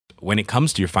when it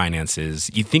comes to your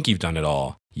finances, you think you've done it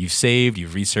all. You've saved,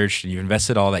 you've researched, and you've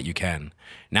invested all that you can.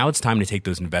 Now it's time to take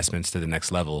those investments to the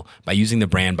next level by using the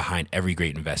brand behind every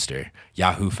great investor,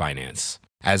 Yahoo Finance.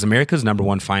 As America's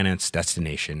 #1 finance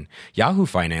destination, Yahoo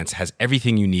Finance has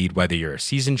everything you need, whether you're a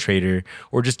seasoned trader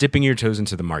or just dipping your toes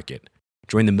into the market.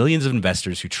 Join the millions of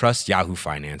investors who trust Yahoo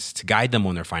Finance to guide them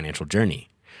on their financial journey.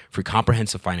 For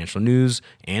comprehensive financial news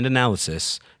and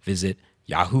analysis, visit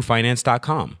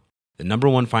yahoofinance.com, the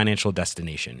 #1 financial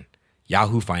destination,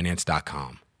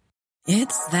 yahoofinance.com.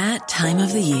 It's that time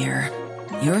of the year.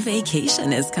 Your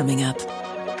vacation is coming up.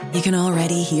 You can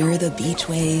already hear the beach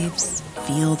waves,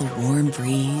 feel the warm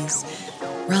breeze,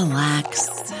 relax,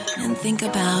 and think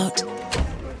about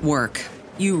work.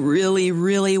 You really,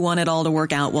 really want it all to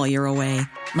work out while you're away.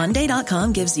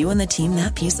 Monday.com gives you and the team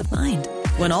that peace of mind.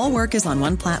 When all work is on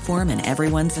one platform and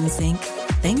everyone's in sync,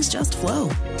 things just flow.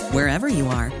 Wherever you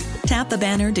are, tap the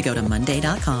banner to go to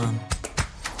Monday.com.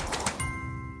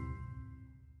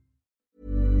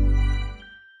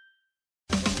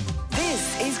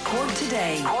 This is Cork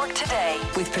Today. Cork Today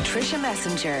with Patricia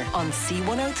Messenger on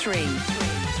C103.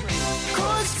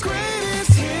 Cork's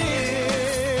greatest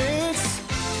hits,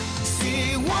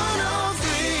 C103.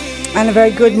 And a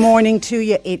very good morning to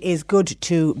you. It is good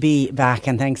to be back,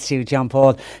 and thanks to John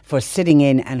Paul for sitting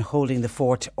in and holding the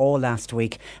fort all last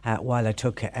week while I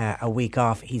took a week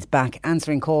off. He's back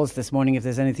answering calls this morning. If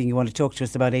there's anything you want to talk to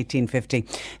us about, 1850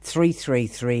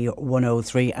 333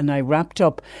 103. And I wrapped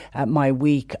up my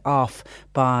week off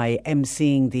by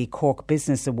emceeing the Cork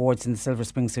Business Awards in the Silver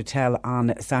Springs Hotel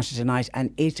on Saturday night,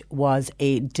 and it was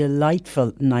a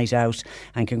delightful night out,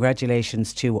 and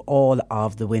congratulations to all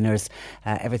of the winners.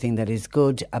 Everything that is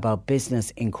good about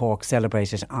business in Cork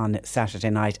celebrated on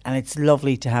Saturday night, and it's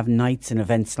lovely to have nights and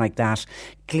events like that,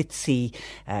 glitzy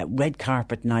red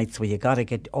carpet nights where you got to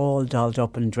get all dolled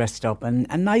up and dressed up, and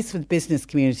nice for the business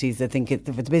communities. I think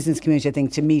for the business community, I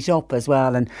think, to meet up as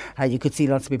well, and you could see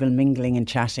lots of people mingling and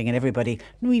chatting, and everybody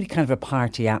really kind of a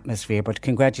party atmosphere. But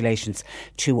congratulations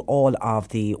to all of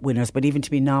the winners. But even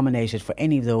to be nominated for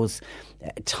any of those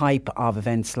type of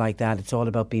events like that, it's all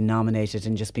about being nominated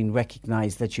and just being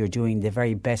recognised that you're doing the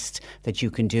very best that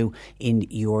you can do in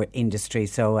your industry.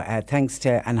 So thanks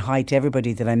to and hi to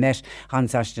everybody that I met on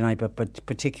Saturday night, but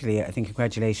particularly I think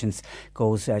congratulations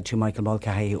goes to Michael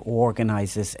Mulcahy, who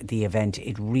organises the event.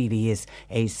 It really is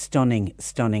a stunning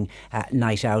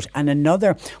night out. And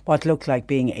another what looked like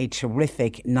being a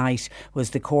terrific night was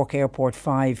the Cork Airport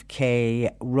 5K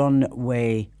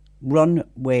runway run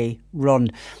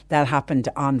that happened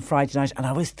on Friday night, and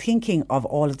I was thinking of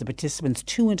all of the participants.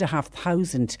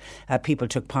 2,500 people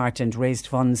took part and raised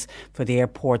funds for the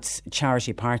airport's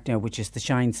charity partner, which is the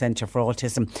Shine Centre for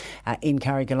Autism in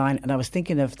Carrigaline, and I was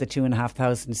thinking of the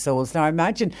 2,500 souls. Now I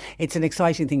imagine it's an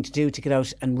exciting thing to do, to get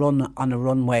out and run on a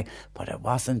runway, but it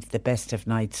wasn't the best of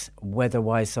nights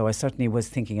weather-wise, so I certainly was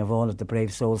thinking of all of the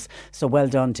brave souls. So well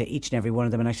done to each and every one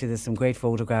of them, and actually there's some great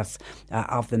photographs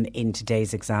of them in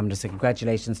today's exam. So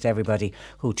congratulations to everybody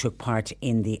who took part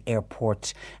in the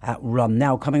airport run.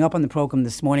 Now, coming up on the programme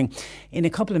this morning, in a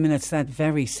couple of minutes, that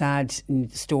very sad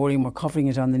story, and we're covering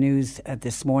it on the news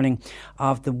this morning,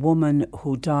 of the woman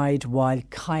who died while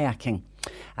kayaking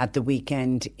at the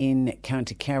weekend in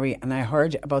County Kerry. And I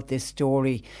heard about this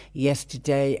story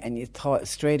yesterday, and you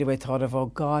straight away thought of, oh,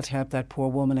 God help that poor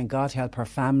woman and God help her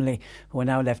family, who are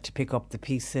now left to pick up the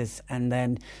pieces. And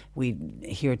then we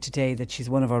hear today that she's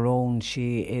one of our own.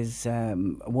 She is a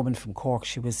woman from Cork.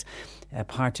 She was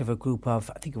part of a group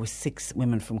of, I think it was 6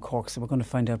 women from Cork. So we're going to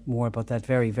find out more about that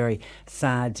very, very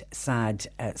sad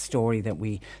story that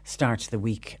we start the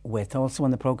week with. Also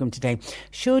on the programme today,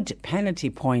 should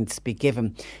penalty points be given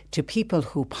to people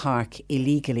who park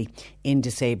illegally in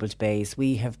disabled bays?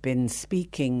 We have been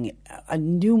speaking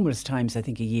numerous times, I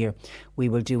think a year, we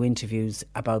will do interviews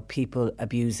about people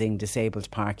abusing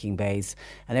disabled parking bays,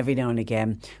 and every now and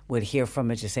again we'll hear from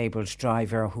a disabled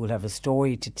driver who will have a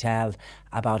story to tell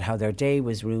about how their day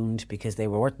was ruined because they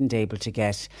weren't able to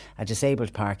get a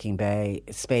disabled parking bay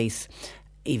space,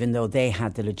 even though they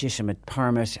had the legitimate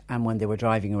permit, and when they were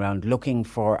driving around looking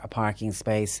for a parking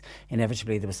space,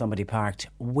 inevitably there was somebody parked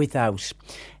without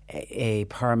a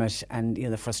permit, and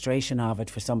the frustration of it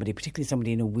for somebody, particularly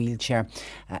somebody in a wheelchair,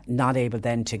 not able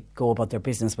then to go about their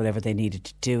business, whatever they needed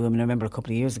to do. I mean, I remember a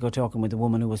couple of years ago talking with a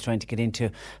woman who was trying to get into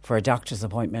for a doctor's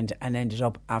appointment and ended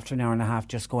up after an hour and a half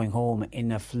just going home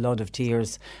in a flood of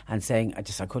tears and saying,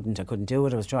 I couldn't do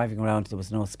it. I was driving around, there was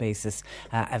no spaces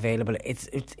available.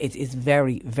 It's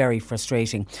very, very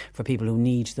frustrating for people who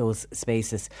need those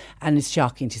spaces, and it's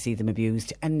shocking to see them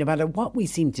abused. And no matter what we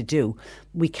seem to do,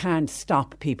 we can't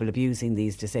stop people people abusing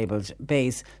these disabled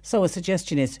bays. So a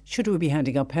suggestion is, should we be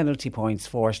handing out penalty points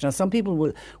for it? Now, some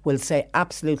people will say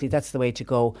absolutely that's the way to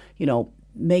go,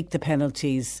 make the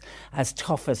penalties as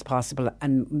tough as possible,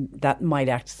 and that might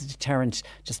act as a deterrent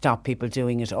to stop people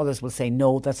doing it. Others will say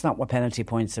no, that's not what penalty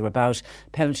points are about.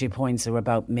 Penalty points are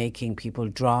about making people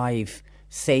drive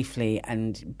safely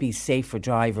and be safer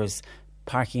drivers.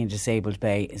 Parking in a disabled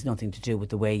bay is nothing to do with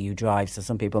the way you drive. So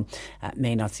some people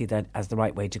may not see that as the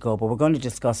right way to go. But we're going to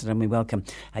discuss it, and we welcome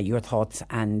your thoughts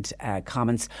and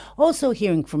comments. Also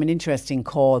hearing from an interesting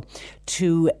call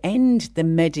to end the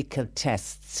medical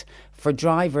tests for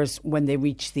drivers when they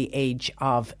reach the age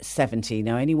of 70.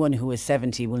 Now, anyone who is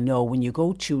 70 will know when you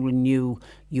go to renew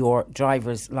your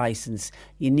driver's licence,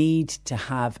 you need to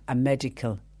have a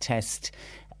medical test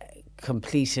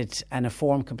completed and a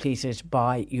form completed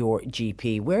by your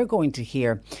GP. We're going to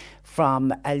hear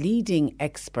from a leading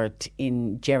expert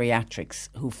in geriatrics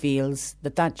who feels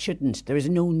that shouldn't. There is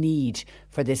no need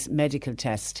for this medical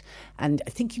test. And I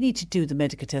think you need to do the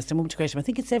medical test. A moment to question. I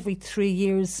think it's every 3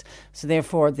 years. So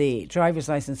therefore the driver's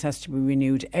licence has to be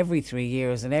renewed every 3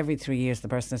 years. And every 3 years the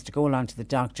person has to go along to the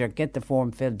doctor, get the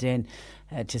form filled in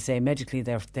to say medically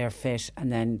they're fit,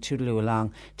 and then toodaloo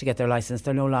along to get their licence.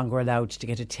 They're no longer allowed to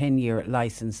get a 10-year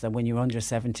licence that when you're under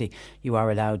 70 you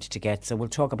are allowed to get. So we'll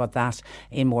talk about that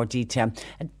in more detail.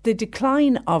 The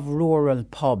decline of rural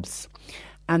pubs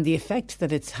and the effect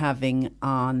that it's having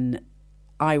on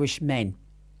Irish men,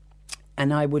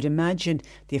 and I would imagine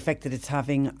the effect that it's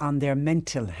having on their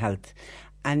mental health.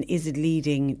 And is it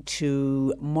leading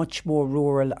to much more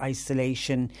rural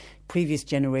isolation? Previous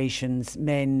generations,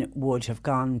 men would have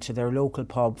gone to their local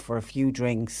pub for a few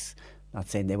drinks. Not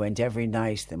saying they went every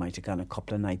night. They might have gone a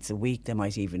couple of nights a week. They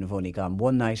might even have only gone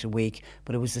one night a week.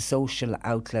 But it was a social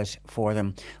outlet for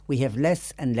them. We have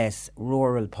less and less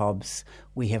rural pubs.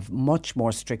 We have much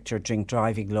more stricter drink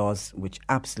driving laws, which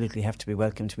absolutely have to be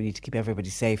welcomed. We need to keep everybody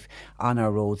safe on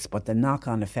our roads. But the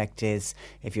knock-on effect is,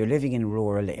 if you're living in a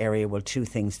rural area, well, two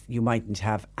things. You mightn't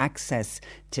have access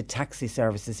to taxi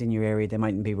services in your area. They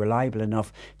mightn't be reliable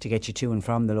enough to get you to and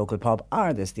from the local pub.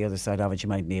 Or there's the other side of it. You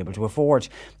mightn't be able to afford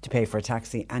to pay for a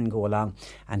taxi and go along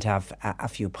and have a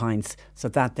few pints. So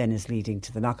that then is leading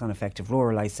to the knock-on effect of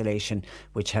rural isolation,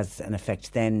 which has an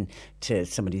effect then to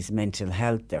somebody's mental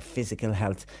health, their physical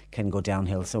health can go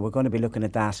downhill. So we're going to be looking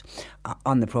at that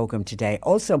on the programme today.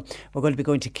 Also, we're going to be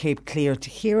going to Cape Clear to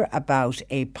hear about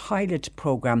a pilot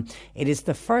programme. It is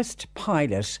the first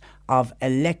pilot of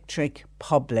electric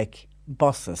public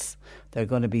buses. They're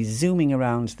going to be zooming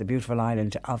around the beautiful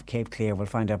island of Cape Clear. We'll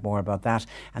find out more about that.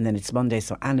 And then it's Monday,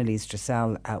 so Annalise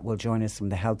Dressel will join us from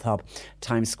the Health Hub,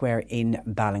 Times Square in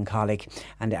Ballincollig.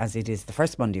 And as it is the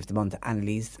first Monday of the month,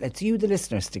 Annalise lets you, the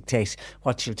listeners, dictate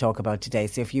what she'll talk about today.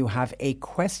 So if you have a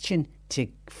question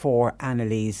for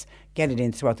Annalise, get it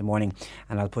in throughout the morning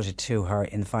and I'll put it to her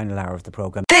in the final hour of the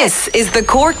programme. This is the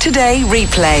Cork Today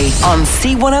replay on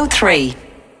C103.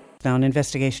 Now, an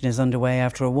investigation is underway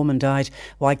after a woman died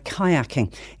while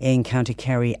kayaking in County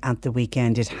Kerry at the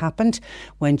weekend. It happened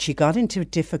when she got into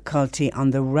difficulty on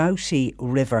the Routy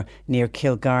River near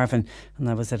Kilgarvan, and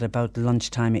that was at about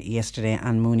lunchtime yesterday.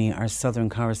 Anne Mooney, our southern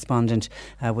correspondent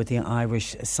with the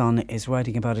Irish Sun, is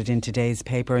writing about it in today's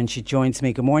paper, and she joins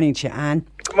me. Good morning to you, Anne.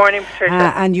 Good morning,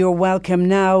 Patricia. And you're welcome.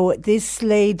 Now, this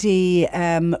lady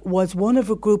was one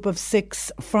of a group of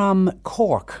 6 from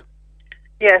Cork.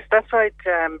 Yes, that's right,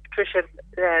 Patricia.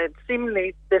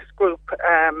 Seemingly this group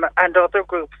and other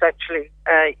groups actually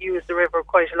use the river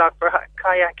quite a lot for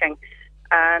kayaking.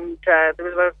 And there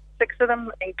was about 6 of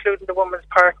them, including the woman's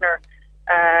partner.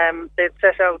 They'd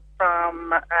set out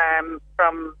from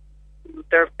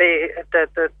their bay,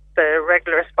 the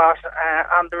regular spot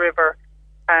on the river,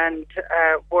 and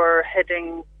were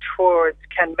heading towards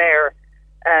Kenmare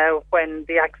when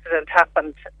the accident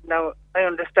happened. Now, I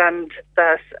understand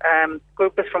that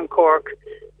group is from Cork,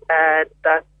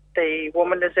 that the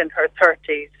woman is in her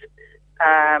 30s,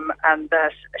 and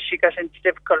that she got into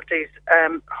difficulties.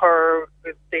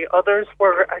 The others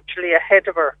were actually ahead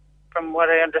of her, from what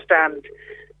I understand,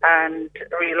 and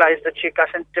realised that she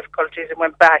got into difficulties and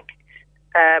went back.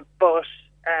 But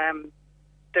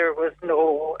there was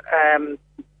no...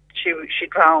 She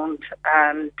drowned,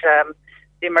 and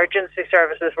the emergency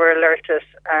services were alerted.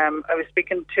 I was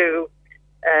speaking to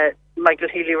Michael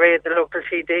Healy-Ray, the local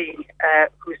TD,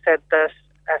 who said that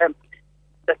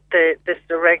this is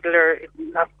a regular,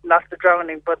 not the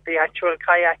drowning, but the actual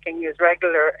kayaking is a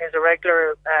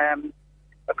regular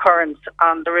occurrence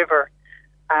on the river,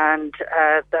 and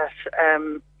that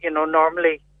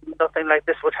normally nothing like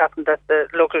this would happen, that the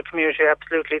local community are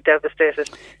absolutely devastated.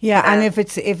 Yeah, and if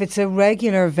it's a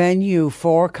regular venue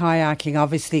for kayaking,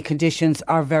 obviously conditions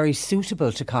are very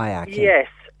suitable to kayaking. Yes,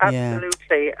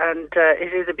 absolutely. And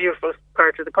it is a beautiful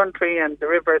part of the country, and the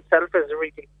river itself is a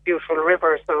really beautiful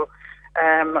river. So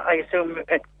I assume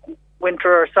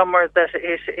winter or summer that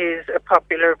it is a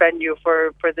popular venue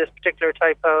for this particular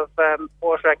type of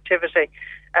water activity.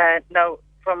 Now,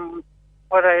 from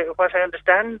what I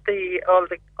understand, all of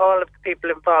the people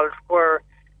involved were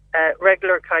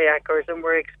regular kayakers and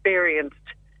were experienced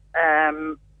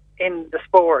in the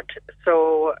sport.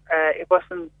 So it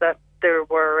wasn't that there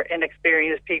were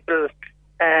inexperienced people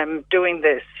doing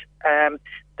this.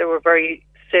 They were very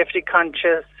safety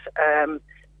conscious,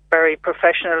 very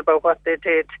professional about what they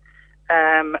did,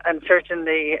 and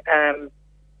certainly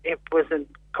it wasn't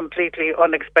completely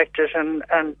unexpected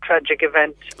and tragic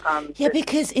event.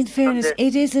 Because in fairness,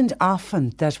 it isn't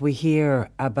often that we hear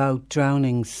about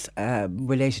drownings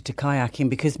related to kayaking,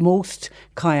 because most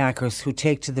kayakers who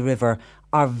take to the river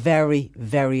are very,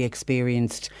 very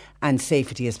experienced, and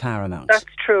safety is paramount. That's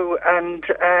true. And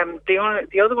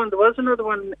the other one, there was another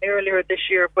one earlier this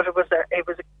year, but it was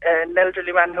an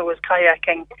elderly man who was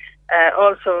kayaking,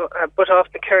 also, but off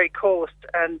the Kerry coast,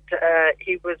 and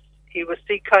he was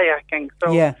sea kayaking.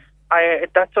 So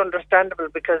that's understandable,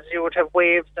 because you would have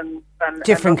waves and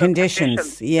different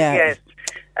conditions. Yeah. Yes.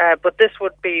 But this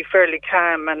would be fairly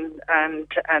calm and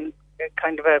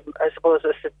kind of I suppose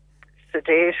a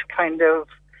sedate kind of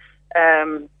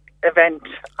event.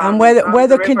 And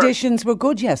weather conditions were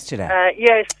good yesterday.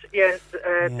 Yes.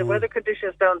 The weather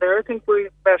conditions down there, I think, were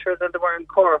better than they were in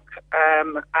Cork,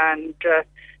 and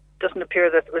doesn't appear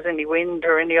that there was any wind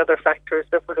or any other factors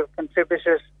that would have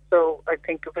contributed. So I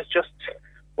think it was just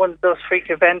one of those freak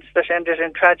events that ended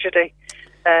in tragedy.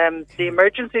 The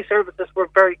emergency services were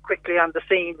very quickly on the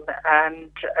scene, and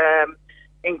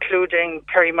including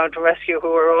Kerry Mountain Rescue,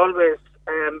 who are always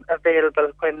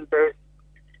available when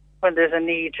there's a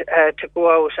need to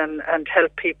go out and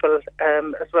help people,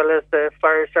 as well as the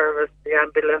fire service, the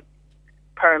ambulance,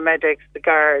 paramedics, the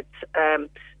guards.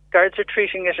 Guards are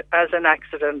treating it as an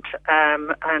accident,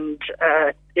 and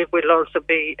it will also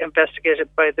be investigated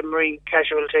by the Marine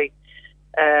Casualty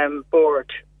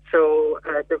Board. So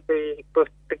the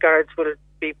guards will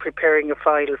be preparing a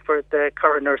file for the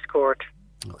coroner's court.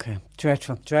 Okay,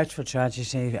 dreadful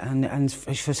tragedy, and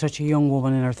for such a young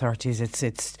woman in her 30s,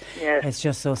 it's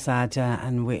just so sad,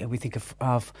 and we think of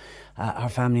our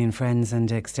family and friends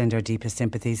and extend our deepest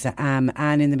sympathies. Anne,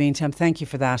 in the meantime, thank you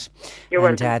for that. You're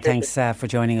welcome. Thanks for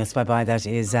joining us. Bye. That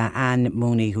is Anne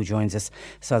Mooney, who joins us,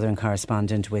 Southern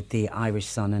correspondent with the Irish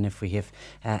Sun. And if we have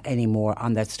any more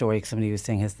on that story, somebody was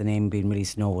saying, has the name been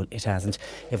released? No, it hasn't.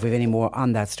 If we have any more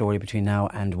on that story between now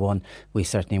and 1, we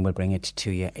certainly will bring it to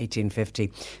you.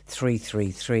 1850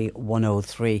 333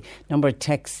 103. Number of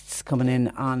texts coming in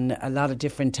on a lot of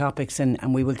different topics,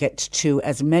 and we will get to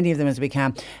as many of them as we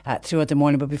can throughout the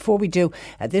morning. But before we do,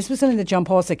 this was something that John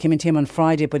Paul said came into him on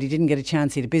Friday, but he didn't get a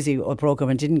chance. He had a busy programme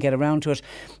and didn't get around to it.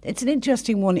 It's an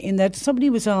interesting one in that somebody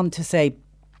was on to say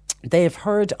they have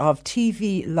heard of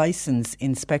TV licence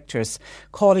inspectors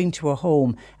calling to a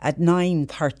home at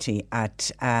 9:30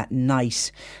 at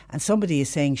night. And somebody is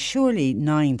saying, surely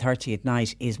 9:30 at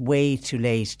night is way too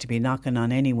late to be knocking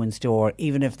on anyone's door,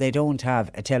 even if they don't have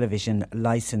a television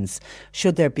licence.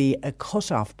 Should there be a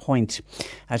cut-off point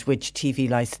at which TV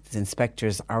licence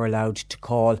inspectors are allowed to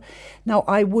call? Now,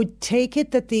 I would take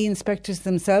it that the inspectors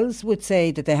themselves would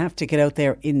say that they have to get out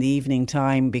there in the evening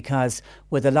time, because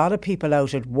with a lot of people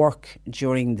out at work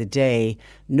during the day,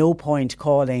 no point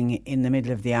calling in the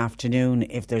middle of the afternoon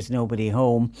if there's nobody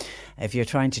home. If you're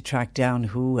trying to track down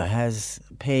who has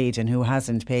paid and who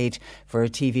hasn't paid for a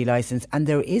TV licence, and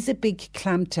there is a big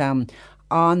clampdown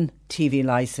on TV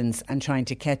licence and trying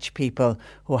to catch people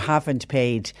who haven't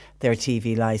paid their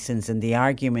TV licence. And the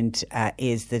argument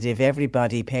is that if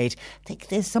everybody paid, I think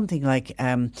there's something like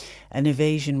an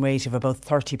evasion rate of about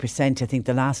 30%. I think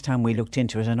the last time we looked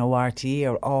into it, and ORTE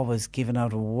are always giving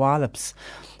out wallops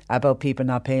about people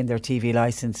not paying their TV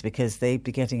licence, because they'd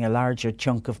be getting a larger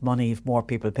chunk of money if more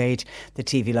people paid the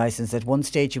TV licence. At one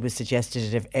stage it was suggested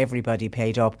that if everybody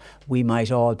paid up, we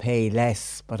might all pay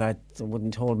less, but I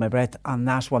wouldn't hold my breath on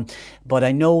that one. But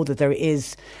I know that there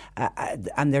is,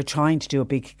 and they're trying to do a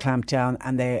big clampdown,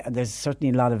 and there's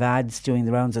certainly a lot of ads doing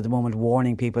the rounds at the moment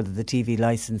warning people that the TV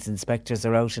licence inspectors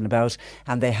are out and about,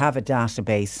 and they have a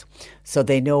database, so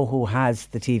they know who has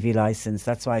the TV licence.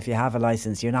 That's why if you have a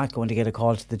licence, you're not going to get a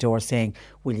call to the door saying,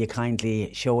 will you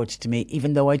kindly show it to me?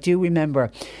 Even though I do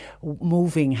remember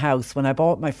moving house. When I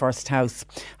bought my first house,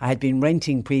 I had been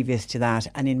renting previous to that,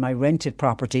 and in my rented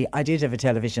property I did have a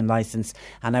television licence,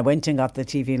 and I went and got the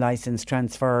TV licence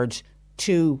transferred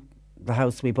to the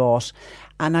house we bought,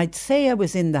 and I'd say I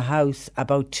was in the house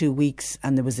about 2 weeks,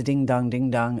 and there was a ding dong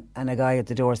and a guy at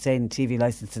the door saying TV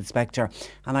licence inspector,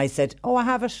 and I said, oh, I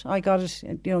have it, I got it,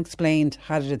 explained,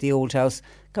 had it at the old house,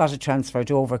 got it transferred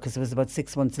over because there was about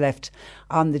 6 months left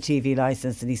on the TV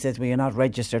licence, and he said, well, you're not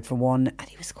registered for one, and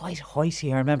he was quite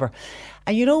hoity, I remember.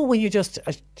 And when you just,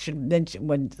 I should mention,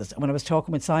 when I was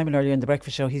talking with Simon earlier in the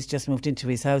breakfast show, he's just moved into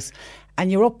his house,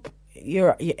 and you're up,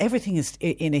 everything is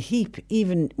in a heap,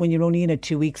 even when you're only in it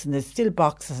 2 weeks, and there's still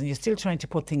boxes and you're still trying to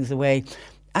put things away.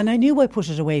 And I knew I put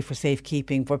it away for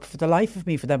safekeeping, but for the life of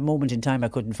me, for that moment in time, I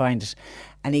couldn't find it.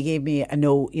 And he gave me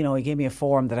he gave me a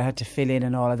form that I had to fill in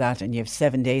and all of that, and you have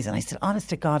 7 days. And I said, honest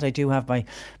to God, I do have my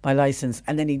licence.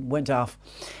 And then he went off,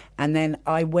 and then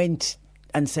I went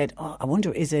and said, oh, I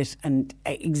wonder, is it? And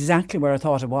exactly where I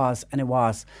thought it was, and it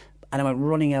was. And I went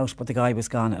running out, but the guy was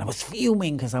gone, and I was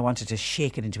fuming because I wanted to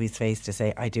shake it into his face to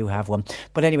say I do have one.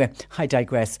 But anyway, I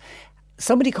digress.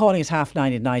 Somebody calling at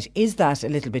 9:30 at night, is that a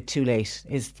little bit too late?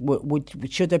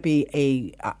 Should there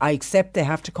be I accept they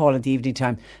have to call in the evening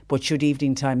time, but should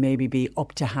evening time maybe be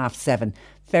up to 7:30?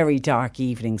 Very dark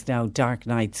evenings now, dark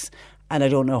nights. And I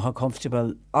don't know how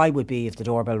comfortable I would be if the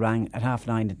doorbell rang at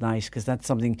 9:30 at night, because that's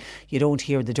something you don't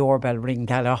hear the doorbell ring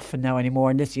that often now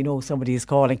anymore, unless somebody is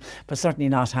calling, but certainly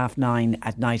not 9:30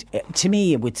 at night. To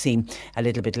me, it would seem a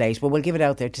little bit late, but we'll give it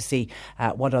out there to see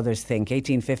what others think.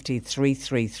 1850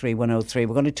 333 103.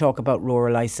 We're going to talk about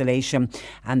rural isolation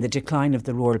and the decline of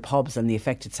the rural pubs and the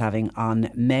effect it's having on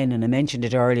men. And I mentioned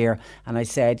it earlier, and I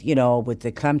said, with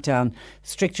the clampdown,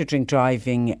 stricter drink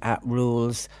driving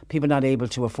rules, people not able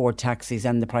to afford taxis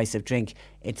and the price of drink,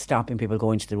 it's stopping people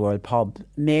going to the rural pub.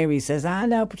 Mary says,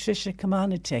 now Patricia, come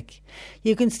on a tick.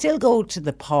 You can still go to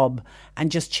the pub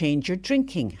and just change your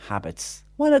drinking habits.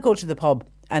 Why not go to the pub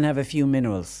and have a few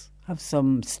minerals? Have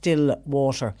some still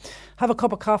water. Have a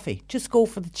cup of coffee. Just go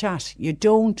for the chat. You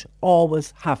don't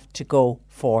always have to go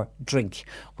for drink,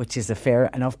 which is a fair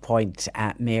enough point,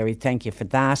 Mary. Thank you for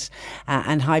that.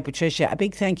 And hi, Patricia. A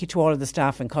big thank you to all of the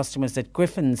staff and customers at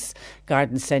Griffin's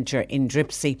Garden Centre in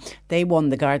Dripsey. They won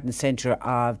the Garden Centre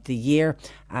of the Year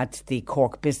at the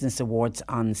Cork Business Awards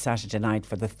on Saturday night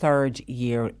for the third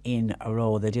year in a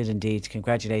row. They did indeed.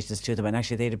 Congratulations to them. And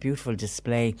actually, they had a beautiful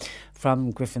display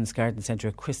from Griffin's Garden Centre,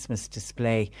 a Christmas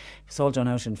display. It was all done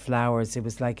out in flowers. It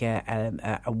was like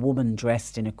a woman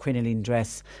dressed in a crinoline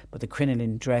dress, but the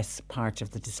crinoline dress part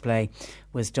of the display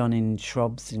was done in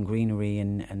shrubs and greenery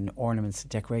and ornaments and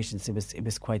decorations. It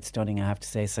was quite stunning, I have to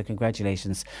say. So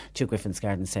congratulations to Griffin's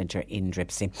Garden Centre in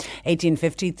Dripsey.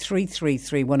 1850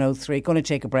 333 103. Going to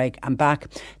take a break. I'm back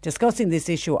discussing this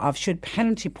issue of should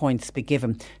penalty points be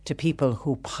given to people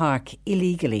who park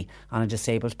illegally on a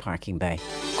disabled parking bay.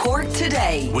 Cork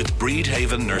Today with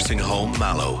Breedhaven Nursing Home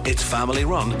Mallow. It's family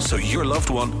run, so your loved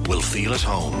one will feel at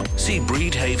home. See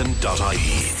breedhaven.ie.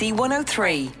 C103.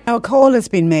 Now, a call has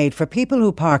been made for people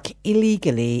who park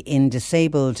illegally in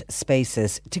disabled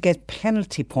spaces to get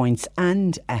penalty points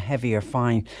and a heavier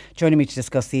fine. Joining me to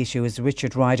discuss the issue is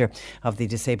Richard Ryder of the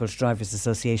Disabled Drivers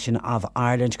Association of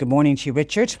Ireland. Good morning to you,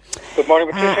 Richard. Good morning,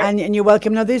 Patricia. And you're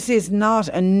welcome. Now, this is not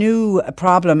a new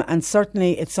problem, and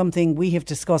certainly it's something we have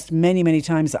discussed many, many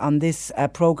times on this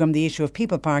programme, the issue of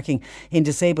people parking in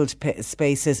disabled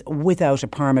spaces without a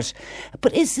permit.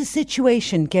 But is the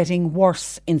situation getting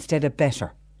worse instead of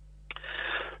better?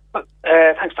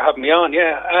 Thanks for having me on.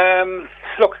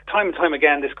 Look, time and time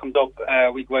again this comes up.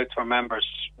 We go out to our members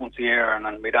once a year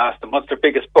and we'd ask them what's their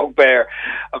biggest bugbear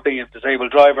of being a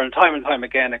disabled driver, and time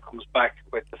again it comes back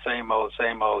with the same old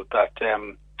that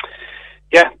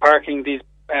parking these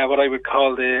what I would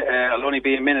call I'll only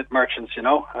be a minute merchants,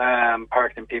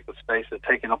 parked in people's spaces,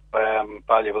 taking up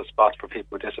valuable spots for people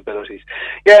with disabilities.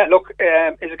 Is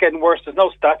it getting worse? There's no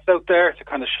stats out there to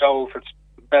kind of show if it's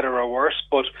better or worse,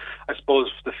 but I suppose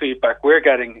the feedback we're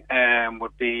getting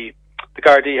would be the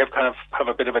Gardaí have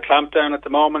a bit of a clampdown at the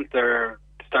moment. They're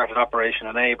started Operation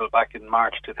Enable back in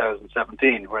March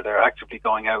 2017, where they're actively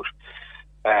going out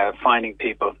fining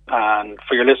people. And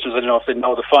for your listeners, I don't know if they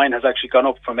know, the fine has actually gone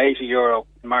up from €80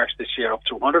 in March this year up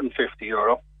to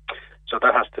 €150. So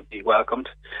that has to be welcomed.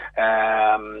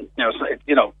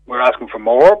 We're asking for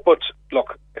more, but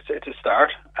look, it's a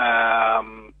start.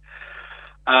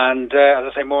 And as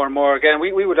I say, more and more again,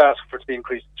 we would ask for it to be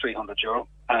increased to €300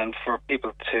 and for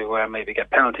people to maybe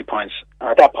get penalty points.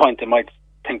 At that point, they might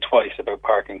think twice about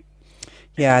parking.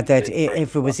 Yeah, that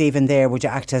if it was even there, would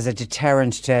act as a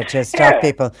deterrent to stop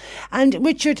people. And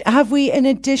Richard, have we an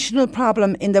additional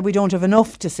problem in that we don't have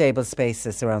enough disabled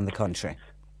spaces around the country?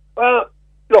 Well,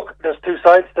 look, there's two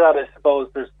sides to that, I suppose.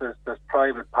 There's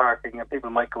private parking, and people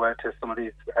might go out to some of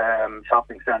these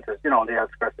shopping centres, you know, on the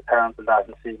outskirts of towns and that,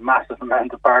 and see massive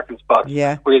amounts of parking spots,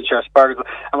 wheelchair parking.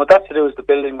 And what that's to do is the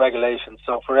building regulations.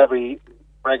 So for every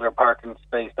regular parking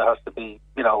space, there has to be,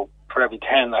 you know, for every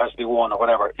 10 there has to be one or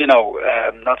whatever. You know,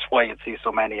 that's why you'd see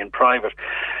so many in private.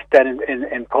 Then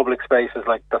in public spaces,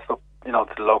 like that's up, you know,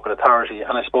 to the local authority.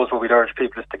 And I suppose what we'd urge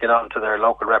people is to get on to their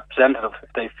local representative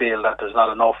if they feel that there's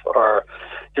not enough, or,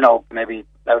 you know, maybe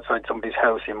outside somebody's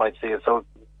house you might see it. So,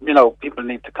 you know, people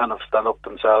need to kind of stand up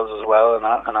themselves as well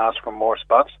and ask for more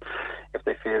spots if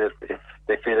they feel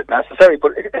it necessary.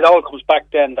 But it all comes back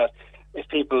then that if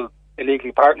people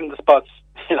illegally park in the spots,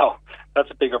 you know, that's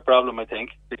a bigger problem, I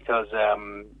think, because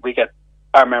we get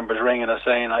our members ringing us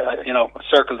saying, I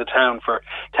circled the town for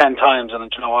 10 times,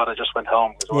 and you know what, I just went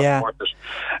home. It wasn't worth it.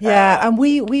 Yeah, and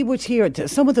we would hear,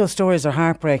 some of those stories are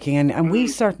heartbreaking, and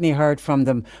we've certainly heard from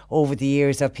them over the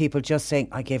years of people just saying,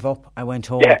 I gave up, I went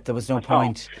home, there was no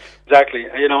point. Exactly,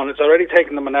 you know, and it's already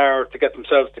taken them an hour to get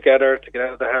themselves together, to get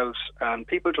out of the house, and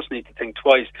people just need to think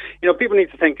twice. You know, people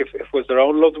need to think if it was their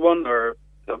own loved one, or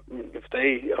if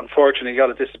they unfortunately got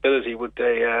a disability, would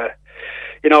they,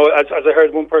 you know, as I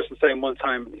heard one person saying one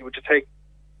time, would you take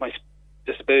my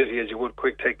disability as you would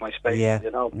take my space?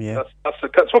 You know,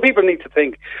 that's what people need to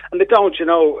think, and they don't. You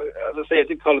know, as I say, I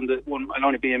did call them the one I'll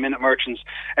only be a minute merchants.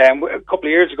 A couple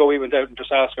of years ago, we went out and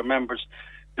just asked our members,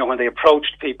 you know, when they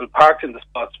approached people parked in the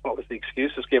spots, what was the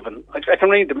excuses given? I can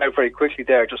read them out very quickly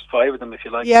there, just 5 of them if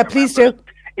you like. Yeah, please do.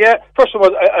 Yeah, first of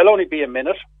all, I'll only be a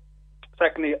minute.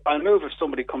 Secondly, I'll move if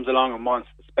somebody comes along and wants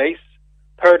the space.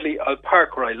 Thirdly, I'll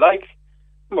park where I like.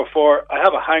 Number 4, I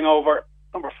have a hangover.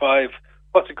 Number 5,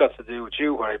 what's it got to do with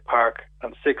you where I park?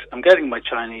 And 6, I'm getting my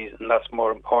Chinese, and that's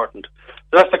more important.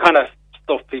 So that's the kind of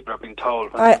stuff people are being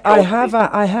told. I have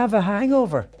a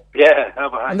hangover. Yeah, I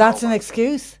have a hangover. And that's an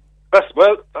excuse? That's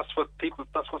what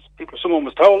someone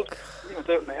was told. You know,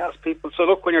 they ask people. So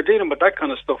look, when you're dealing with that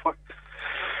kind of stuff,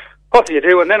 what do you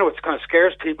do? And then it kind of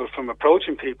scares people from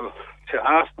approaching people to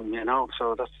ask them, you know.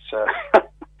 So that's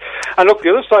and look, the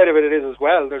other side of it is as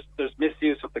well. There's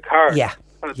misuse of the card. Yeah.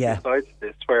 Sides to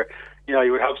this, where you know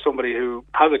you would have somebody who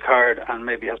has a card and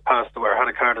maybe has passed away, or had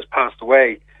a card has passed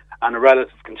away, and a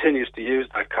relative continues to use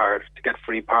that card to get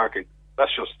free parking.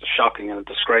 That's just shocking and a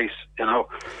disgrace, you know.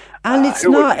 And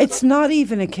it's not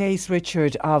even a case,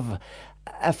 Richard, of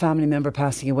a family member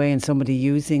passing away and somebody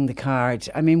using the card.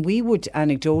 I mean, we would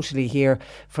anecdotally hear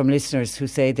from listeners who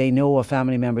say they know of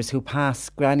family members who pass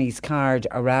Granny's card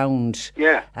around.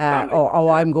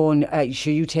 I'm going,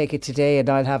 sure, you take it today and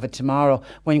I'll have it tomorrow,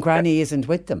 when Granny isn't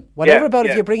with them. Whatever about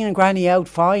if you're bringing Granny out,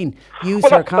 fine, use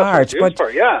her card. But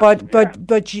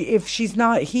if she's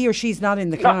not, he or she's not in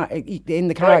the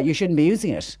car, you shouldn't be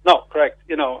using it. No, correct.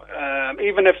 You know,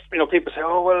 even if, you know, people say,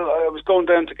 oh, well, I was going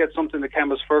down to get something that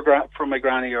chemist for my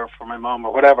granny or for my mum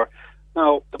or whatever.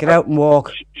 No, get out and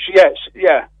walk.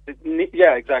 Yeah,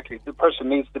 exactly. The person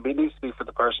needs to be for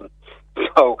the person.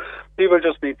 So people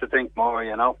just need to think more,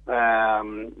 you know.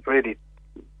 Really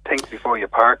think before you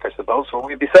park, I suppose, what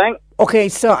we'd be saying. Okay,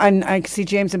 so, and I see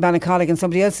James in Bannacollig, and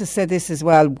somebody else has said this as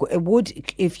well.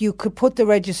 If you could put the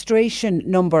registration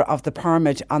number of the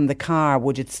permit on the car,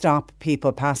 would it stop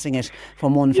people passing it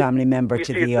from one family member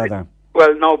to the other?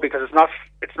 Well, no, because it's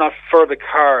not for the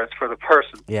car, it's for the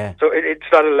person. Yeah. So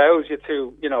that allows you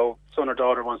to, you know, son or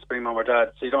daughter wants to bring mum or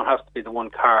dad, so you don't have to be the one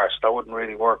car, so that wouldn't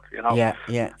really work, you know. Yeah.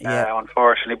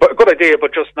 Unfortunately. But a good idea,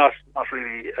 but just not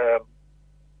really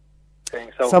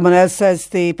thing. So someone else says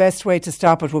the best way to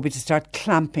stop it would be to start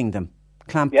clamping them.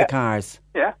 Clamp the cars.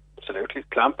 Yeah, absolutely.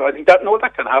 Clamp. I think that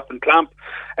can happen. Clamp.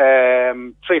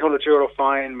 €300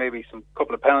 fine, maybe some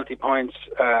couple of penalty points.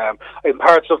 In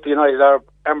parts of the United Arab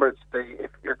Emirates, if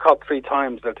you're caught 3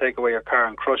 times, they'll take away your car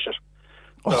and crush it.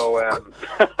 So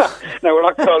now we're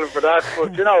not calling for that,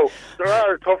 but you know there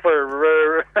are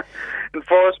tougher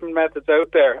enforcement methods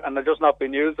out there, and they're just not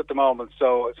being used at the moment.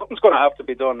 So something's going to have to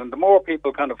be done, and the more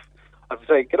people kind of, as I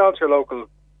say, get on to your local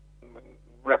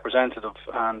representative,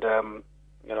 and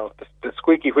you know the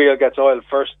squeaky wheel gets oiled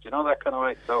first. You know, that kind of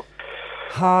way. So.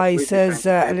 Hi, says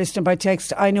a listener by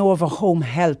text, I know of a home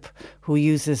help who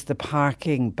uses the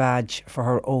parking badge for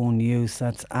her own use.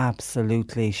 That's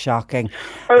absolutely shocking.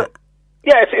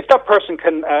 Yeah, if that person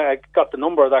can got the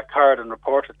number of that card and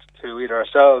report it to either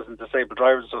ourselves and Disabled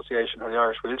Drivers Association or the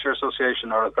Irish Wheelchair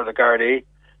Association or the Gardaí,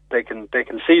 they can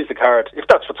seize the card. If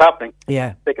that's what's happening,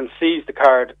 yeah, they can seize the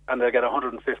card and they'll get a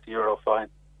 €150 fine.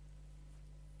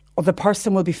 Or the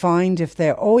person will be fined if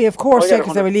they're... Oh, yeah, of course,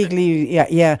 because they're illegally...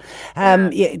 Yeah. A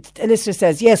listener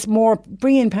says, yes,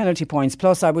 bring in penalty points.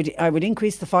 Plus, I would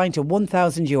increase the fine to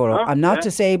 €1,000. I'm not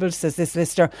disabled, says this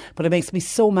listener, but it makes me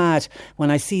so mad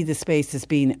when I see the spaces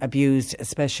being abused,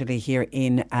 especially here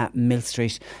in Mill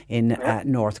Street in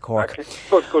North Cork.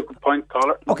 Good point,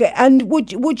 caller. Okay, and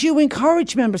would you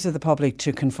encourage members of the public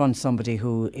to confront somebody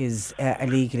who is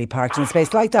illegally parked in a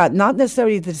space like that? Not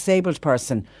necessarily the disabled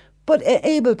person, but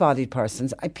able-bodied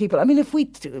persons, people. I mean,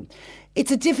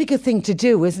 it's a difficult thing to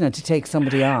do, isn't it, to take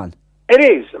somebody on? It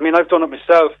is. I mean, I've done it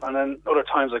myself, and then other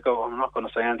times I go, I'm not going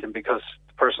to say anything because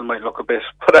the person might look a bit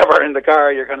whatever in the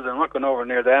car. You're kind of, I'm not going over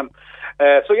near them.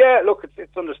 So yeah, look,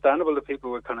 it's understandable that people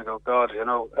would kind of go, God,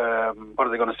 what are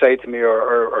they going to say to me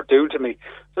or do to me?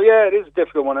 So yeah, it is a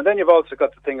difficult one. And then you've also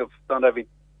got the thing of not every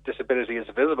disability is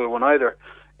a visible one either.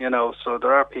 So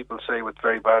there are people, say, with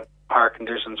very bad heart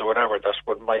conditions or whatever,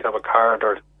 that might have a card,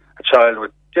 or a child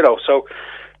with, so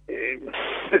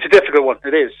it's a difficult one.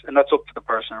 It is, and that's up to the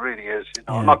person. It really is.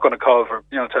 I'm not going to call for,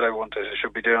 tell everyone they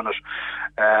should be doing it.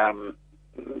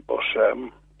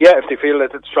 If they feel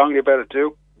that it's strongly about it,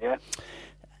 do. Yeah.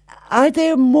 Are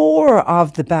there more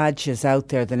of the badges out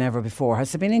there than ever before?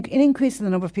 Has there been an increase in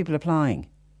the number of people applying?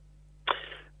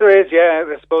 There is, yeah.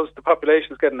 I suppose the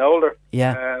population is getting older.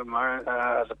 Yeah.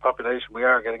 As a population, we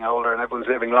are getting older, and everyone's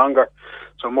living longer.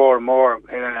 So more and more.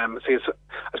 I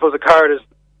suppose the card is,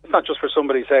 it's not just for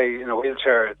somebody, say, in a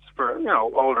wheelchair. It's for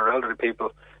older, elderly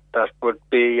people that would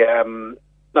be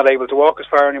not able to walk as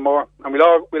far anymore. And we're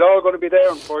all going to be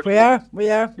there, unfortunately. We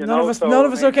are. None of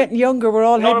us are getting younger. We're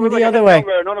all heading the other way.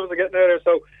 None of us are getting there.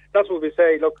 So that's what we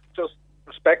say. Look, just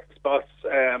respect the spots.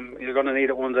 You're going to need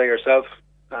it one day yourself,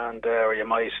 or you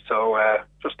might. So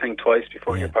just think twice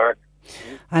before you park.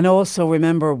 And also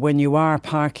remember, when you are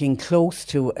parking close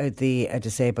to a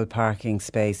disabled parking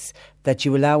space, that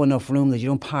you allow enough room, that you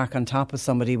don't park on top of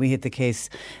somebody. We had the case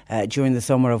during the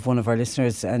summer of one of our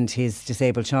listeners and his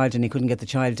disabled child, and he couldn't get the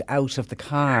child out of the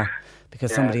car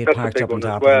because somebody had parked up on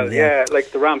top of him. Yeah, like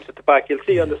the ramps at the back. You'll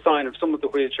see on the sign of some of the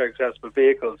wheelchair accessible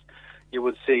vehicles, you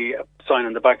would see a sign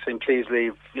on the back saying, please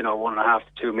leave, 1.5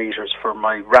 to 2 metres for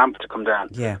my ramp to come down.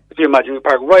 Yeah. If you imagine, you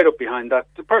park right up behind that,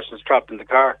 the person's trapped in the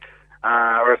car.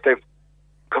 Or if they've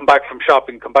come back from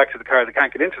shopping, come back to the car, they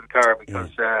can't get into the car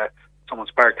because someone's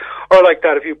parked. Or like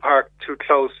that, if you park too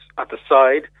close at the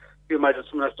side, you imagine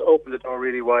someone has to open the door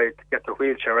really wide to get their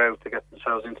wheelchair out, to get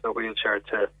themselves into the wheelchair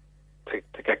to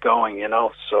get going,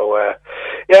 So,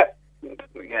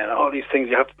 all these things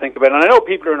you have to think about. And I know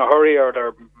people are in a hurry, or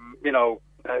they're,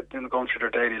 going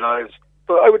through their daily lives.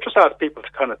 But I would just ask people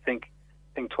to kind of think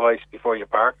twice before you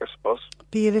park, I suppose.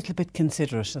 Be a little bit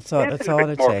considerate. That's all it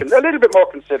takes. A little bit more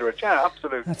considerate, yeah,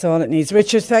 absolutely. That's all it needs.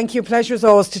 Richard, thank you. Pleasure as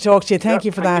always to talk to you. Thank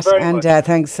you for that. And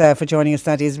thanks for joining us.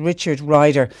 That is Richard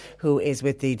Ryder, who is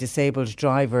with the Disabled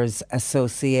Drivers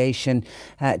Association.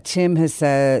 Tim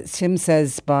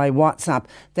says by WhatsApp,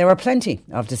 there are plenty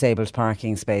of disabled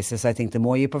parking spaces. I think the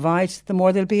more you provide, the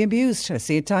more they'll be abused. I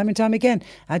see it time and time again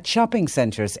at shopping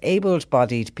centres.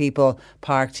 Able-bodied people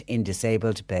parked in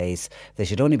disabled bays. They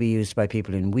should only be used by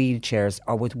people in wheelchairs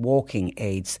or with walking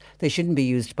aids. They shouldn't be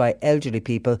used by elderly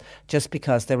people just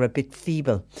because they're a bit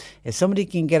feeble. If somebody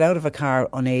can get out of a car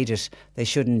unaided, they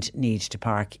shouldn't need to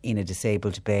park in a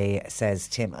disabled bay, says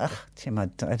Tim. Tim, I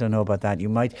don't know about that.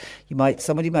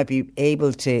 Somebody might be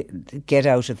able to get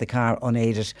out of the car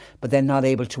unaided, but then not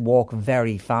able to walk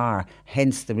very far.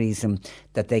 Hence the reason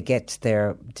that they get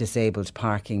their disabled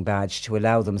parking badge to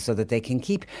allow them so that they can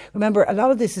keep... Remember, a lot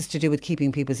of this is to do with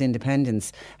keeping people's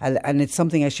independence, and it's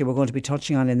something actually we're going to be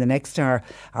touching on in the next hour,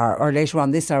 or later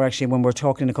on this hour actually, when we're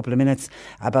talking in a couple of minutes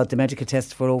about the medical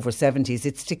test for over 70s.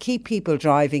 It's to keep people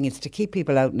driving, it's to keep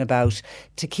people out and about,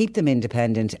 to keep them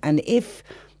independent. And if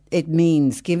it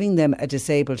means giving them a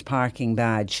disabled parking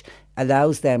badge,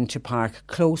 allows them to park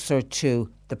closer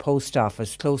to the post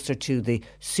office, closer to the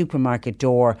supermarket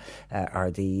door, or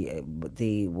the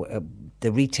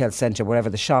retail centre, wherever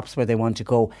the shops where they want to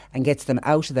go, and gets them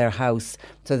out of their house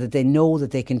so that they know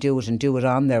that they can do it and do it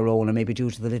on their own, and maybe do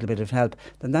it with a little bit of help,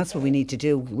 then that's what we need to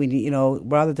do. We need,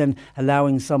 rather than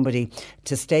allowing somebody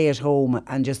to stay at home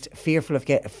and just fearful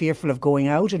of going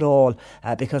out at all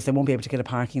because they won't be able to get a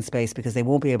parking space, because they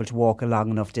won't be able to walk a long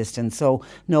enough distance. So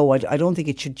no, I don't think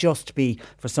it should just be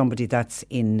for somebody that's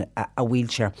in a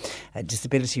wheelchair future.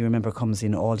 Disability, remember, comes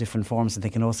in all different forms, and they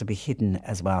can also be hidden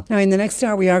as well. Now, in the next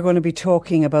hour, we are going to be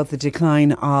talking about the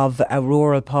decline of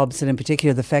rural pubs, and in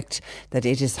particular the effect that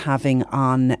it is having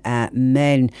on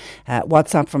men.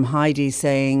 WhatsApp from Heidi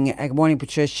saying, good morning,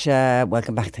 Patricia.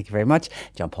 Welcome back. Thank you very much.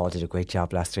 John Paul did a great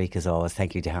job last week, as always.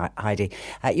 Thank you to Heidi.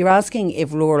 You're asking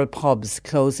if rural pubs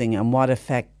closing and what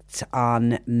effect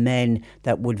on men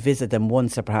that would visit them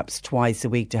once or perhaps twice a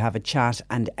week to have a chat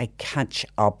and a catch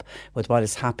up with what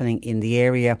is happening in the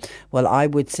area. Well, I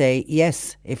would say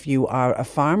yes, if you are a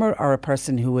farmer or a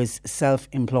person who is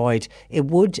self-employed, it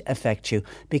would affect you,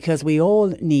 because we all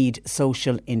need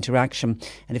social interaction.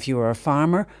 And if you are a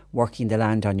farmer working the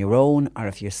land on your own, or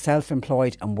if you're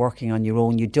self-employed and working on your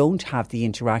own, you don't have the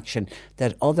interaction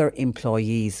that other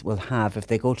employees will have if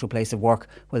they go to a place of work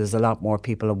where there's a lot more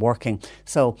people working.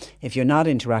 So if you're not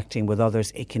interacting with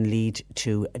others, it can lead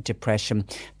to depression.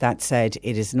 That said,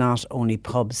 it is not only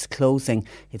pubs closing,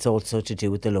 it's also to do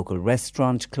with the local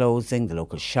restaurant closing, the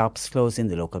local shops closing,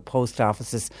 the local post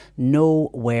offices.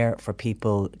 Nowhere for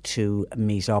people to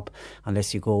meet up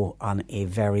unless you go on a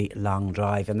very long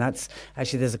drive. And that's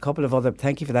actually, there's a couple of other,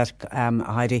 thank you for that,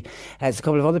 Heidi. There's a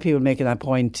couple of other people making that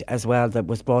point as well that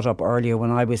was brought up earlier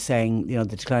when I was saying, the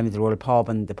decline of the rural pub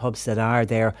and the pubs that are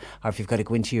there, or if you've got to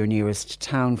go into your nearest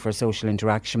town for social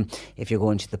interaction. If you're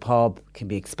going to the pub, it can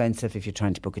be expensive. If you're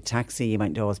trying to book a taxi, you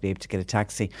might not always be able to get a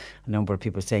taxi. A number of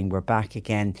people are saying we're back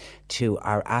again to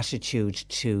our attitude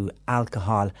to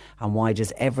alcohol, and why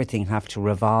does everything have to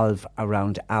revolve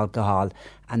around alcohol?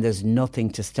 And there's nothing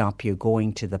to stop you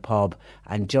going to the pub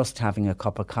and just having a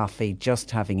cup of coffee,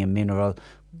 just having a mineral,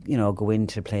 go in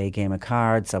to play a game of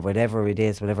cards or whatever it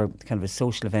is, whatever kind of a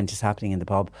social event is happening in the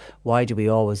pub. Why do we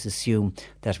always assume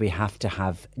that we have to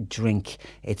have drink?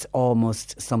 It's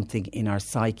almost something in our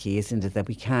psyche, isn't it, that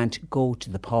we can't go to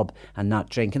the pub and not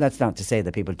drink. And that's not to say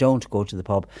that people don't go to the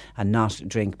pub and not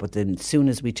drink, but then as soon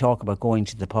as we talk about going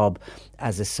to the pub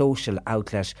as a social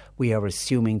outlet, we are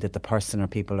assuming that the person or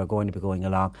people are going to be going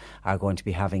along are going to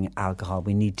be having alcohol.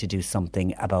 We need to do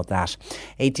something about that.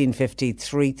 1850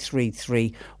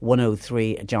 333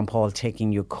 103. John Paul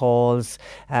taking your calls.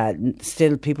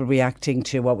 Still people reacting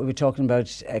to what we were talking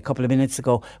about a couple of minutes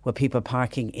ago with people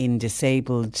parking in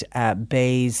disabled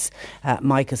bays.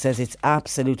 Micah says it's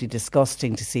absolutely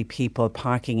disgusting to see people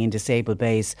parking in disabled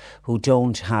bays who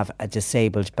don't have a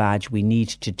disabled badge. We need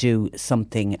to do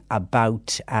something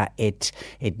about it.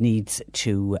 It needs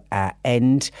to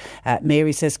end.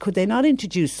 Mary says, could they not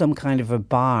introduce some kind of a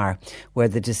bar where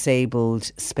the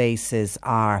disabled spaces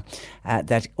are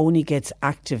that only gets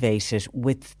activated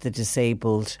with the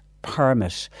disabled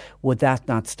permit? Would that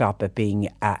not stop it being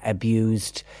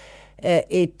abused?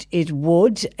 It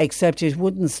would, except it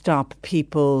wouldn't stop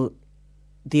people.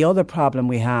 The other problem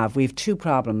we have two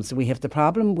problems. We have the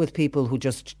problem with people who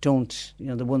just don't,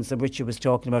 the ones that Richard was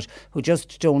talking about, who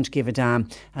just don't give a damn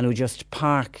and who just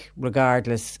park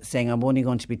regardless, saying, I'm only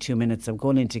going to be 2 minutes, I'm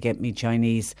going in to get me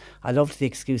Chinese. I love the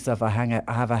excuse of I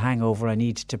have a hangover, I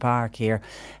need to park here.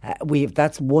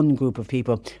 That's one group of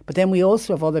people. But then we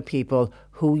also have other people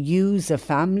who use a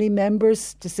family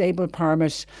member's disabled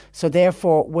permit. So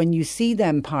therefore, when you see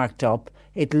them parked up,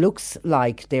 it looks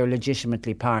like they're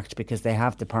legitimately parked because they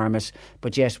have the permit,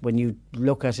 but yet when you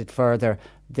look at it further,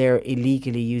 they're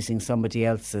illegally using somebody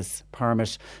else's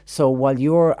permit. So while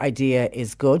your idea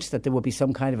is good, that there would be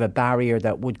some kind of a barrier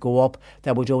that would go up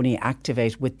that would only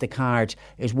activate with the card,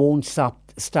 it won't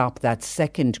stop that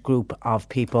second group of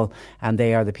people, and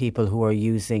they are the people who are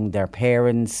using their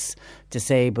parents'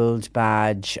 disabled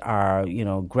badge or,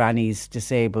 granny's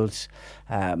disabled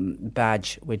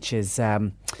badge, which is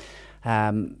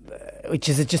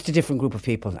just a different group of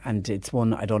people, and it's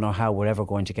one I don't know how we're ever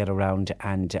going to get around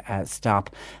and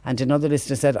stop. And another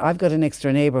listener said, I've got an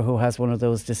extra neighbour who has one of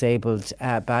those disabled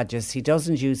badges. He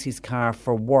doesn't use his car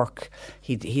for work.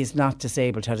 He's not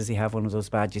disabled. How does he have one of those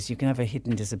badges? You can have a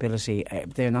hidden disability.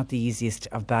 They're not the easiest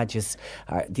of badges.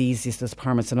 Those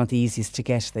permits are not the easiest to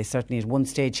get. They certainly at one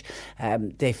stage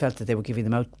they felt that they were giving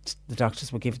them out, the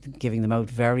doctors were giving them out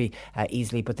very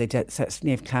easily, but they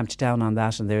certainly have clamped down on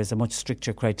that, and there is a much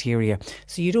stricter criteria.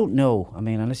 So you don't know,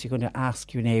 unless you're going to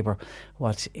ask your neighbour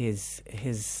what is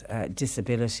his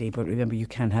disability. But remember, you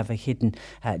can have a hidden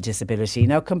disability.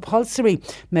 Now, compulsory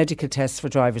medical tests for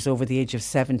drivers over the age of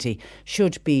 70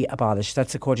 should be abolished.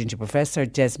 That's according to Professor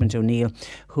Desmond O'Neill,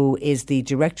 who is the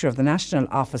Director of the National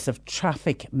Office of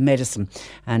Traffic Medicine.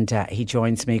 And he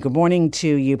joins me. Good morning to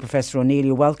you, Professor O'Neill.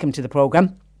 You're welcome to the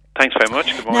programme. Thanks very much.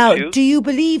 Good morning now, to you. Do you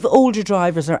believe older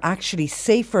drivers are actually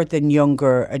safer than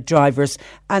younger drivers?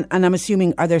 And I'm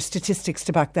assuming, are there statistics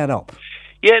to back that up?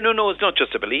 Yeah, no, it's not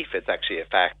just a belief, it's actually a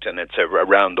fact, and it's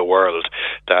around the world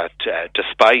that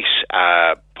despite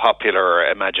popular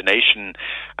imagination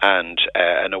and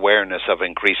an awareness of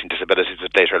increasing disabilities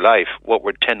with later life, what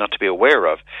we tend not to be aware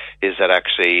of is that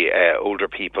actually older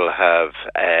people have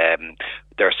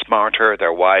they're smarter,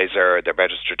 they're wiser, they're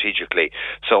better strategically.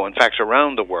 So, in fact,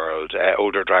 around the world,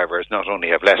 older drivers not only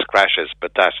have less crashes,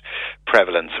 but that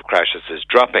prevalence of crashes is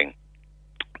dropping.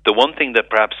 The one thing that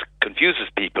perhaps confuses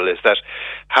people is that,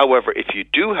 however, if you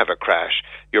do have a crash,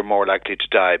 you're more likely to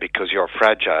die because you're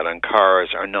fragile and cars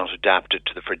are not adapted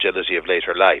to the fragility of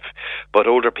later life. But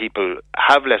older people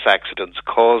have less accidents,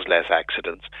 cause less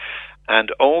accidents.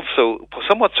 And also,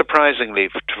 somewhat surprisingly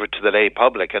to the lay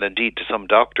public, and indeed to some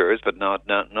doctors, but not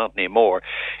anymore,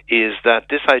 is that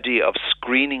this idea of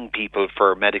screening people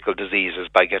for medical diseases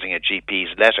by getting a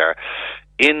GP's letter,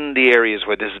 in the areas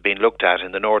where this has been looked at,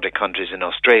 in the Nordic countries, in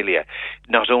Australia,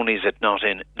 not only is it not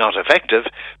effective,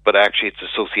 but actually it's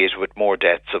associated with more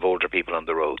deaths of older people on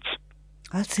the roads.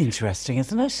 That's interesting,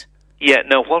 isn't it? Yeah,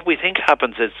 now what we think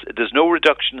happens is there's no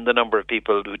reduction in the number of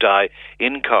people who die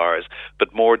in cars,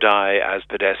 but more die as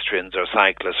pedestrians or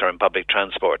cyclists or in public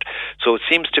transport. So it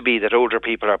seems to be that older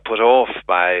people are put off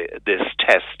by this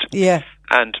test. Yeah.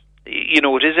 And you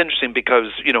know, it is interesting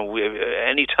because, you know,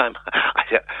 anytime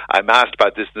I'm asked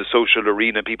about this in the social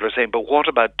arena, people are saying, but what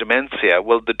about dementia?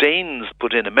 Well, the Danes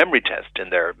put in a memory test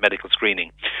in their medical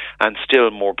screening, and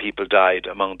still more people died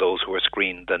among those who were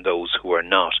screened than those who were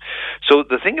not. So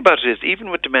the thing about it is, even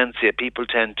with dementia, people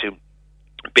tend to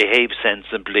behave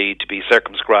sensibly, to be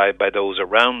circumscribed by those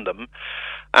around them.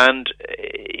 And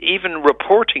even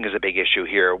reporting is a big issue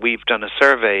here. We've done a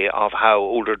survey of how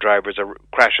older drivers'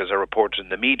 crashes are reported in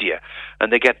the media,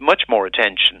 and they get much more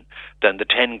attention than the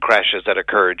 10 crashes that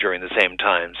occurred during the same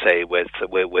time, say,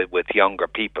 with younger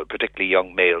people, particularly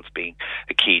young males being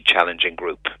a key challenging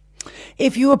group.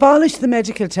 If you abolish the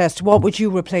medical test, what would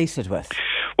you replace it with?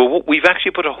 Well, we've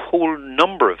actually put a whole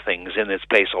number of things in its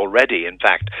place already, in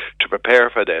fact, to prepare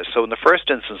for this. So in the first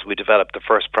instance, we developed the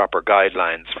first proper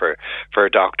guidelines for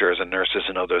doctors and nurses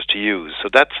and others to use. So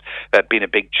that's been a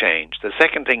big change. The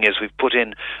second thing is we've put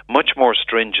in much more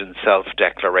stringent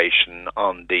self-declaration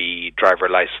on the driver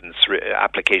license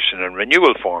application and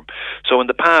renewal form. So in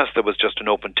the past, there was just an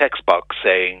open text box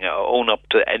saying, own up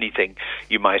to anything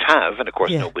you might have, and of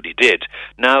course nobody did.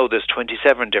 Now there's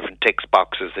 27 different text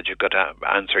boxes that you've got to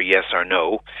answer yes or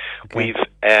no. Okay.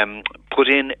 We've put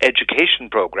in education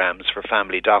programs for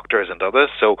family doctors and others,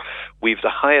 so we've the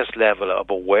highest level of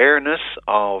awareness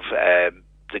of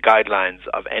the guidelines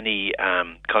of any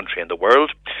country in the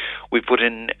world. We put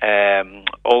in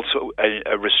also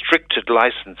a restricted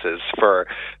licenses for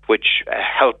which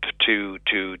help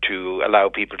to allow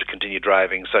people to continue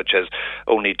driving, such as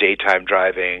only daytime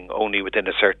driving, only within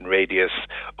a certain radius,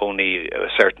 only a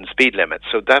certain speed limit.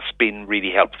 So that's been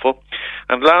really helpful.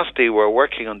 And lastly, we're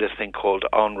working on this thing called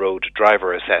on-road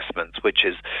driver assessments, which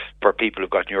is for people who've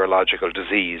got neurological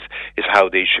disease, is how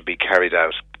these should be carried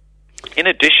out. In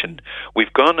addition,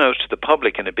 we've gone out to the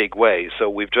public in a big way. So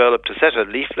we've developed a set of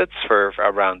leaflets for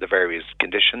around the various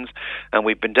conditions, and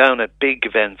we've been down at big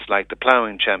events like the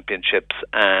Ploughing Championships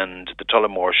and the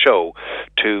Tullamore Show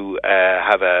to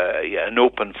have an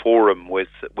open forum with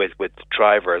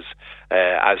drivers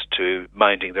as to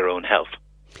minding their own health.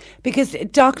 Because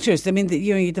doctors, I mean,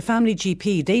 the family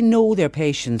GP, they know their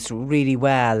patients really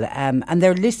well, and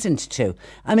they're listened to.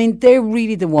 I mean, they're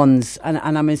really the ones, and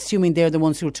I'm assuming they're the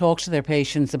ones who talk to their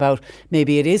patients about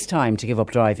maybe it is time to give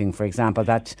up driving, for example,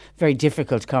 that very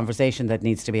difficult conversation that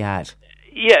needs to be had.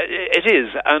 Yeah, it is,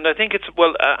 and I think it's,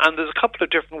 well, and there's a couple of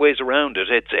different ways around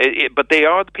it. But they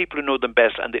are the people who know them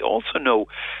best, and they also know,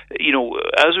 you know,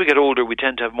 as we get older, we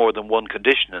tend to have more than one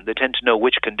condition, and they tend to know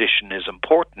which condition is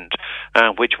important,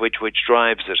 which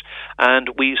drives it.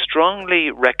 And we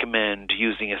strongly recommend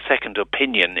using a second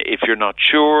opinion if you're not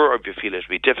sure or if you feel it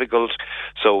will be difficult.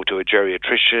 So to a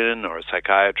geriatrician or a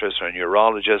psychiatrist or a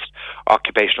neurologist,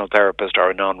 occupational therapist,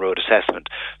 or a non-road assessment.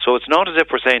 So it's not as if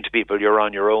we're saying to people, you're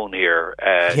on your own here.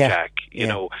 Jack, you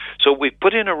know. So we've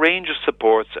put in a range of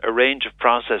supports, a range of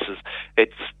processes.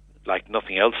 It's like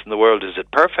nothing else in the world is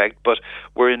it perfect, but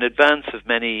we're in advance of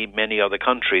many, many other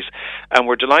countries. And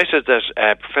we're delighted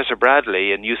that Professor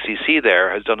Bradley in UCC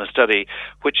there has done a study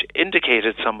which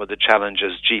indicated some of the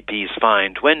challenges GPs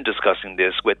find when discussing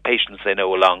this with patients they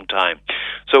know a long time.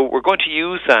 So we're going to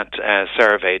use that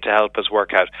survey to help us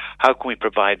work out how can we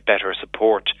provide better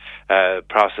support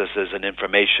processes and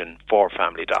information for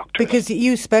family doctors. Because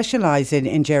you specialise in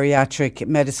geriatric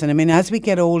medicine. I mean, as we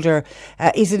get older,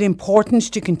 is it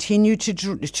important to continue to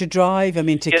drive? I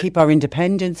mean, to keep our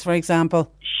independence, for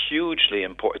example? Hugely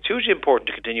important. It's hugely important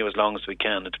to continue as long as we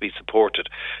can and to be supported,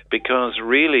 because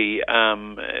really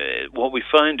what we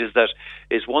find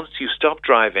is once you stop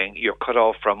driving, you're cut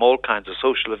off from all kinds of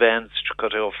social events, you're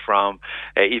cut off from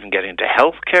even getting to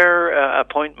healthcare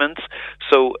appointments.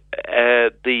 So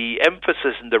the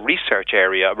emphasis in the research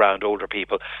area around older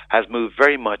people has moved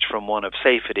very much from one of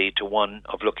safety to one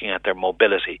of looking at their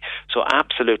mobility. So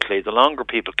absolutely, the longer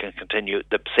people can continue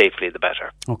safely, the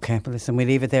better. Okay, well listen, we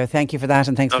leave it there. Thank you for that,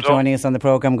 and thanks for joining us on the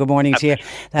programme. Good morning to you.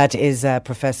 That is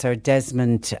Professor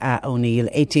Desmond O'Neill,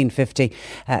 1850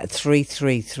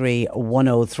 333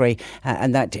 103,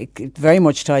 and that very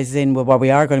much ties in with what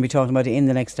we are going to be talking about in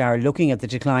the next hour, looking at the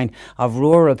decline of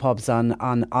rural pubs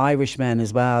on Irishmen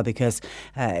as well, because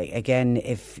again,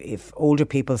 if older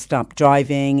people stop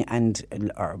driving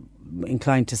and are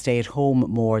inclined to stay at home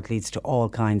more, it leads to all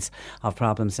kinds of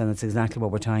problems, and that's exactly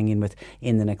what we're tying in with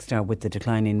in the next hour, with the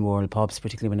decline in rural pubs,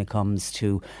 particularly when it comes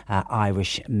to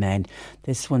Irish men.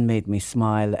 This one made me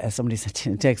smile. Somebody sent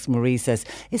in a text. Marie says,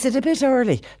 is it a bit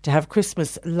early to have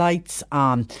Christmas lights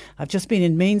on? I've just been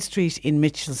in Main Street in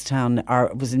Mitchelstown,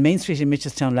 or was in Main Street in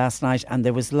Mitchelstown last night, and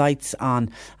there was lights on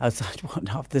outside one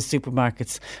of the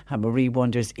supermarkets, and Marie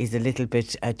wonders, is a little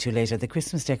bit too late? Are the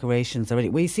Christmas decorations already?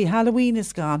 We see Halloween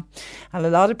is gone, and a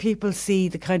lot of people see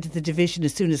the kind of the division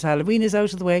as soon as Halloween is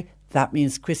out of the way. That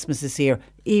means Christmas is here,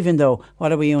 even though,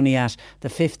 what are we only at? The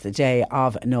 5th day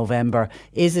of November.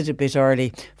 Is it a bit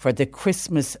early for the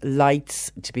Christmas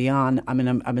lights to be on? I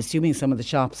mean, I'm assuming some of the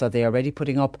shops, are they already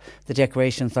putting up the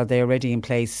decorations? Are they already in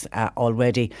place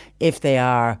already? If they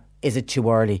are, is it too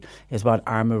early, is what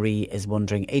our Marie is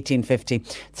wondering. 1850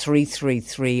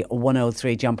 333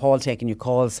 103. John Paul taking your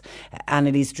calls.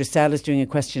 Annalise Dressel is doing a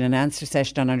question and answer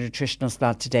session on our nutritional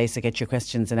slot today, so get your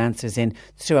questions and answers in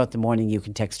throughout the morning. You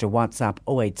can text or WhatsApp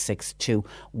 0862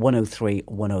 103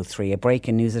 103. A break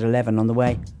in news at 11 on the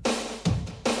way.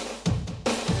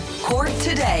 Cork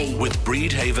Today with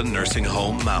Breedhaven Nursing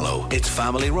Home Mallow. It's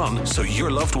family run, so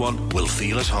your loved one will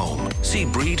feel at home. See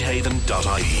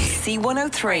breedhaven.ie.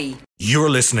 C103. You're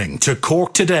listening to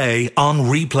Cork Today on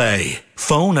replay.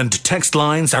 Phone and text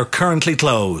lines are currently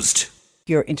closed.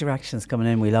 Your interactions coming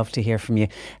in, we love to hear from you,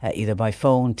 either by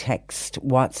phone, text,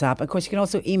 WhatsApp. Of course, you can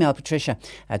also email Patricia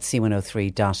at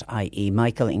c103.ie.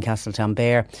 Michael in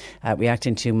Castletownbere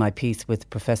reacting to my piece with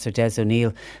Professor Des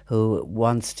O'Neill, who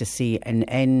wants to see an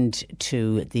end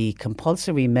to the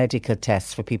compulsory medical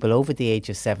tests for people over the age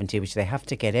of 70, which they have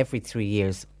to get every 3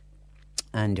 years,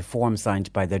 and a form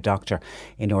signed by their doctor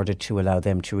in order to allow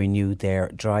them to renew their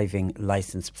driving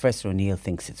licence. Professor O'Neill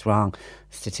thinks it's wrong.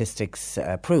 Statistics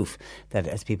prove that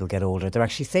as people get older, they're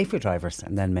actually safer drivers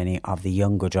than many of the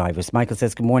younger drivers. Michael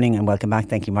says, good morning and welcome back.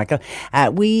 Thank you, Michael.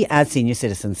 We as senior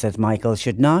citizens, says Michael,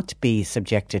 should not be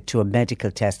subjected to a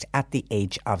medical test at the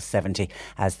age of 70,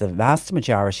 as the vast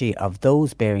majority of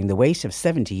those bearing the weight of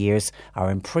 70 years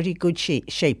are in pretty good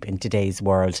shape in today's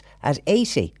world. At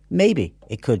 80, maybe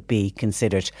it could be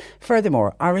considered.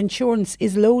 Furthermore, our insurance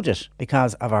is loaded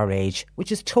because of our age,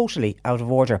 which is totally out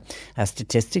of order, as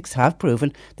statistics have proven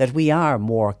that we are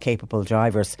more capable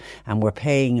drivers and we're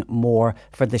paying more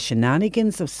for the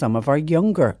shenanigans of some of our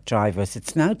younger drivers.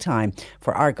 It's now time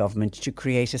for our government to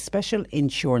create a special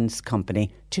insurance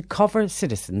company to cover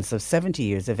citizens of 70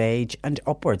 years of age and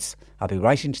upwards. I'll be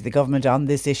writing to the government on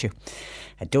this issue.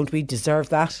 Don't we deserve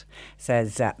that?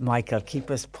 Says Michael. Keep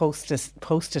us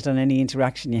posted on any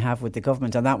interaction you have with the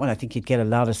government on that one. I think you'd get a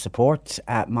lot of support,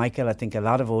 Michael. I think a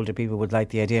lot of older people would like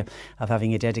the idea of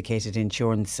having a dedicated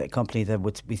insurance company that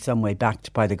would be some way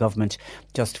backed by the government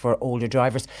just for older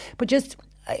drivers. But just,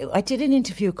 I did an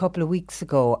interview a couple of weeks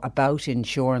ago about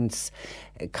insurance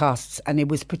costs, and it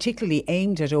was particularly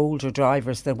aimed at older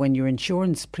drivers, that when your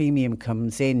insurance premium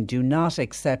comes in, do not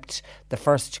accept the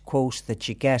first quote that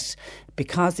you get,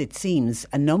 because it seems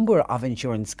a number of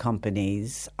insurance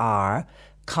companies are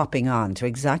copping on to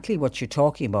exactly what you're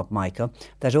talking about, Michael,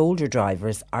 that older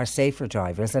drivers are safer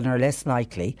drivers and are less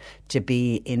likely to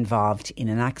be involved in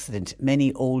an accident.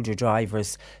 Many older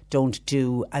drivers don't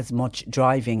do as much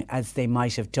driving as they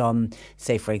might have done,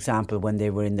 say, for example, when they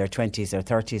were in their 20s or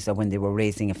 30s, or when they were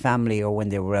raising a family, or when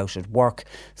they were out at work.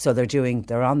 So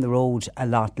they're on the road a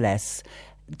lot less.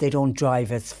 They don't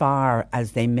drive as far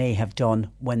as they may have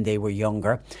done when they were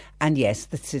younger. And yes,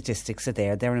 the statistics are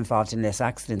there. They're involved in less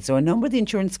accidents. So a number of the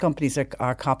insurance companies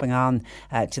are copping on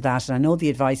to that. And I know the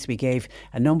advice we gave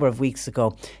a number of weeks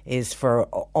ago is for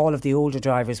all of the older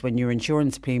drivers, when your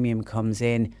insurance premium comes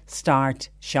in, start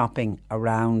shopping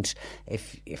around.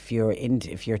 If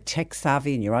you're tech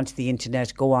savvy and you're onto the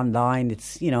internet, go online.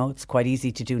 It's quite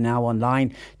easy to do now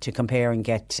online to compare and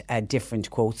get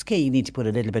different quotes. Okay, you need to put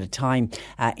a little bit of time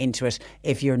into it.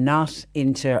 If you're not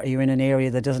you're in an area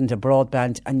that doesn't have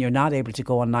broadband and you're not able to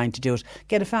go online to do it,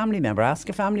 get a family member, ask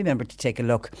a family member to take a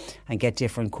look and get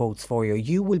different quotes for you.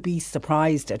 You will be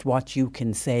surprised at what you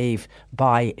can save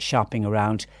by shopping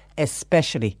around,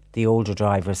 especially the older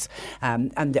drivers.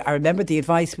 And I remember the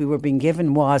advice we were being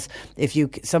given was,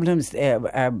 sometimes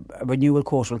a renewal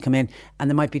quote will come in and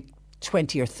there might be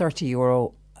 20 or 30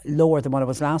 euro lower than what it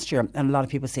was last year, and a lot of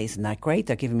people say, isn't that great,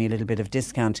 they're giving me a little bit of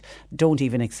discount. Don't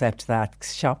even accept that.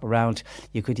 Shop around.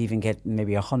 You could even get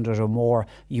maybe 100 or more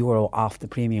euro off the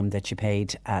premium that you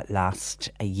paid last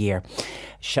year.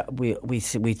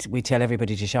 We tell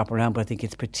everybody to shop around, but I think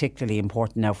it's particularly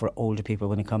important now for older people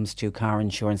when it comes to car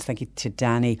insurance. Thank you to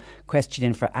Danny. Question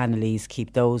in for Annalise.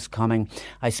 Keep those coming.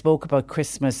 I spoke about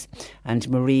Christmas and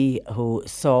Marie, who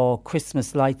saw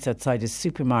Christmas lights outside a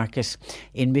supermarket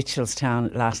in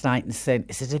Mitchellstown last night and said,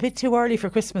 is it a bit too early for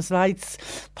Christmas lights?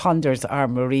 Ponders our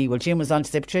Marie. Well, Jim was on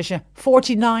to say, Patricia,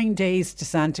 49 days to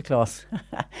Santa Claus.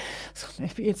 So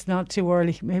maybe it's not too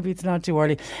early.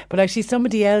 But actually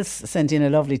somebody else sent in a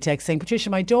lovely text saying, Patricia,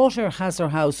 my daughter has her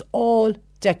house all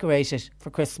decorated for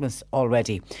Christmas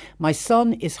already. My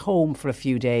son is home for a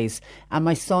few days and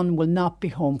my son will not be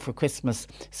home for Christmas,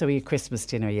 so we had Christmas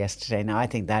dinner yesterday. Now I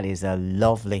think that is a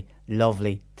lovely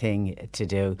thing to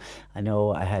do. I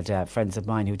know I had friends of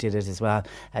mine who did it as well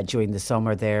during the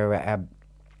summer. Their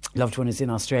loved one is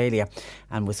in Australia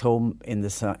and was home in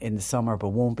the summer but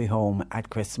won't be home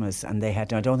at Christmas, and they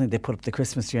had, I don't think they put up the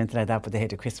Christmas tree or anything like that, but they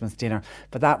had a Christmas dinner.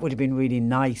 But that would have been really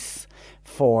nice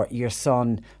for your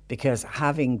son, because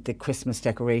having the Christmas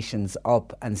decorations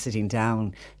up and sitting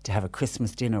down to have a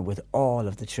Christmas dinner with all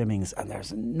of the trimmings, and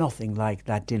there's nothing like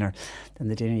that dinner than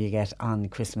the dinner you get on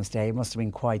Christmas Day. It must have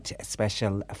been quite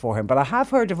special for him. But I have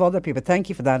heard of other people, thank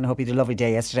you for that, and I hope you had a lovely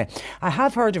day yesterday. I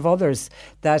have heard of others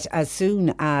that as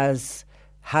soon as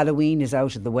Halloween is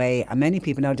out of the way, and many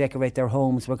people now decorate their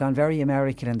homes. We're gone very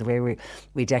American in the way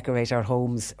we decorate our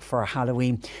homes for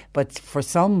Halloween. But for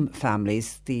some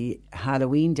families, the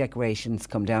Halloween decorations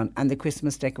come down and the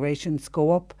Christmas decorations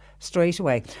go up straight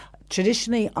away.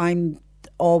 Traditionally, I'm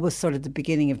always sort of the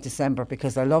beginning of December,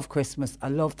 because I love Christmas, I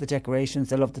love the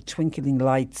decorations, I love the twinkling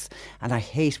lights, and I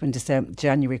hate when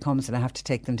January comes and I have to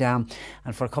take them down,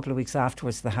 and for a couple of weeks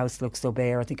afterwards the house looks so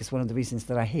bare. I think it's one of the reasons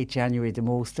that I hate January the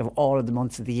most of all of the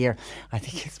months of the year. I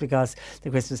think it's because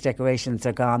the Christmas decorations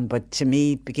are gone. But to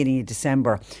me, beginning of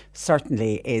December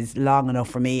certainly is long enough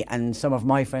for me, and some of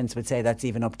my friends would say that's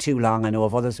even up too long. I know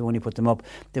of others who only put them up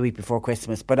the week before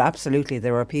Christmas. But absolutely,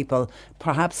 there are people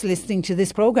perhaps listening to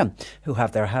this programme who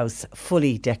have their house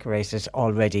fully decorated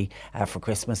already for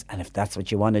Christmas, and if that's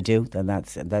what you want to do, then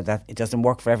that it doesn't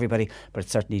work for everybody, but it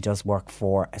certainly does work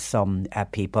for some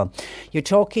people. You're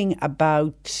talking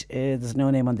about there's no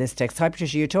name on this text. Hi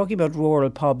Patricia, you're talking about rural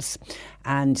pubs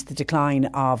and the decline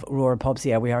of rural pubs.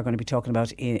 Yeah, we are going to be talking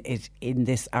about it in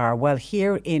this hour. Well,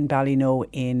 here in Ballyknoe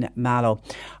in Mallow,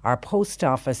 our post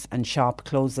office and shop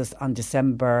closes on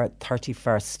December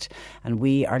 31st, and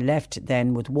we are left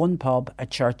then with one pub, a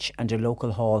church and a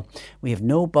local hall. We have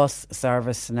no bus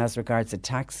service, and as regards a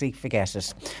taxi, forget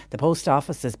it. The post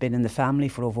office has been in the family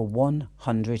for over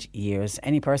 100 years.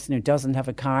 Any person who doesn't have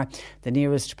a car, the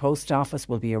nearest post office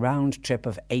will be a round trip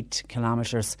of 8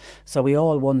 kilometres. So we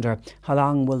all wonder, how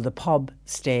long will the pub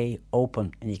stay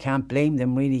open? And you can't blame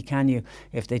them really, can you,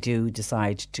 if they do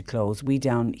decide to close. We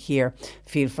down here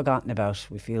feel forgotten about.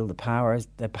 We feel the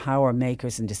power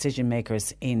makers and decision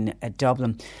makers in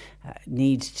Dublin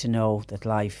need to know that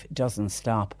life doesn't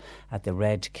stop at the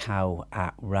Red Cow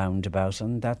roundabout.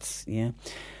 And that's,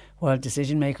 well,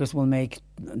 decision makers will make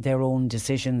their own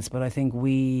decisions, but I think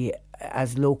we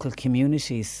as local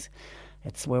communities,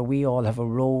 it's where we all have a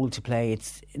role to play.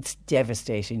 It's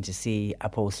devastating to see a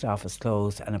post office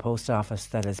close, and a post office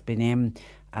that has been in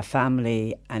a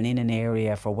family and in an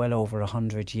area for well over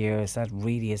 100 years. That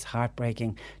really is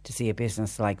heartbreaking to see a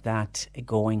business like that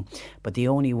going. But the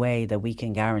only way that we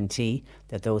can guarantee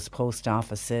that those post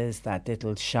offices, that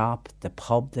little shop, the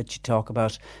pub that you talk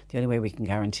about, the only way we can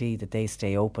guarantee that they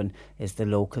stay open is the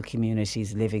local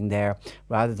communities living there,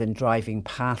 rather than driving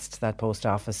past that post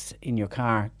office in your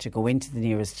car to go into the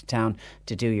nearest town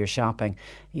to do your shopping.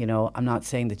 I'm not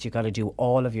saying that you've got to do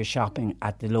all of your shopping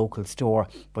at the local store,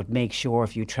 but make sure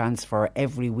if you you transfer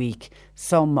every week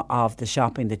some of the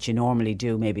shopping that you normally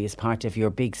do, maybe as part of your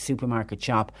big supermarket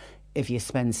shop, if you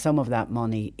spend some of that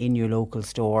money in your local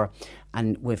store,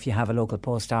 and if you have a local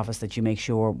post office, that you make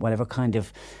sure whatever kind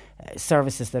of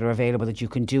services that are available that you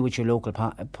can do with your local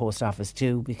post office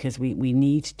too, because we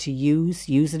need to use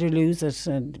it or lose it,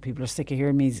 and people are sick of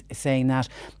hearing me saying that,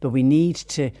 but we need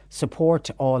to support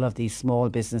all of these small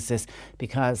businesses,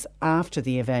 because after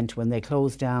the event, when they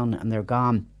close down and they're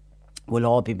gone, we'll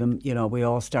all be, we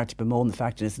all start to bemoan the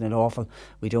fact, isn't it awful,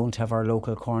 we don't have our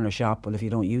local corner shop. Well, if you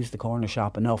don't use the corner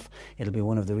shop enough, it'll be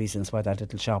one of the reasons why that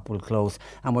little shop will close.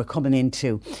 And we're coming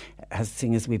into,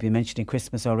 seeing as we've been mentioning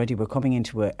Christmas already, we're coming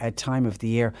into a time of the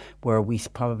year where we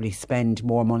probably spend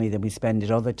more money than we spend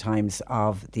at other times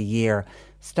of the year.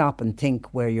 Stop and think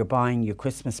where you're buying your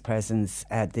Christmas presents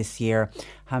this year.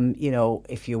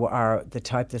 If you are the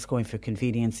type that's going for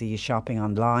convenience, are you shopping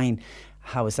online?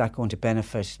 How is that going to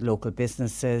benefit local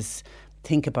businesses?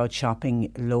 Think about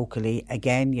shopping locally.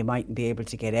 Again, you mightn't be able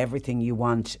to get everything you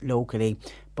want locally,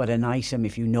 but an item,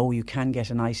 if you know you can get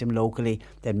an item locally,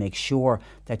 then make sure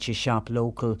that you shop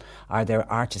local. Are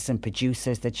there artisan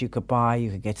producers that you could buy? You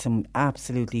could get some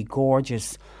absolutely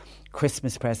gorgeous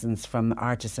Christmas presents from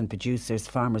artisan producers.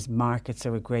 Farmers markets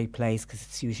are a great place because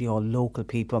it's usually all local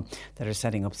people that are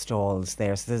setting up stalls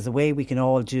there. So there's a way we can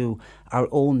all do our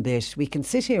own bit. We can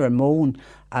sit here and moan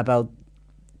about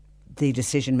the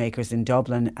decision makers in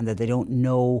Dublin and that they don't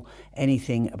know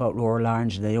anything about rural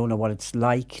Ireland, and they don't know what it's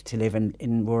like to live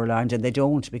in rural Ireland, and they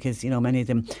don't, because many of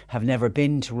them have never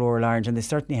been to rural Ireland, and they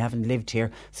certainly haven't lived here,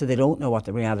 so they don't know what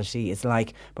the reality is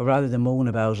like. But rather than moan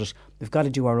about it, we've got to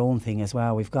do our own thing as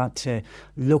well. We've got to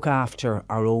look after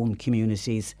our own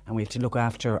communities, and we have to look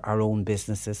after our own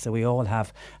businesses. So we all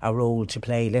have a role to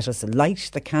play. Let us light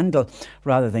the candle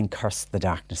rather than curse the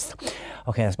darkness.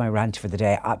 Okay, that's my rant for the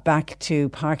day. Back to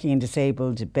parking in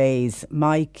disabled bays.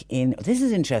 Mike this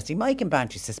is interesting. Mike in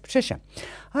Bantry says, Patricia,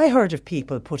 I heard of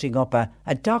people putting up a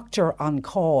doctor on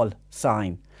call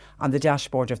sign on the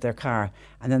dashboard of their car,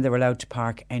 and then they're allowed to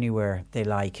park anywhere they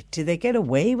like. Do they get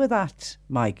away with that,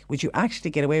 Mike? Would you actually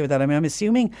get away with that? I mean, I'm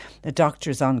assuming the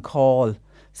doctors on call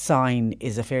sign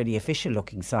is a fairly official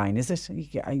looking sign, is it?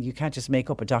 You can't just make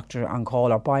up a doctor on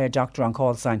call or buy a doctor on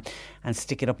call sign and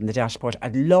stick it up in the dashboard.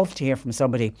 I'd love to hear from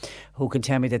somebody who can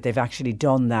tell me that they've actually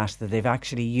done that they've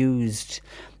actually used,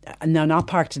 now not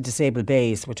parked in disabled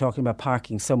bays, we're talking about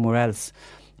parking somewhere else,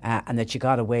 and that you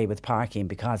got away with parking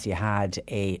because you had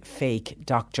a fake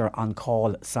doctor on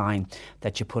call sign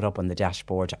that you put up on the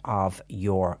dashboard of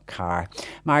your car.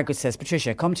 Margaret says,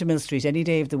 Patricia, come to Mill Street any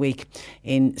day of the week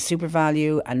in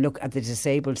SuperValu and look at the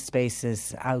disabled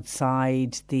spaces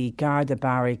outside the Garda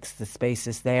barracks. The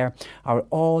spaces there are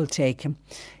all taken,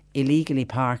 illegally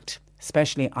parked,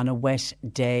 especially on a wet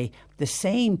day. The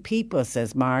same people,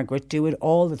 says Margaret, do it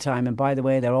all the time. And by the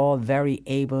way, they're all very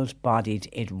able-bodied.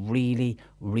 It really,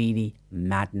 really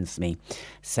maddens me,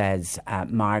 says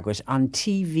Margaret. On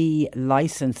TV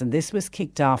licence, and this was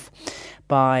kicked off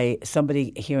by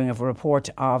somebody hearing of a report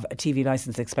of a TV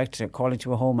licence inspector calling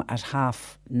to a home at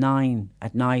 9:30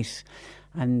 at night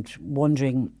and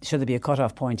wondering, should there be a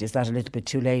cut-off point? Is that a little bit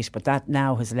too late? But that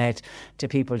now has led to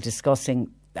people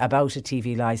discussing about a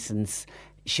TV licence.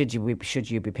 Should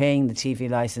you be paying the TV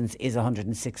licence? Is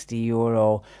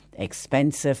 €160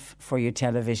 expensive for your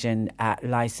television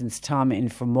licence? Tom in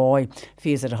Fermoy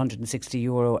feels at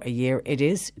 €160 a year it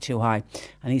is too high,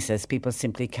 and he says people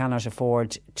simply cannot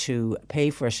afford to pay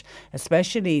for it,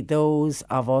 especially those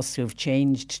of us who've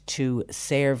changed to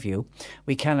Sairview.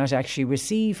 We cannot actually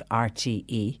receive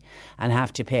RTE and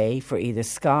have to pay for either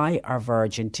Sky or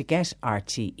Virgin to get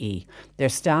RTE. Their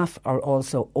staff are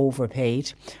also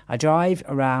overpaid. I drive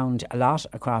around a lot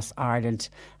across Ireland,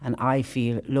 and I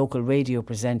feel local radio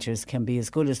presenters can be as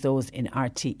good as those in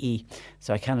RTE,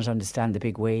 so I cannot understand the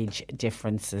big wage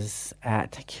differences.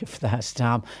 Thank you for that,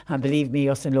 Tom. And believe me,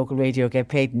 us in local radio get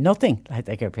paid nothing like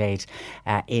they get paid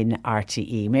in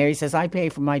RTE. Mary says, I pay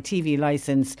for my TV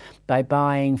licence by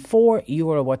buying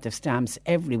 €4 worth of stamps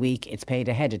every week. It's paid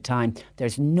ahead of time.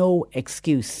 There's no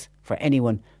excuse for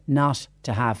anyone not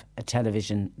to have a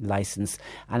television licence.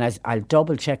 And I'll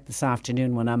double check this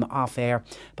afternoon when I'm off air,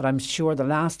 but I'm sure the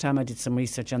last time I did some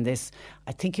research on this,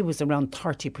 I think it was around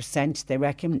 30%, they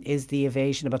reckon, is the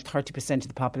evasion. About 30% of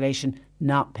the population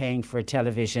not paying for a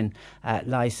television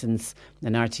licence.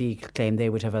 And RTE claim they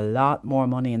would have a lot more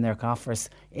money in their coffers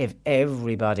if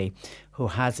everybody who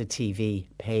has a TV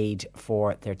paid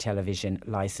for their television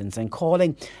licence. And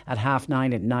calling at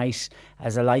 9:30 at night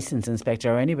as a licence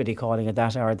inspector, or anybody calling at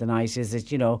that hour of the night, is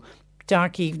it,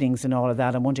 dark evenings and all of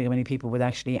that. I'm wondering how many people would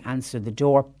actually answer the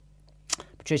door.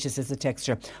 Patricia says, the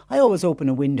texture, I always open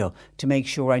a window to make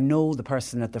sure I know the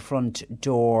person at the front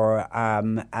door,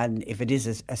 and if it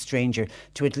is a stranger,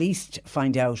 to at least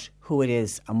find out who it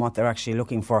is and what they're actually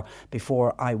looking for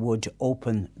before I would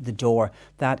open the door.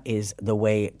 That is the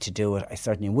way to do it. I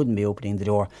certainly wouldn't be opening the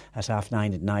door at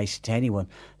 9:30 at night to anyone,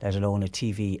 let alone a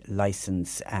TV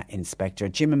licence inspector.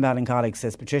 Jim in Ballincollig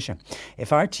says, Patricia, if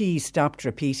RTE stopped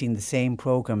repeating the same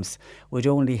programmes, we'd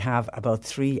only have about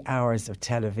 3 hours of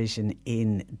television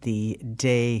in the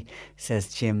day,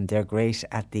 says Jim. They're great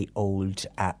at the old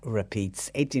repeats.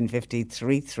 1850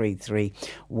 333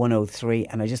 103.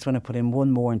 And I just want to put in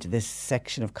one more into this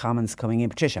section of comments coming in.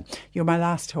 Patricia, you're my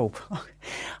last hope.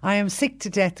 I am sick to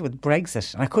death with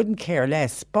Brexit and I couldn't care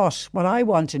less. But what I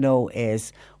want to know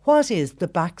is, what is the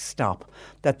backstop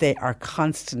that they are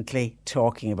constantly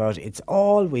talking about? It's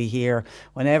all we hear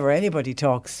whenever anybody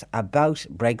talks about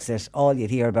Brexit. All you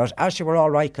hear about, actually, we're all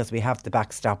right because we have the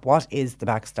backstop. What is the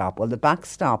backstop? Well, the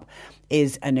backstop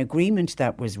is an agreement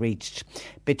that was reached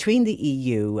between the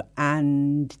EU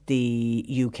and the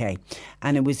UK.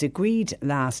 And it was agreed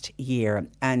last year.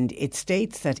 And it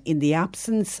states that in the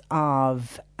absence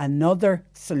of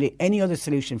any other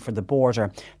solution for the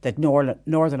border, that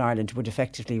Northern Ireland would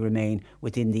effectively remain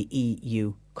within the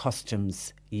EU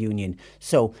customs union.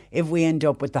 So if we end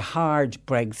up with the hard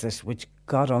Brexit, which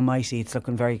God almighty, it's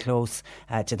looking very close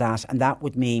to that. And that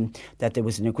would mean that there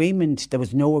was an agreement, there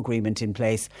was no agreement in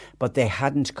place, but they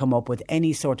hadn't come up with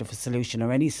any sort of a solution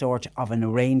or any sort of an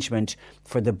arrangement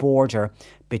for the border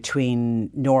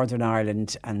between Northern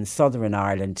Ireland and Southern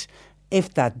Ireland.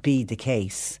 If that be the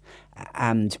case,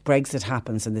 and Brexit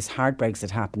happens and this hard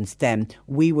Brexit happens, then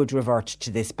we would revert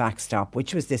to this backstop,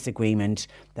 which was this agreement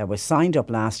that was signed up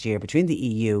last year between the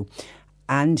EU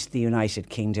and the United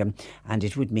Kingdom, and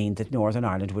it would mean that Northern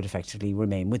Ireland would effectively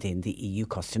remain within the EU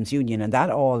customs union. And that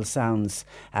all sounds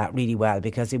really well,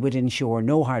 because it would ensure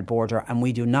no hard border, and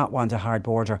we do not want a hard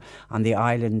border on the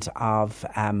island of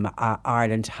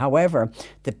Ireland. However,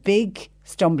 the big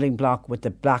stumbling block with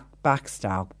the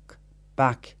backstop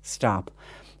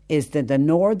is that the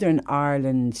Northern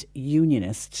Ireland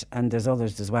Unionists, and there's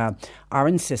others as well, are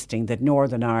insisting that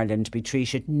Northern Ireland be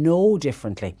treated no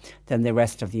differently than the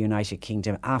rest of the United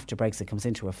Kingdom after Brexit comes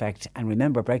into effect. And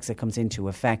remember, Brexit comes into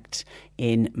effect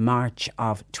in March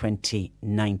of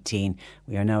 2019.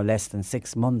 We are now less than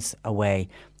 6 months away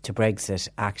to Brexit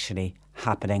actually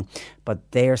happening.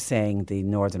 But they're saying, the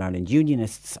Northern Ireland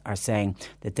Unionists are saying,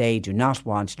 that they do not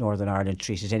want Northern Ireland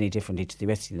treated any differently to the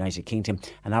rest of the United Kingdom.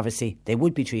 And obviously they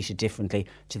would be treated differently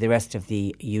to the rest of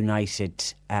the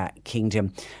United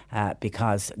Kingdom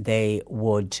because they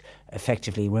would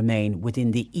effectively remain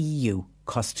within the EU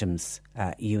customs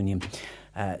union.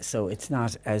 So it's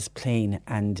not as plain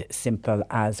and simple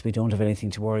as we don't have anything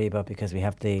to worry about because we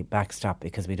have the backstop,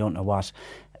 because we don't know what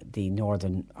the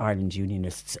Northern Ireland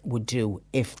Unionists would do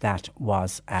if that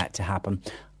was to happen.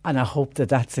 And I hope that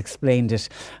that's explained it.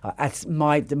 That's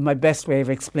my best way of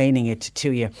explaining it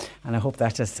to you. And I hope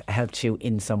that has helped you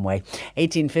in some way.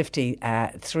 1850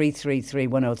 333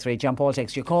 103. John Paul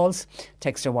takes your calls.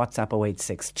 Text or WhatsApp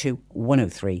 0862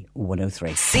 103 103.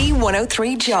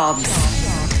 C103 Jobs.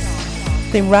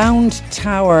 The Round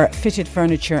Tower Fitted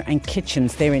Furniture and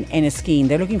Kitchens, they're in Enniskeane.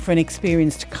 They're looking for an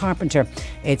experienced carpenter.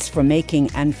 It's for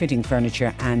making and fitting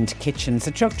furniture and kitchens.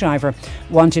 A truck driver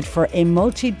wanted for a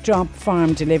multi-drop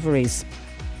farm deliveries.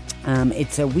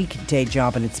 It's a weekday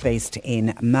job and it's based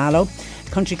in Mallow.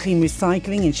 Country Clean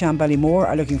Recycling in Shanballymore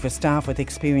are looking for staff with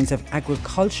experience of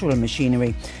agricultural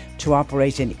machinery to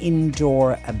operate an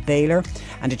indoor baler,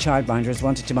 and a childminder is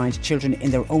wanted to mind children in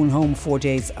their own home 4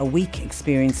 days a week.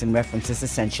 Experience and references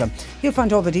essential. You'll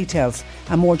find all the details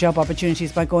and more job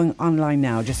opportunities by going online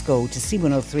now. Just go to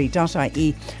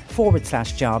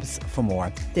c103.ie/jobs for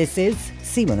more. This is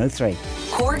C103.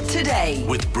 Cork Today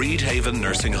with Breedhaven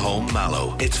Nursing Home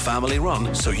Mallow. It's family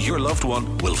run, so your loved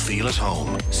one will feel at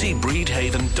home. See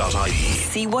breedhaven.ie.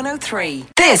 C103.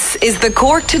 This is the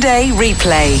Cork Today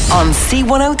replay on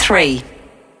C103.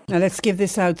 Now let's give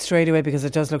this out straight away, because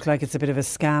it does look like it's a bit of a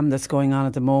scam that's going on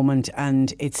at the moment,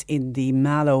 and it's in the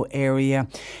Mallow area.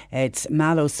 It's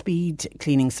Mallow Speed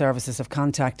Cleaning Services have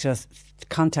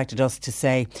contacted us to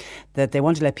say that they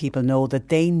want to let people know that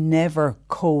they never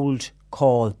cold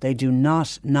call. They do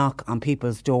not knock on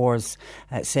people's doors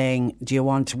saying, do you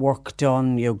want work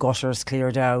done, your gutters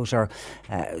cleared out, or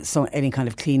any kind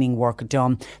of cleaning work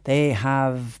done. They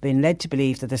have been led to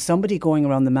believe that there's somebody going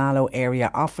around the Mallow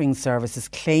area offering services,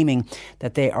 claiming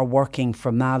that they are working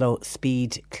for Mallow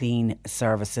Speed Clean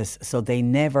Services. So they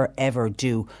never ever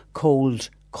do cold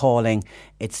calling.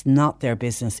 It's not their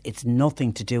business. It's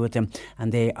nothing to do with them.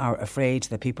 And they are afraid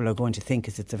that people are going to think,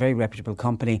 because it's a very reputable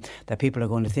company, that people are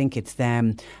going to think it's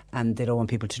them, and they don't want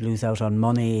people to lose out on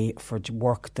money for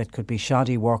work that could be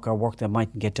shoddy work or work that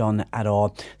mightn't get done at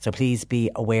all. So please be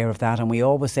aware of that. And we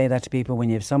always say that to people: when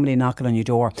you have somebody knocking on your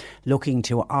door looking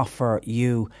to offer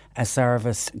you a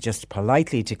service, just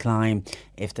politely decline.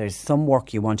 If there's some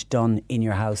work you want done in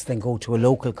your house, then go to a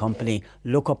local company,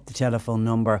 look up the telephone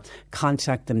number,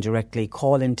 contact them directly,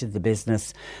 call into the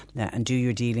business and do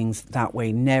your dealings that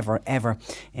way. Never ever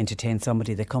entertain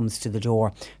somebody that comes to the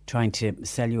door trying to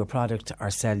sell you a product or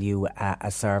sell you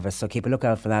a service. So keep a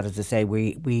lookout for that. As I say,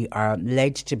 we are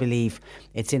led to believe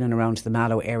it's in and around the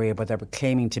Mallow area, but they're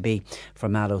claiming to be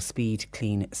from Mallow Speed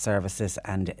Clean Services,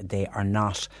 and they are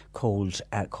not cold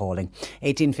calling.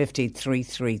 1850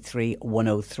 333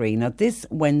 103. Now, this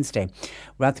Wednesday,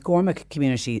 Rathgormack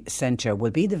Community Centre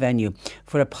will be the venue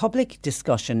for a public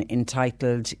discussion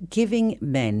entitled Giving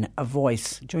Men a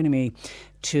Voice. Joining me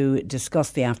to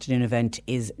discuss the afternoon event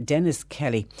is Dennis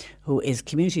Kelly, who is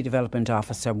Community Development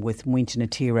Officer with Muintir na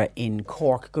Tíre in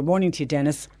Cork. Good morning to you,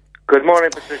 Dennis. Good morning,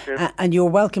 Patricia. And you're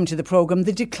welcome to the programme.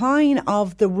 The decline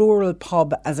of the rural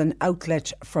pub as an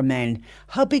outlet for men,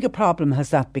 how big a problem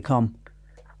has that become?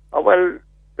 Oh, well,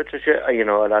 Patricia, a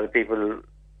lot of people,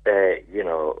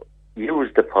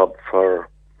 use the pub for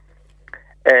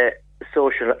as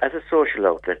a social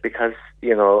outlet, because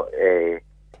even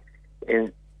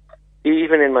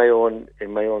in my own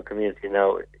community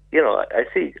now, I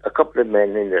see a couple of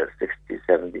men in their 60s,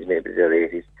 70s, maybe their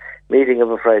 80s, meeting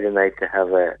of a Friday night to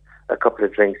have a couple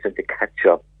of drinks and to catch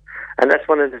up. And that's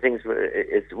one of the things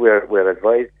we're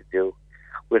advised to do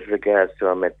with regards to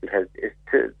our mental health, is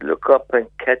to look up and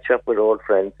catch up with old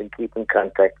friends and keep in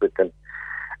contact with them.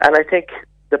 And I think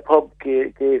the pub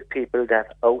gave people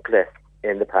that outlet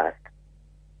in the past.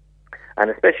 And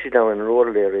especially now in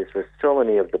rural areas where so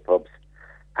many of the pubs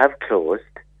have closed,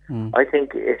 I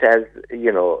think it has,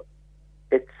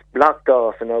 it's blocked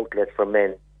off an outlet for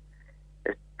men,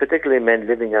 particularly men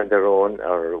living on their own,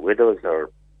 or widowers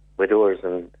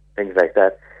and things like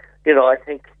that. I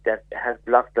think that has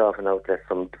blocked off an outlet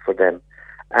for them.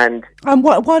 And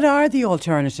what are the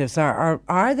alternatives?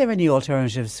 Are there any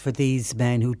alternatives for these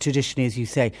men who traditionally, as you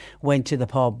say, went to the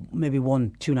pub maybe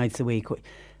 1-2 nights a week?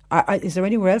 Is there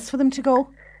anywhere else for them to go?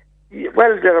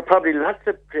 Well, there are probably lots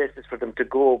of places for them to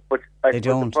go, but I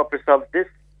suppose the purpose of this,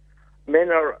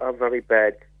 men are very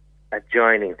bad at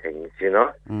joining things,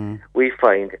 We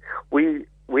find, we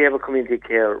have a community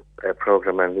care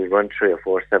programme, and we run 3 or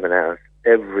 4 seminars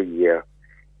every year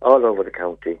all over the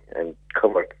county and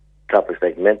cover topics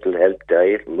like mental health,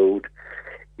 diet, mood,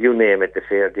 you name it, the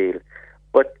fair deal.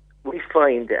 But we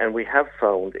find, and we have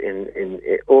found in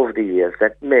over the years,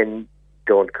 that men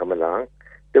don't come along.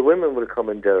 The women will come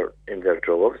in their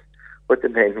droves, but the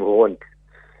men won't.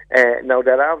 Now,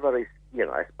 there are very,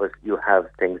 I suppose you have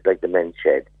things like the men's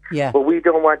shed. Yeah. But we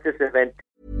don't want this event.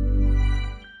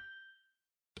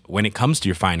 When it comes to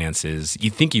your finances, you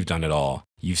think you've done it all.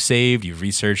 You've saved, you've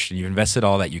researched, and you've invested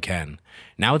all that you can.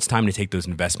 Now it's time to take those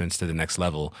investments to the next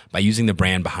level by using the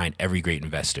brand behind every great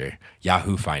investor,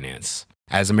 Yahoo Finance.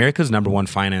 As America's #1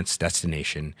 finance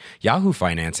destination, Yahoo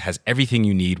Finance has everything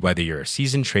you need, whether you're a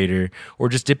seasoned trader or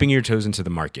just dipping your toes into the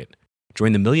market.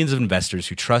 Join the millions of investors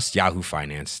who trust Yahoo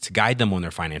Finance to guide them on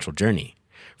their financial journey.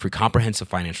 For comprehensive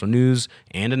financial news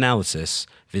and analysis,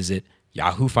 visit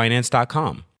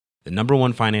yahoofinance.com, the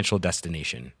 #1 financial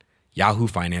destination,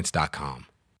 yahoofinance.com.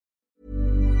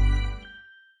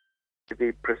 To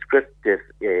be prescriptive,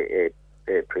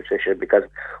 Patricia, because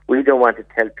we don't want to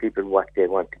tell people what they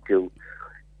want to do.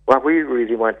 What we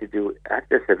really want to do at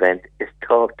this event is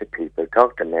talk to people,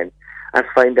 talk to men, and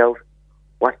find out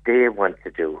what they want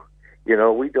to do.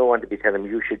 We don't want to be telling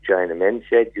them, you should join a men's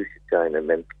shed, you should join a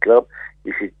men's club,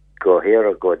 you should go here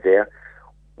or go there.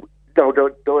 No,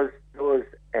 those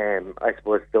I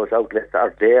suppose those outlets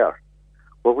are there.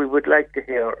 But we would like to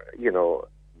hear,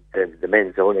 the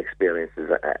men's own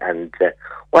experiences and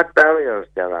what barriers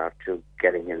there are to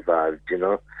getting involved.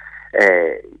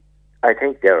 I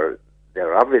think there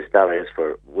are obvious barriers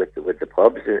with the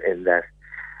pubs in that,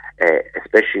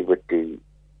 especially with the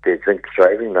drink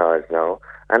driving laws now,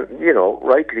 and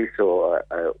rightly so.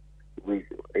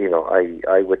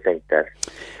 I would think that.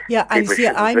 Yeah, and see,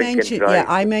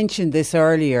 I mentioned this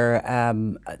earlier,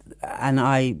 and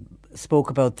I spoke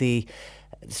about the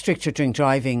stricter drink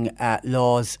driving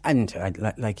laws, and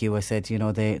like you said,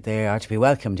 they are to be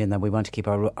welcomed in that we want to keep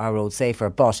our roads safer,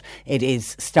 but it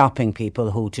is stopping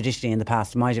people who traditionally in the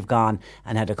past might have gone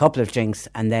and had a couple of drinks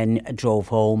and then drove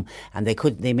home, and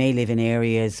they may live in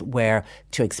areas where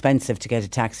too expensive to get a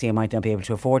taxi and might not be able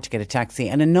to afford to get a taxi.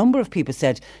 And a number of people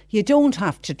said you don't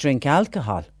have to drink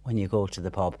alcohol when you go to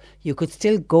the pub. You could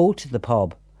still go to the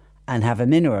pub and have a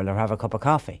mineral or have a cup of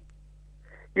coffee.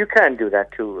 You can do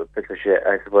that too, Patricia,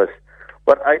 I suppose.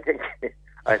 But I think,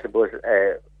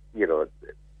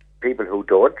 people who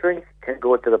don't drink can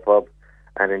go to the pub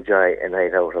and enjoy a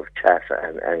night out of chat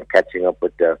and catching up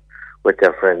with their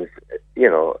friends.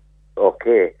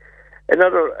 Okay.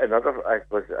 Another, I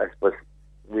suppose,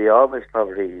 we always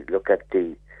probably look at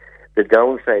the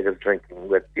downside of drinking.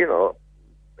 With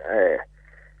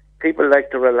people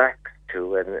like to relax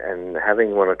too, and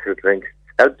having one or two drinks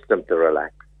helps them to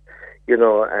relax.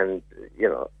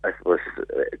 I suppose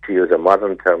to use a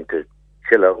modern term, to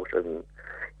chill out and,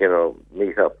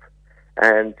 meet up.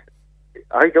 And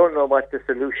I don't know what the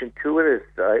solution to it is.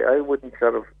 I wouldn't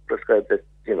sort of prescribe that,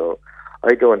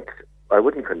 I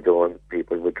wouldn't condone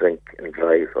people who drink and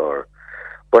drive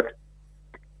but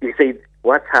you see,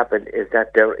 what's happened is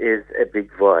that there is a big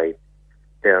void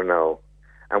there now,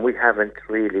 and we haven't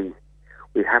really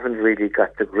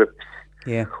got the grips.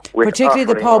 Yeah, particularly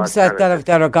the pubs that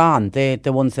are gone, the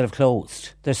ones that have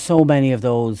closed. There's so many of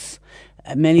those.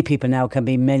 Many people now can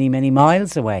be many, many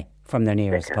miles away from their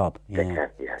nearest pub. They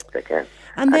can.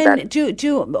 And then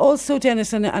do also,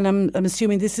 Dennis, and I'm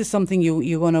assuming this is something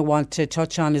you're going to want to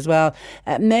touch on as well.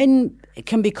 Men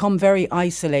can become very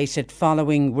isolated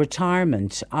following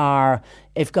retirement, or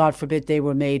if God forbid they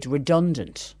were made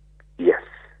redundant. Yes.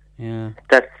 Yeah.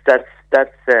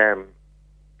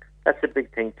 That's a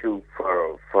big thing too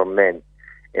for men,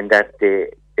 in that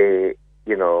they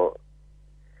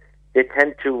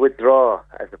tend to withdraw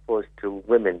as opposed to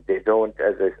women. They don't,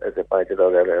 as I pointed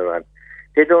out earlier on,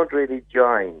 they don't really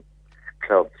join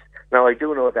clubs. Now I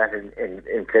do know that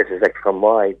in places like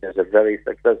Fermoy, there's a very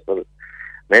successful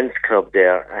men's club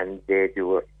there, and they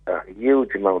do a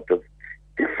huge amount of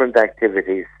different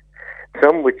activities.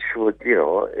 Some which would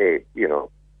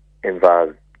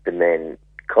involve the men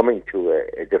coming to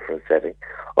a different setting.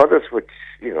 Others which,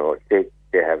 they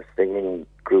have singing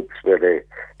groups where they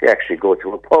actually go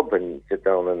to a pub and sit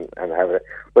down and have it.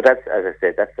 But that's, as I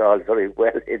said, that's all very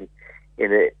well in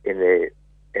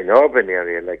an urban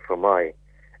area like Fermoy,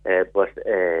 but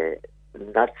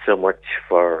not so much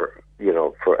for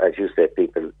as you said,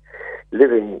 people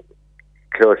living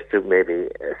close to maybe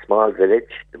a small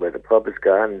village where the pub is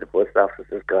gone, the post office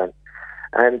is gone.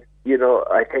 And,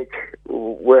 I think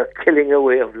we're killing a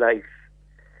way of life,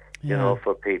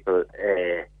 for people.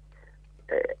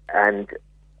 And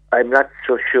I'm not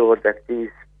so sure that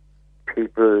these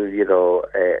people,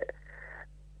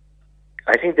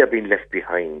 I think they're being left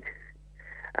behind.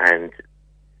 And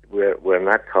we're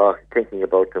not thinking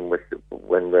about them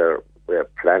when we're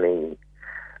planning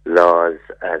laws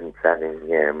and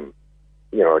planning,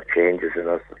 changes in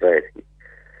our society.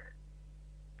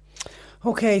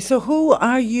 Okay, so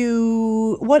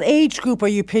what age group are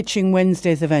you pitching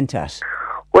Wednesday's event at?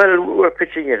 Well, we're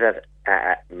pitching it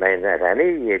at men at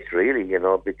any age, really,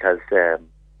 because I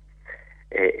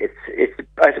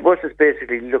suppose it's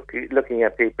basically looking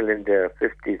at people in their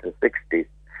 50s and 60s.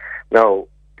 Now,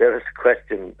 there is a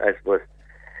question, I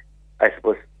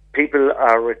suppose people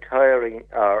are retiring,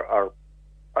 or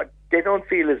they don't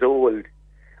feel as old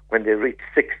when they reach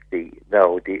 60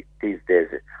 now these days.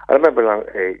 I remember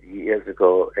years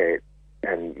ago,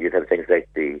 and you'd have things like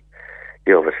the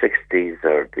over 60s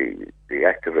or the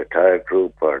active retired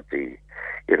group or the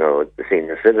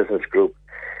senior citizens group.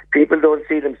 People don't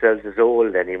see themselves as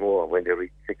old anymore when they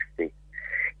reach 60,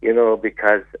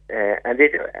 because and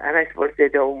I suppose they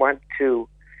don't want to,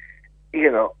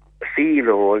 feel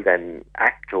old and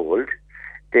act old.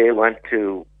 They want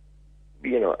to,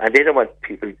 and they don't want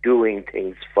people doing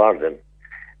things for them.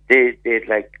 They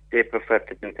prefer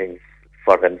to do things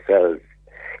for themselves,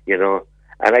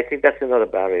 And I think that's another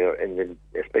barrier,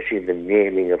 especially in the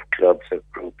naming of clubs or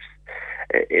groups,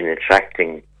 in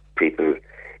attracting people,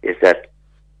 is that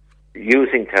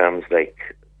using terms like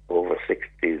over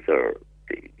 60s or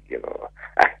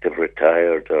active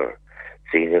retired or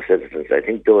senior citizens, I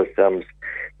think those terms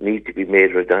need to be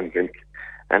made redundant.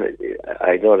 And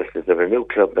I noticed there's a new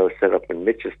club now set up in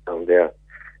Mitchelstown there.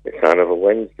 It's on a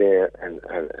Wednesday and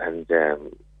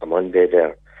a Monday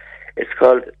there. It's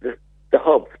called the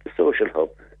Hub, the Social Hub.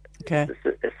 Okay.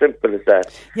 It's as simple as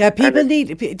that. Yeah,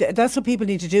 that's what people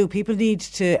need to do. People need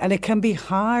to, and it can be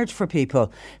hard for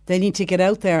people. They need to get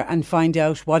out there and find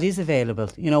out what is available.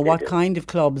 What kind of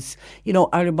clubs,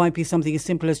 or it might be something as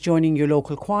simple as joining your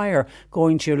local choir,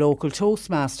 going to your local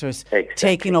Toastmasters,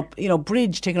 taking up,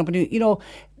 bridge, taking up a new,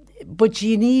 but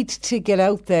you need to get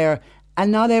out there,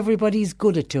 and not everybody's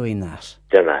good at doing that.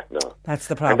 They're not, no. That's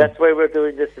the problem. And that's why we're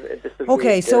doing this.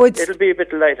 So it'll be a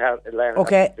bit light-hearted.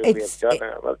 Okay,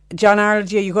 John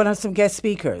Ireland, you're going to have some guest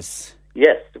speakers.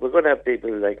 Yes, we're going to have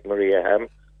people like Maria Ham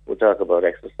who talk about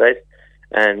exercise,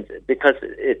 and because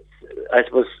I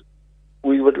suppose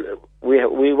we want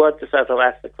to sort of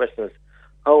ask the questions: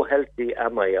 how healthy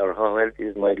am I, or how healthy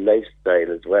is my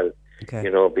lifestyle as well? Okay.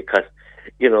 Because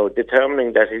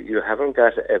determining that you haven't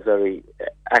got a very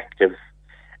active,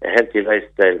 healthy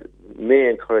lifestyle may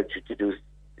encourage you to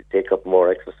take up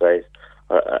more exercise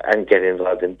and get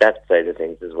involved in that side of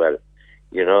things as well,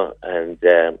 and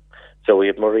so we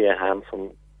have Maria Ham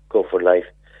from Go for Life,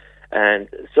 and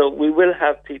so we will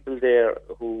have people there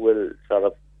who will sort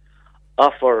of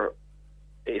offer,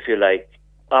 if you like,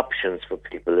 options for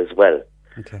people as well.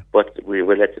 Okay. But we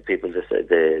will let the people decide,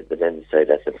 the men decide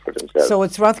that for themselves. So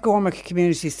it's Rathgormack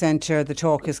Community Centre. The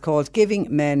talk is called Giving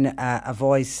Men a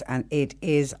Voice, and it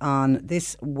is on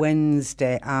this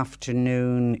Wednesday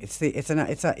afternoon.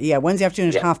 Wednesday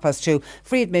afternoon at 2:30.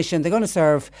 Free admission. They're going to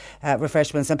serve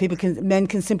refreshments, and men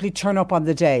can simply turn up on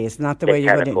the day. Isn't that the way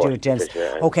you're going to do it, Dennis?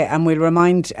 Okay, and we'll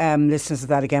remind listeners of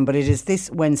that again. But it is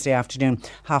this Wednesday afternoon,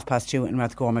 2:30 in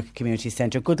Rathgormack Community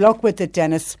Centre. Good luck with it,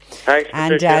 Dennis. Thanks,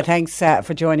 and thanks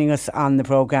for joining us on the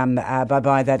programme.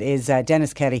 Bye-bye. That is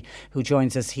Dennis Kelly, who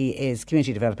joins us. He is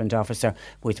Community Development Officer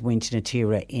with Winton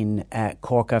Atira in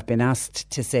Cork. I've been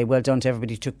asked to say well done to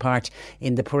everybody who took part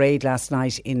in the parade last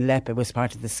night in Leap. It was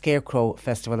part of the Scarecrow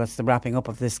Festival. That's the wrapping up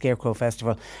of the Scarecrow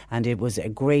Festival, and it was a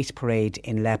great parade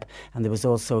in Leap. And there was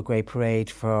also a great parade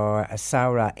for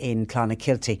Saura in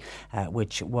Clonakilty,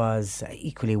 which was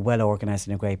equally well organised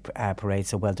and a great parade.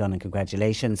 So well done and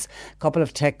congratulations. A couple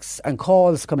of texts and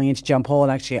calls coming into John Paul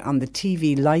actually on the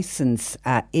TV licence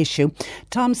issue.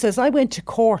 Tom says, I went to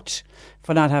court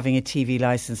for not having a TV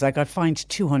licence. I got fined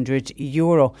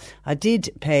 €200. I did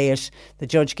pay it. The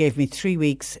judge gave me 3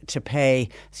 weeks to pay.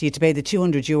 So you had to pay the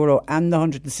 €200 and the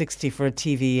 160 for a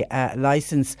TV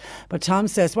licence. But Tom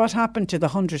says, what happened to the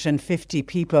 150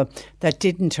 people that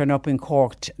didn't turn up in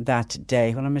court that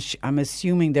day? Well, I'm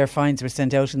assuming their fines were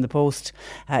sent out in the post.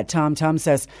 Tom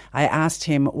says, I asked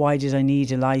him, why did I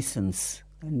need a licence?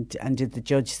 And did the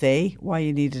judge say why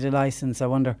you needed a licence? I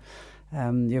wonder.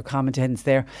 Your comment ends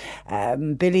there.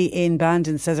 Billy in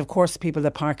Bandon says, of course, people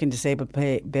that park in disabled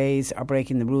bays are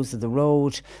breaking the rules of the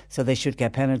road, so they should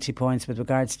get penalty points. With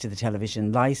regards to the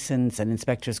television licence and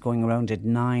inspectors going around at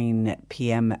 9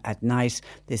 p.m. at night,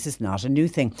 this is not a new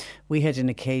thing. We had an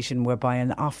occasion whereby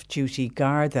an off-duty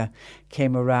Garda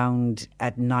came around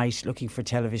at night looking for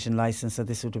television licence, so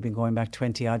this would have been going back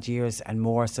 20 odd years and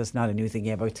more, so it's not a new thing.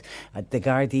 Yeah, but the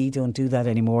Gardaí don't do that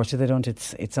anymore, so they don't.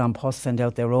 It's on post, send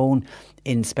out their own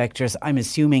inspectors. I'm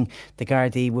assuming the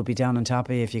Gardaí would be down on top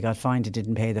of you if you got fined and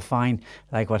didn't pay the fine,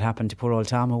 like what happened to poor old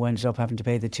Tom, who ended up having to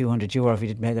pay the €200 if he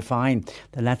didn't pay the fine.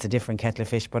 Then that's a different kettle of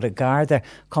fish. But a Garda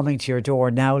coming to your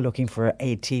door now looking for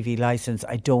a TV licence,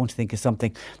 I don't think is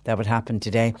something that would happen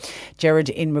today. Gerard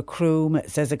in Macroom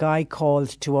says, a guy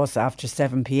called to us after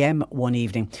 7 p.m. one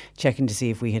evening checking to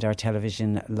see if we had our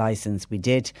television licence. We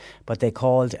did, but they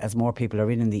called as more people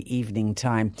are in the evening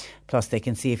time. Plus they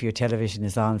can see if your television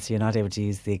is on, so you're not able to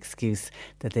use the excuse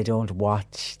that you don't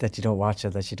watch or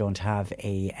that you don't have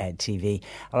a TV.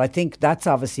 Well, I think that's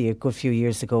obviously a good few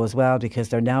years ago as well, because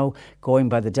they're now going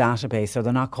by the database, so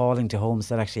they're not calling to homes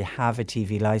that actually have a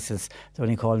TV licence. They're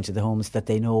only calling to the homes that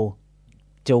they know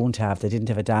didn't have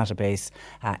a database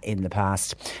in the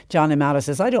past. John Imala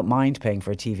says, I don't mind paying for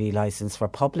a TV licence for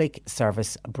public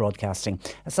service broadcasting.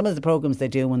 Some of the programmes they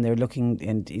do when they're looking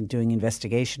and doing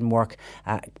investigation work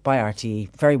by RTE,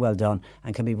 very well done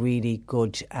and can be really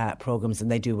good programmes,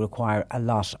 and they do require a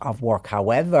lot of work.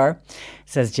 However,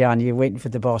 says John, you're waiting for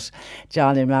the but.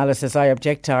 John Imala says, I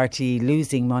object to RTE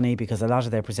losing money because a lot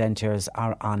of their presenters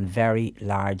are on very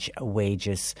large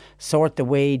wages. Sort the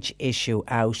wage issue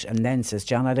out. And then says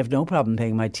John, I'd have no problem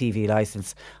paying my TV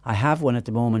licence. I have one at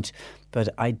the moment, but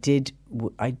I did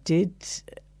go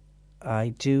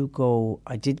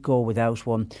without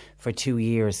one for 2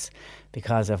 years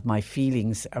because of my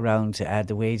feelings around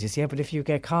the wages. Yeah, but if you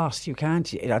get caught, you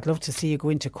can't. I'd love to see you go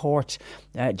into court,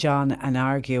 John, and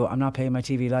argue, I'm not paying my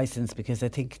TV licence because I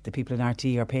think the people in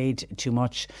RTE are paid too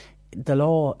much. The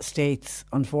law states,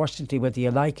 unfortunately, whether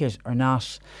you like it or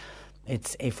not,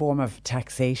 it's a form of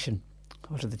taxation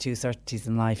what are the two certainties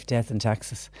in life? Death and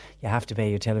taxes. You have to pay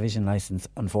your television licence,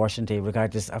 unfortunately,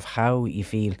 regardless of how you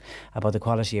feel about the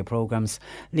quality of programmes.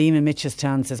 Liam in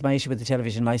Mitchelstown says, my issue with the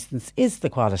television licence is the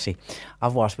quality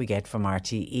of what we get from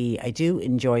RTE. I do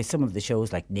enjoy some of the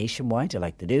shows like Nationwide, I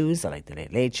like the news, I like the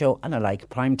Late Late Show, and I like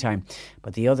Primetime.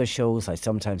 But the other shows, I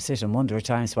sometimes sit and wonder at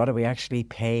times, what are we actually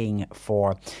paying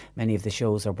for? Many of the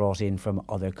shows are brought in from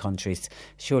other countries.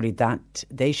 Surely that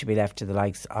they should be left to the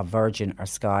likes of Virgin or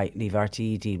Sky. Leave RTE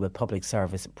deal with public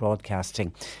service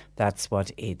broadcasting. That's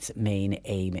what its main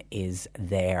aim is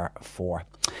there for.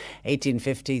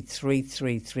 1850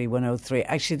 333 103.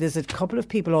 Actually, there's a couple of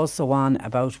people also on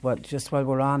about what, just while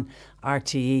we're on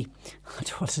RTE, I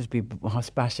don't want to be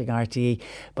bashing RTE,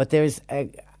 but there's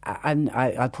and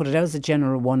I'll put it out as a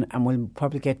general one, and we'll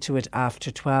probably get to it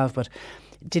after 12, but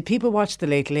did people watch the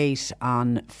Late Late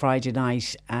on Friday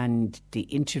night and the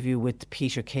interview with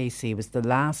Peter Casey? It was the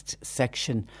last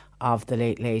section of the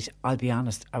Late Late. I'll be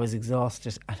honest, I was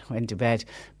exhausted and I went to bed,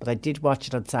 but I did watch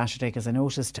it on Saturday because I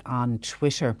noticed on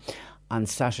Twitter on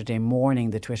Saturday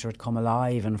morning the Twitter had come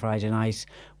alive on Friday night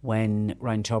when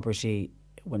Ryan Tubridy,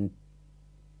 when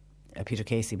Peter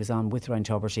Casey was on with Ryan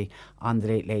Tubridy on the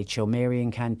Late Late Show.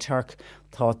 Marion Canturk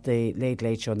thought the Late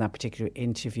Late Show in that particular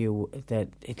interview that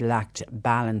it lacked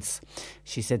balance.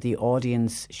 She said the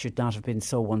audience should not have been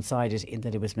so one-sided in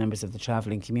that it was members of the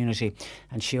travelling community,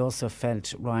 and she also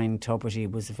felt Ryan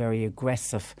Tubridy was very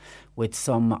aggressive with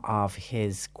some of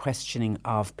his questioning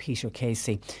of Peter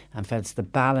Casey and felt the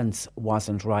balance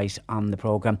wasn't right on the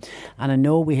programme. And I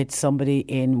know we had somebody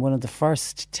in, one of the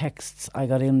first texts I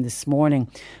got in this morning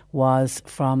was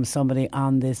from somebody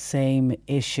on this same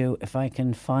issue, if I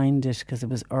can find it because it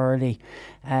was early.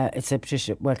 It said,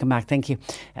 Patricia, welcome back, thank you.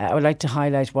 I would like to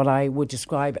highlight what I would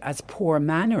describe as poor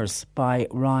manners by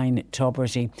Ryan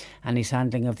Tubridy and his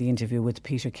handling of the interview with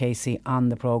Peter Casey on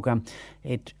the programme.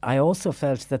 I also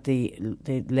felt that the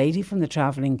lady from the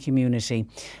travelling community,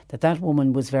 that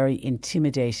woman was very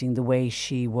intimidating, the way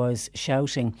she was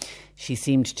shouting. She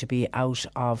seemed to be out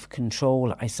of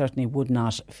control. I certainly would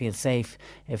not feel safe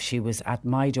if she was at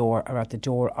my door or at the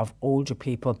door of older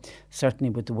people,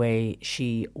 certainly with the way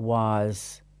she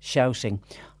was shouting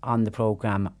on the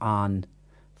programme on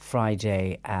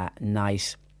Friday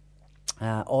night.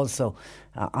 Also,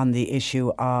 on the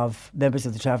issue of members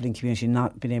of the travelling community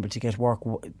not being able to get work,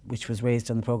 which was raised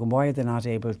on the programme. Why are they not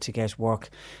able to get work?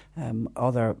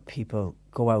 Other people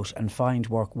go out and find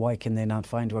work. Why can they not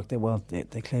find work?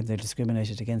 They claim they're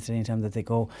discriminated against any time that they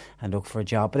go and look for a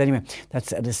job. But anyway,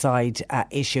 that's an aside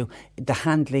issue. The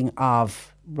handling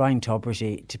of Ryan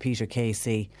Tubridy to Peter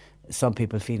Casey, some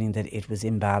people feeling that it was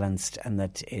imbalanced and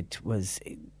that it was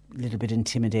a little bit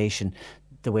intimidation,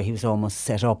 the way he was almost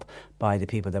set up by the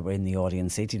people that were in the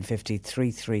audience. 1850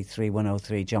 333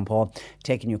 103. John Paul,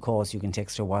 taking your calls. You can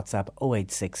text or WhatsApp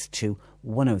 0862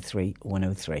 103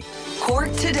 103.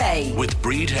 Cork Today with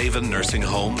Breedhaven Nursing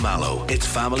Home Mallow. It's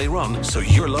family run, so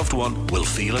your loved one will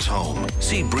feel at home.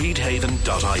 See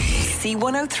breedhaven.ie.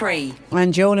 C103.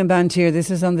 And Joan in Bantier, this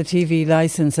is on the TV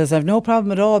licence, says I've no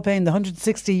problem at all paying the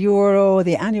 €160,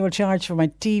 the annual charge for my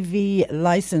TV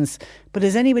licence. But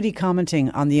is anybody commenting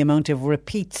on the amount of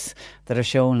repeats that are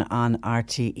shown on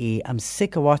RTE? I'm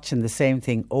sick of watching the same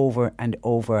thing over and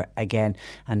over again,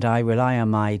 and I rely on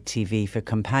my TV for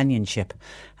companionship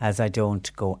as I don't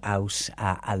go out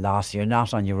a lot. You're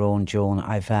not on your own, Joan.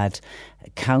 I've had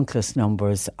countless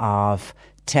numbers of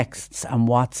texts and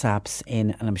WhatsApps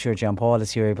in, and I'm sure John Paul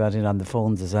is hearing about it on the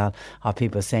phones as well, of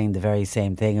people saying the very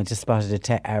same thing. I just spotted a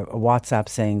WhatsApp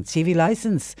saying, TV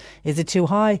licence, is it too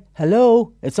high?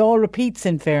 Hello, it's all repeats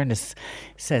in fairness,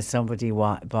 says somebody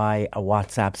by a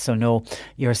WhatsApp. So no,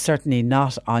 you're certainly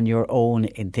not on your own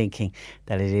in thinking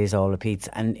that it is all repeats.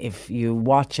 And if you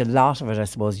watch a lot of it, I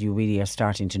suppose you really are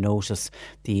starting to notice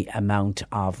the amount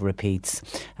of repeats.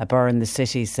 Burr in the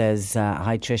City says,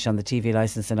 hi Trish, on the TV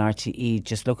licence and RTE,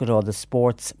 just look at all the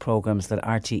sports programmes that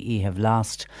RTE have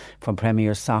lost, from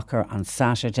Premier Soccer on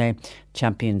Saturday,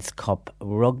 Champions Cup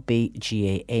Rugby,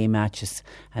 GAA matches,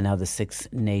 and now the Six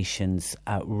Nations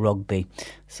Rugby.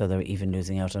 So they're even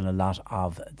losing out on a lot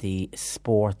of the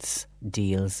sports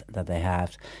deals that they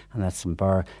have. And that's from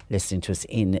Burr listening to us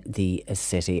in the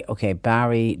city. OK,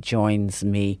 Barry joins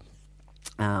me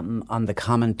on the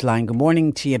comment line. Good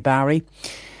morning to you, Barry.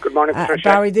 Good morning, Patricia.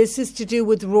 Barry, this is to do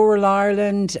with rural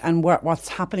Ireland and what's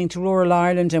happening to rural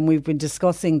Ireland, and we've been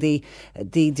discussing the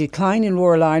decline in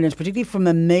rural Ireland, particularly from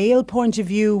a male point of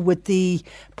view, with the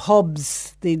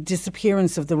pubs, the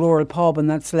disappearance of the rural pub, and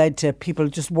that's led to people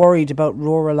just worried about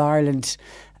rural Ireland,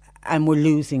 and we're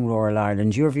losing rural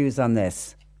Ireland. Your views on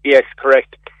this? Yes,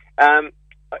 correct.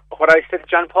 What I said to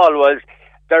John Paul was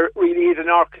there really is an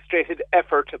orchestrated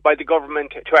effort by the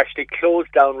government to actually close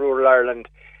down rural Ireland.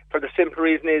 For the simple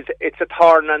reason is it's a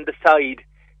thorn on the side.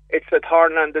 It's a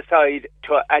thorn on the side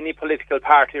to any political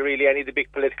party, really, any of the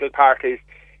big political parties.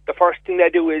 The first thing they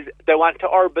do is they want to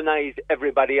urbanise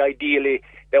everybody, ideally.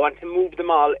 They want to move them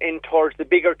all in towards the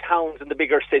bigger towns and the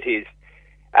bigger cities.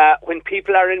 When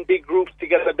people are in big groups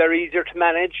together, they're easier to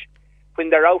manage. When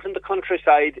they're out in the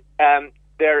countryside,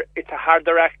 it's a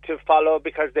harder act to follow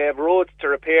because they have roads to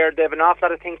repair, they have an awful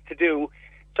lot of things to do.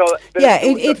 So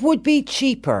it would be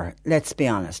cheaper, let's be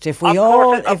honest, if we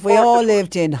all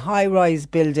lived in high-rise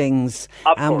buildings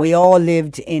and we all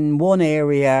lived in one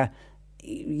area.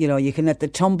 You know, you can let the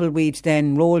tumbleweeds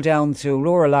then roll down through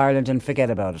rural Ireland and forget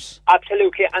about it.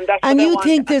 Absolutely, and you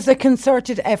think there's a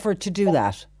concerted effort to do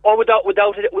that? Oh, without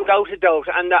a doubt.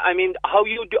 And I mean, how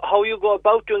you go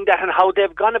about doing that and how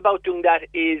they've gone about doing that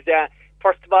is,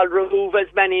 first of all, remove as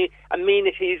many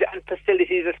amenities and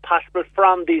facilities as possible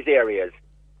from these areas,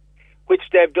 which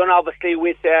they've done obviously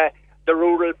with the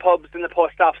rural pubs and the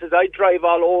post offices. I drive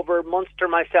all over Munster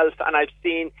myself, and I've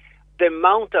seen the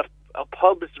amount of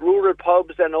pubs, rural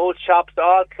pubs and old shops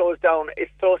all closed down.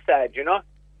 It's so sad, you know.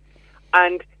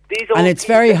 And it's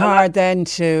very hard then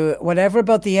to, whatever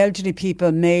about the elderly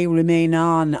people may remain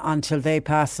on until they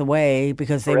pass away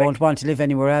because they won't want to live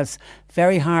anywhere else.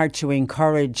 Very hard to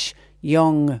encourage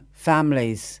young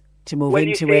families to move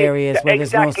into areas where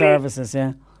there's no services,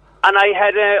 yeah. And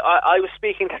I was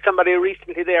speaking to somebody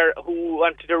recently there who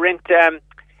wanted to rent,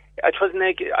 it wasn't,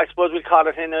 I suppose we'll call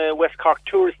it in a West Cork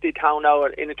touristy town now,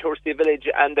 in a touristy village,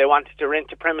 and they wanted to rent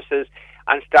the premises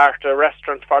and start a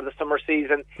restaurant for the summer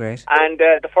season. Great. And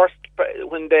the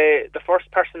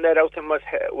first person let out them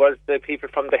was the people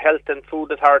from the Health and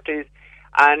Food Authorities.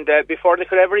 And before they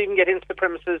could ever even get into the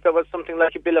premises, there was something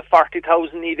like a bill of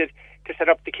 40,000 needed to set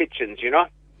up the kitchens, you know.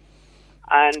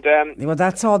 And well,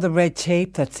 that's all the red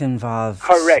tape that's involved.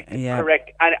 Correct, yeah.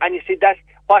 Correct. And you see, that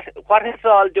what it's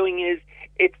all doing is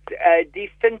it's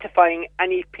decentifying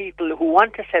any people who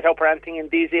want to set up or anything in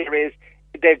these areas.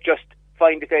 They just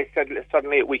find that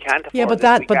suddenly we can't afford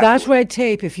it. But that red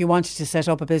tape, if you wanted to set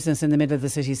up a business in the middle of the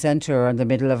city centre or in the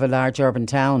middle of a large urban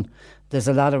town, there's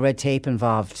a lot of red tape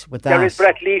involved with that. There is, but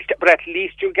at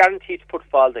least you're guaranteed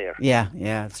footfall there. Yeah,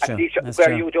 it's true. At least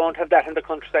you don't have that in the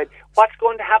countryside. What's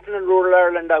going to happen in rural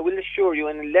Ireland, I will assure you,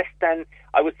 in less than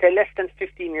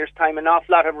 15 years' time, an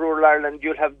awful lot of rural Ireland,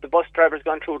 you'll have the bus drivers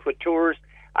gone through it with tours,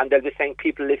 and they'll be saying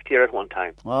people lived here at one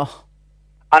time. Oh.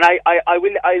 And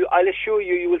I'll assure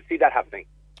you will see that happening.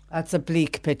 That's a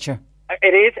bleak picture.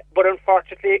 It is, but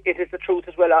unfortunately, it is the truth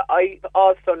as well. I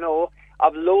also know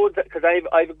of loads, because I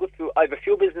have a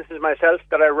few businesses myself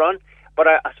that I run,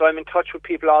 so I'm in touch with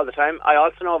people all the time. I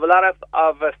also know of a lot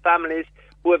of families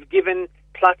who have given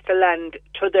plots of land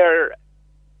to their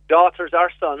daughters or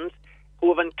sons,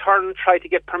 who have in turn tried to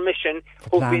get permission,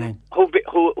 who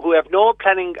have no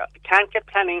planning, can't get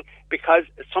planning because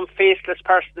some faceless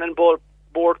person in Board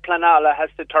Planala has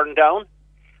to turn down.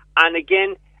 And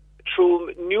again,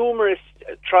 through numerous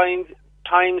times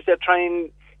they try and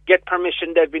get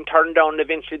permission, they've been turned down, and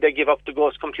eventually they give up the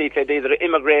ghost completely. They either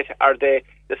immigrate or they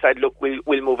decide, look,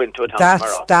 we'll move into a town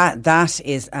tomorrow. That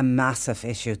is a massive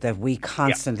issue that we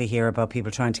constantly hear about, people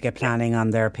trying to get planning on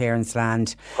their parents'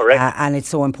 land. Correct. And it's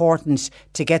so important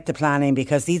to get the planning,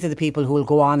 because these are the people who will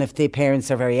go on, if their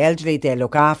parents are very elderly, they'll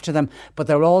look after them, but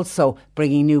they're also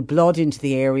bringing new blood into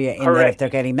the area in that if they're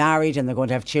getting married and they're going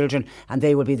to have children, and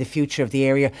they will be the future of the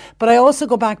area. But I also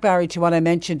go back, Barry, to what I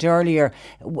mentioned earlier.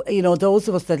 You know, those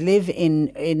of us that live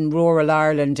in rural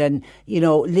Ireland and, you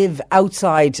know, live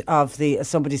outside of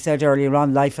somebody said earlier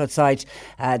on, life outside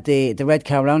the Red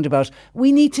Cow roundabout,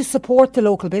 we need to support the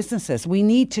local businesses. We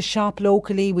need to shop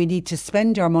locally. We need to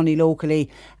spend our money locally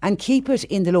and keep it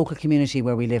in the local community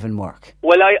where we live and work.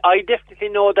 Well, I definitely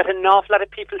know that an awful lot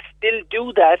of people still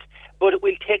do that, but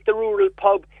we'll take the rural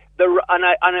pub,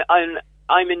 and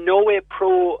I'm in no way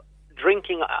pro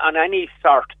drinking on any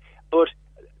sort, but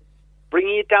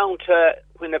bringing it down to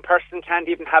when a person can't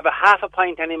even have a half a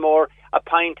pint anymore, a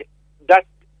pint, that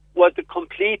was the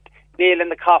complete nail in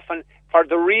the coffin for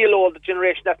the real old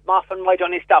generation that often might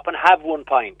only stop and have 1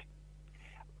 pint.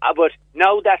 But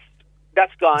now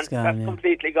that's gone. That's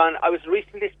completely gone. I was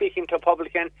recently speaking to a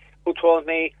publican who told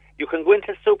me you can go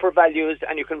into Super Values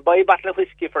and you can buy a bottle of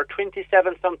whiskey for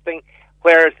 27 something,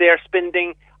 whereas they're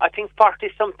spending, I think,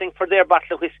 40 something for their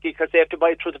bottle of whiskey because they have to buy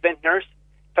it through the Vintners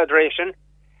Federation.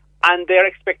 And they're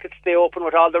expected to stay open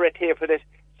with all the red tape with it.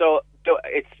 So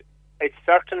it's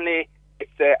certainly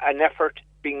an effort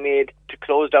being made to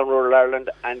close down rural Ireland,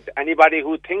 and anybody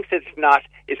who thinks it's not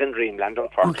is in dreamland,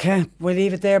 unfortunately. Okay, we'll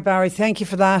leave it there, Barry. Thank you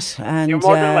for that, and You're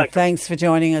more than welcome. thanks for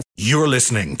joining us. You're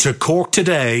listening to Cork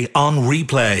Today on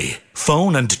replay.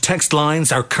 Phone and text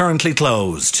lines are currently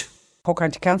closed. Cork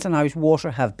County Council and Irish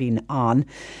Water have been on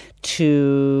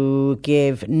to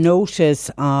give notice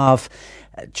of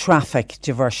traffic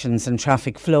diversions, and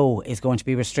traffic flow is going to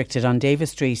be restricted on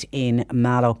Davis Street in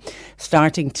Mallow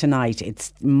starting tonight.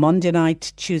 It's Monday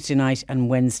night, Tuesday night and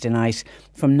Wednesday night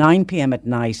from 9 p.m. at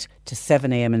night to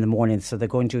 7 a.m. in the morning. So they're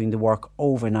going doing the work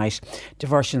overnight.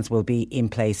 Diversions will be in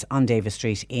place on Davis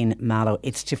Street in Mallow.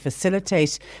 It's to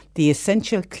facilitate the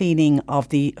essential cleaning of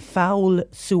the foul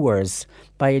sewers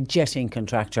by a jetting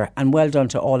contractor, and well done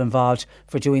to all involved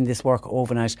for doing this work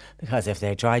overnight, because if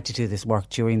they tried to do this work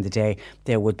during the day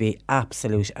there would be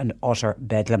absolute and utter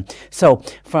bedlam. So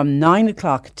from 9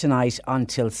 o'clock tonight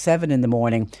until 7 in the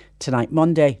morning tonight,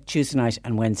 Monday, Tuesday night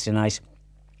and Wednesday night,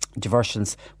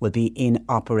 diversions will be in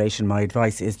operation. My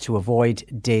advice is to avoid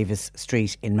Davis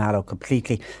Street in Mallow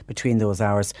completely between those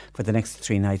hours for the next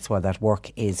 3 nights while that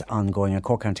work is ongoing. And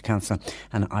Cork County Council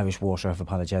and Irish Water have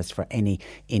apologised for any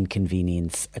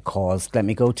inconvenience caused. Let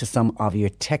me go to some of your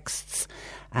texts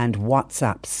and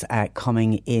WhatsApps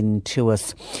coming in to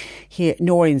us. Here,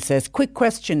 Noreen says, quick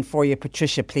question for you,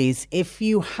 Patricia, please. If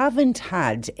you haven't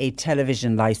had a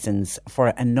television licence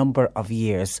for a number of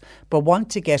years but want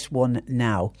to get one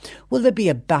now, will there be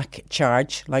a back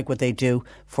charge like what they do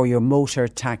for your motor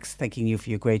tax? Thanking you for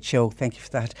your great show. Thank you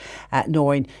for that,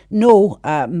 Noreen. No,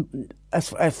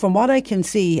 from what I can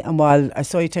see, and while I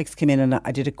saw your text come in and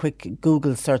I did a quick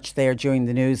Google search there during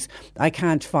the news, I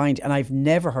can't find, and I've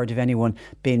never heard of anyone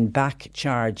being back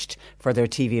charged for their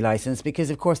TV licence, because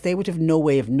of course they would have no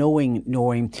way of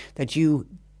knowing that you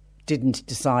didn't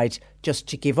decide just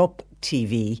to give up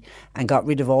TV and got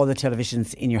rid of all the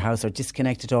televisions in your house, or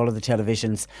disconnected all of the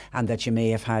televisions, and that you may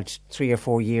have had 3 or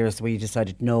 4 years where you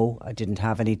decided, no, I didn't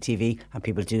have any TV. And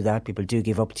people do that. People do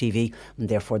give up TV, and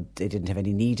therefore they didn't have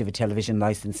any need of a television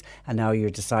licence, and now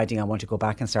you're deciding, I want to go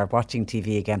back and start watching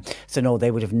TV again. So no, they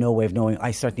would have no way of knowing.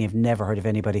 I certainly have never heard of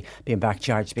anybody being back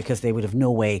charged, because they would have no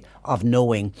way of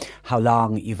knowing how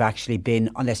long you've actually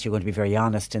been, unless you're going to be very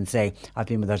honest and say, I've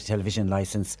been without a television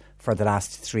licence for the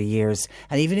last 3 years.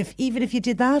 And even if you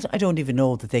did that, I don't even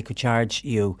know that they could charge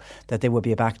you, that there would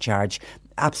be a back charge.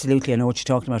 Absolutely, I know what you're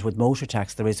talking about with motor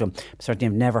tax. There is one. Certainly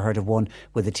I've never heard of one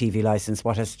with a TV licence.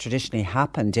 What has traditionally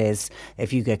happened is,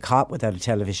 if you get caught without a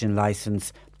television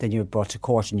licence, then you're brought to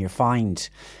court and you're fined,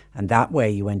 and that way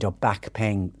you end up back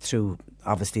paying through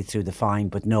the fine.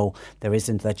 But no, there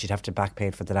isn't that you'd have to back pay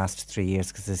it for the last 3 years,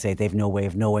 because they say they've no way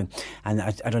of knowing, and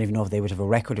I don't even know if they would have a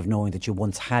record of knowing that you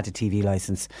once had a TV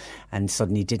licence and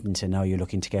suddenly didn't, and now you're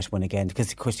looking to get one again,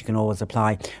 because of course you can always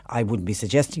apply. I wouldn't be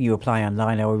suggesting you apply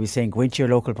online. I would be saying go into your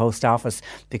local post office,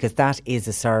 because that is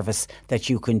a service that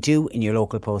you can do in your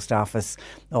local post office.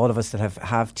 All of us that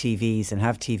have TVs and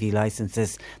have TV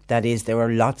licences, that is, there are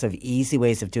lots of easy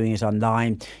ways of doing it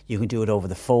online. You can do it over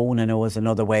the phone, I know, is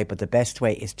another way, but the best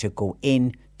way is to go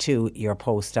in to your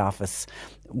post office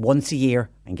once a year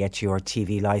and get your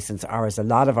TV licence. Or, as a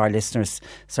lot of our listeners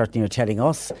certainly are telling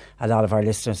us, a lot of our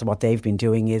listeners, what they've been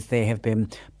doing is they have been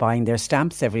buying their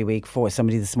stamps every week. For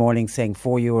somebody this morning saying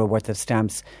 €4 worth of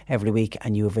stamps every week,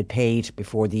 and you have it paid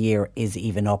before the year is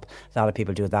even up. A lot of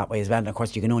people do it that way as well. And of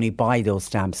course you can only buy those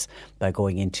stamps by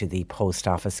going into the post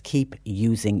office. Keep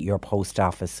using your post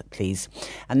office, please.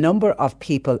 A number of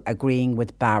people agreeing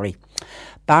with Barry.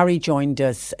 Barry joined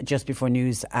us just before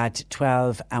news at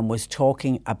 12 and was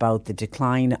talking about the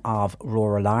decline of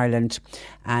rural Ireland,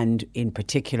 and in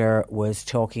particular was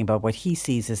talking about what he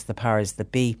sees as the powers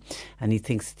that be, and he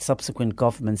thinks subsequent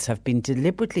governments have been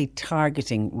deliberately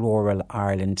targeting rural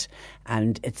Ireland,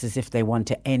 and it's as if they want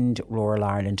to end rural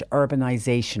Ireland.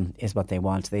 Urbanisation is what they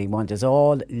want. They want us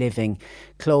all living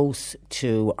close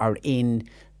to or in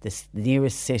the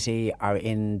nearest city, are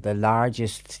in the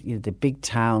largest, the big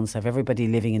towns, have everybody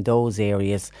living in those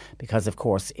areas, because of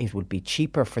course it would be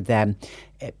cheaper for them,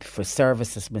 for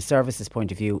services, from a services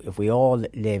point of view, if we all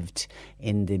lived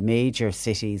in the major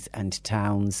cities and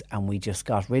towns and we just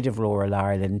got rid of rural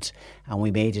Ireland and we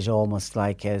made it almost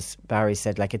like, as Barry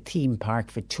said, like a theme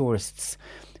park for tourists,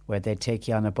 where they'd take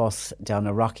you on a bus down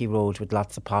a rocky road with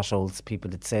lots of potholes.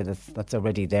 People would say that's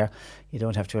already there. You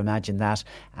don't have to imagine that.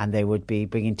 And they would be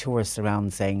bringing tourists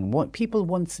around saying, people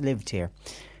once lived here.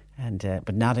 And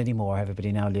but not anymore.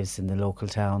 Everybody now lives in the local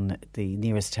town, the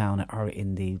nearest town, or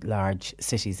in the large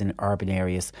cities and urban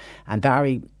areas. And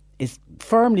Barry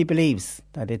firmly believes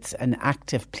that it's an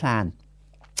active plan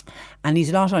And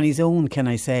he's not on his own, can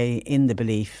I say, in the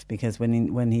belief, because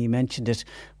when he mentioned it,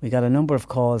 we got a number of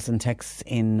calls and texts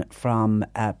in from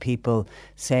people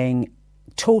saying,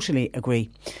 totally agree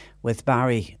with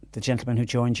Barry, the gentleman who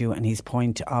joined you, and his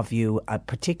point of view,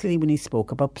 particularly when he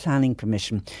spoke about planning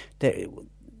permission.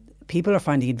 People are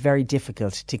finding it very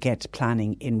difficult to get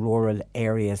planning in rural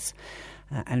areas.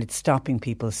 And it's stopping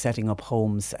people setting up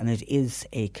homes, and it is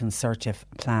a concerted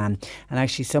plan. And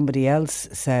actually somebody else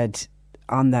said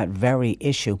on that very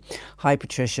issue, hi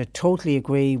Patricia, totally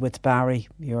agree with Barry,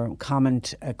 your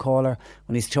comment caller,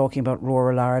 when he's talking about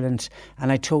rural Ireland,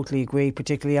 and I totally agree,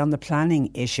 particularly on the planning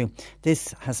issue.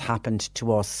 This has happened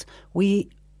to us. We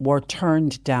were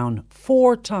turned down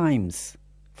 4 times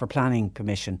for planning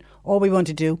permission. All we want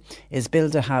to do is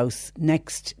build a house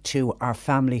next to our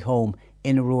family home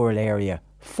in a rural area.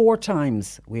 4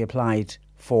 times we applied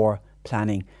for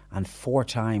planning, and 4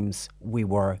 times we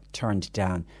were turned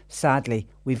down. Sadly,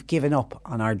 we've given up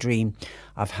on our dream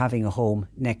of having a home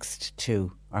next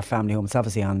to our family home. It's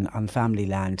obviously on family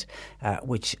land,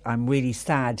 which I'm really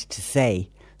sad to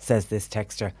say, says this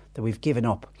texter, that we've given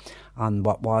up on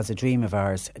what was a dream of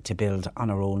ours to build on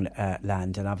our own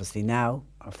land, and obviously now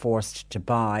are forced to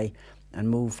buy and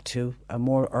move to a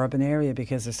more urban area,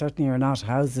 because there certainly are not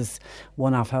houses,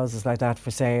 one-off houses like that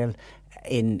for sale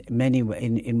in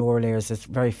rural areas. There's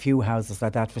very few houses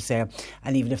like that for sale,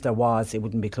 and even if there was, it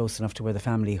wouldn't be close enough to where the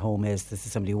family home is. This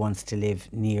is somebody who wants to live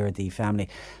near the family.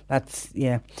 That's,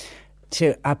 yeah.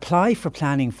 To apply for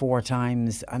planning 4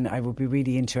 times, and I would be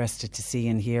really interested to see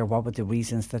and hear what were the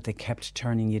reasons that they kept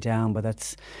turning you down. But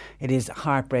it is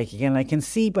heartbreaking, and I can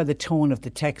see by the tone of the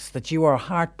text that you are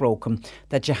heartbroken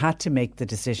that you had to make the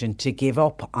decision to give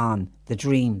up on the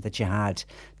dream that you had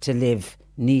to live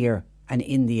near and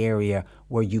in the area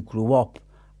where you grew up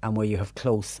and where you have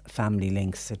close family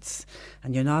links.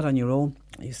 And you're not on your own.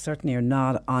 You certainly are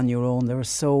not on your own. There are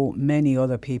so many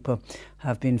other people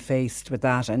have been faced with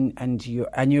that, and you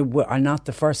are not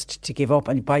the first to give up.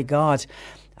 And by God,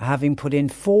 having put in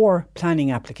 4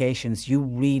 planning applications, you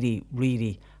really,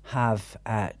 really have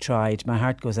tried. My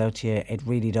heart goes out to you, it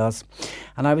really does.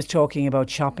 And I was talking about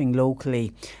shopping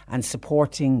locally and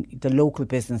supporting the local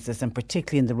businesses, and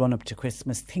particularly in the run up to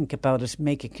Christmas. Think about it,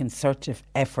 make a concerted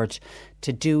effort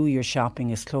to do your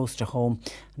shopping as close to home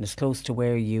and as close to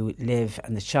where you live,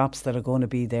 and the shops that are going to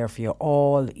be there for you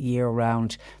all year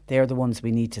round, they're the ones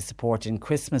we need to support. And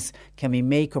Christmas can be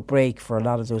make or break for a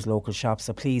lot of those local shops,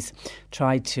 so please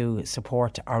try to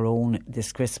support our own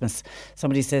this Christmas.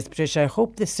 Somebody says, Patricia, I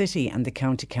hope the city and the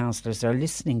county councillors are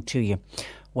listening to you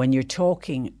when you're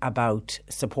talking about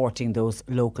supporting those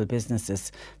local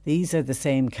businesses. These are the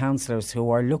same councillors who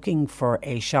are looking for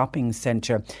a shopping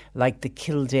centre like the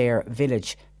Kildare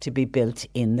Village to be built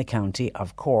in the county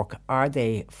of Cork. Are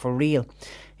they for real?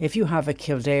 If you have a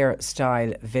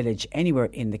Kildare-style village anywhere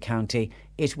in the county,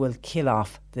 it will kill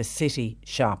off the city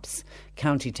shops.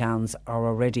 County towns are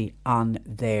already on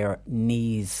their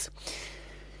knees.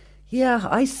 Yeah,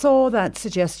 I saw that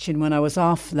suggestion when I was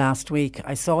off last week.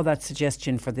 I saw that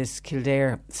suggestion for this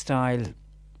Kildare-style,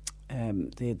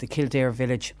 the Kildare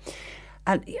Village.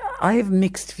 And I have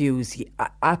mixed views.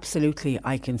 Absolutely,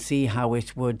 I can see how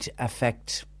it would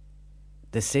affect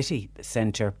the city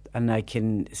centre, and I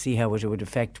can see how it would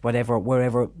affect wherever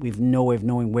we've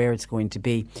knowing where it's going to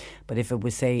be. But if it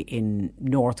was, say, in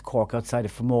North Cork, outside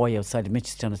of Fermoy, outside of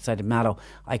Mitchelstown, outside of Mallow,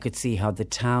 I could see how the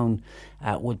town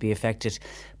would be affected.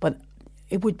 But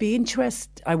it would be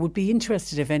I would be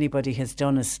interested if anybody has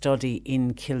done a study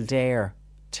in Kildare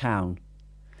town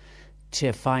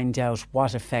to find out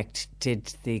what effect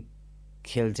did the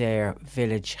Kildare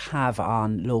Village have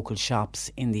on local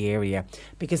shops in the area.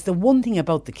 Because the one thing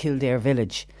about the Kildare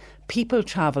Village, people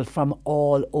travel from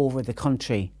all over the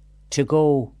country to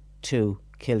go to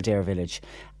Kildare Village,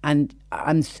 and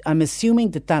I'm assuming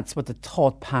that that's what the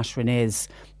thought pattern is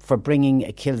for bringing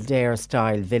a Kildare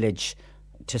style village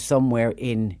to somewhere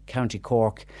in County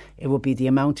Cork. It would be the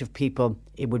amount of people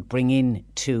it would bring in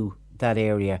to that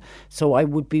area. So you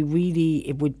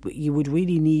would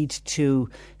really need to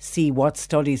see what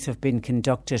studies have been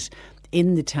conducted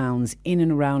in the towns in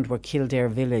and around where Kildare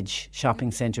Village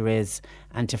shopping centre is,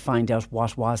 and to find out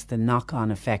what was the knock-on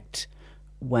effect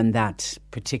when that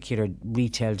particular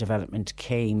retail development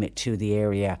came to the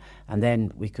area, and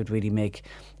then we could really make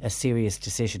a serious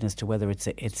decision as to whether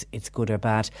it's good or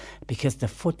bad. Because the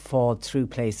footfall through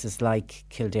places like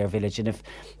Kildare Village,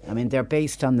 and they're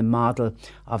based on the model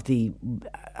of the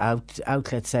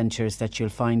outlet centres that you'll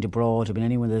find abroad.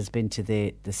 Anyone that's been to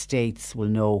the States will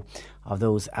know of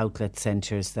those outlet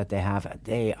centres that they have.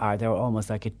 They're almost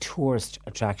like a tourist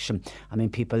attraction. I mean,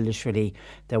 people literally,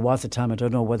 there was a time, I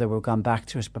don't know whether we've gone back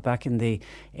to it, but back in the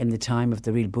time of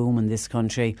the real boom in this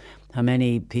country, how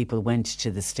many people went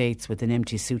to the States with an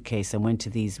empty suitcase and went to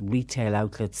these retail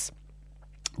outlets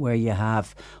where you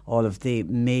have all of the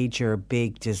major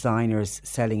big designers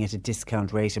selling at a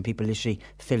discount rate, and people literally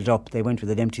filled up. They went with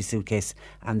an empty suitcase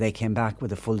and they came back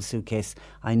with a full suitcase.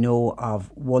 I know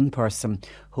of one person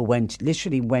who went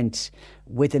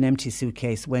with an empty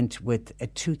suitcase, went with a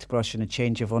toothbrush and a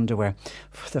change of underwear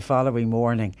for the following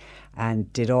morning,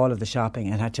 and did all of the shopping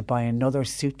and had to buy another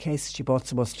suitcase. She bought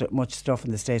so much stuff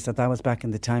in the States that was back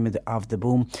in the time of the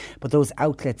boom. But those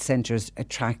outlet centres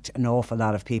attract an awful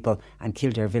lot of people, and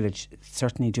Kildare Village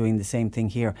certainly doing the same thing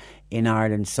here in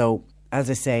Ireland. So, as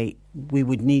I say, we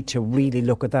would need to really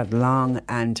look at that long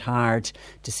and hard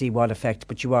to see what effect.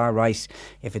 But you are right,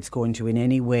 if it's going to in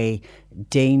any way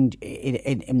do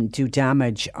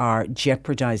damage or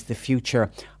jeopardise the future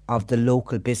of the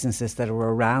local businesses that are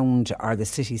around, or the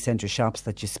city centre shops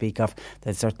that you speak of,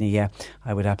 then certainly,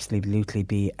 I would absolutely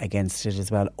be against it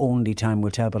as well. Only time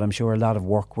will tell, but I'm sure a lot of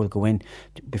work will go in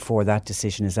before that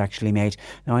decision is actually made.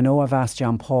 Now, I know I've asked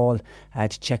John Paul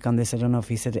to check on this. I don't know if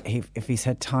he's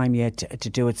had time yet to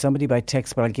do it. Somebody by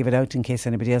text, but I'll give it out in case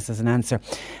anybody else has an answer.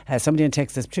 Somebody on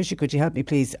text says, Patricia, could you help me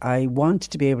please? I want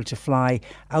to be able to fly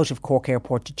out of Cork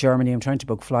Airport to Germany. I'm trying to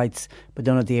book flights, but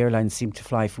none of the airlines seem to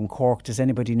fly from Cork. Does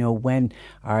anybody know when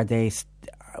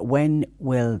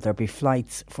will there be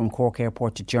flights from Cork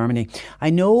Airport to Germany? I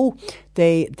know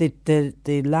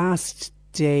the last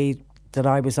day that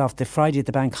I was off, the Friday of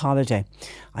the bank holiday,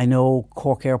 I know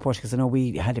Cork Airport, because I know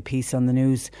we had a piece on the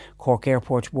news, Cork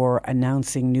Airport were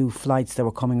announcing new flights that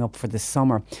were coming up for the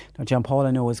summer. Now, John Paul,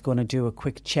 I know, is going to do a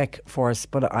quick check for us,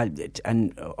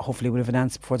 and hopefully we'll have an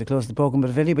answer before the close of the programme.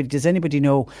 But does anybody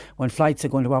know when flights are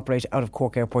going to operate out of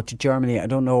Cork Airport to Germany? I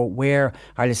don't know where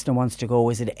our listener wants to go.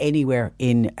 Is it anywhere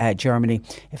in Germany?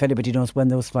 If anybody knows when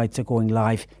those flights are going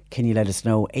live, can you let us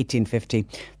know? 1850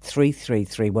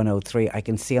 333 103. I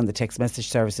can see on the text message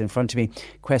service in front of me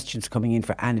questions coming in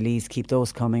for Annalise. Keep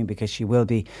those coming, because she will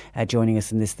be joining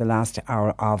us in this, the last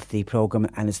hour of the programme,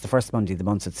 and it's the first Monday of the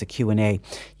month, so it's a Q&A.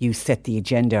 You set the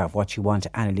agenda of what you want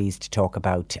Annalise to talk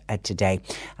about today.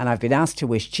 And I've been asked to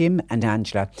wish Jim and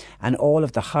Angela and all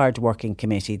of the hard-working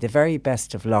committee the very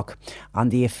best of luck on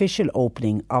the official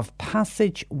opening of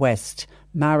Passage West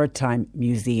Maritime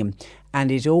Museum,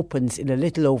 and it opens in a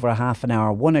little over a half an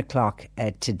hour, 1 o'clock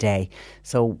today.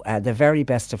 So the very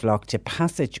best of luck to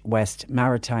Passage West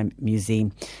Maritime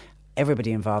Museum.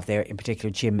 Everybody involved there, in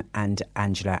particular Jim and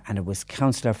Angela, and it was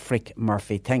Councillor Frick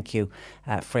Murphy. Thank you,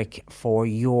 Frick, for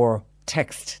your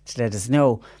text to let us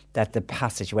know that the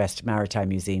Passage West Maritime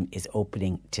Museum is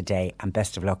opening today, and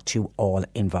best of luck to all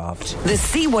involved. The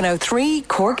C103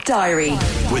 Cork Diary.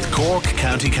 With Cork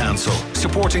County Council,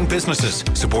 supporting businesses,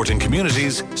 supporting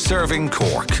communities, serving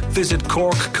Cork. Visit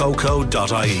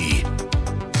corkcoco.ie.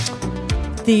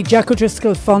 The Jack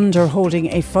O'Driscoll Fund are holding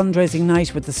a fundraising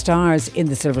night with the stars in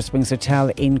the Silver Springs Hotel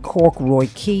in Cork. Roy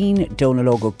Keane,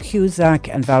 Donalogo Cusack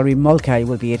and Valerie Mulcahy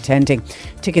will be attending.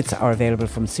 Tickets are available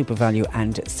from SuperValue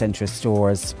and Centra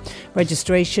stores.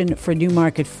 Registration for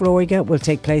Newmarket Floriga will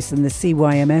take place in the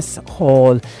CYMS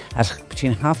Hall at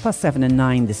between 7:30 and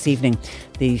 9 this evening.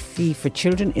 The fee for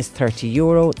children is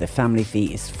 €30. The family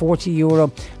fee is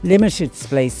 €40. Limited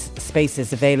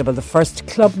spaces available. The first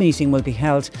club meeting will be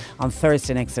held on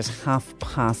Thursday next at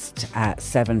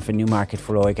 7:30 for Newmarket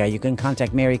Floriga. You can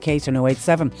contact Mary Kate on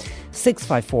 087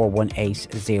 654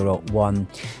 1801.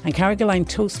 And Carrigaline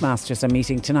Toastmasters are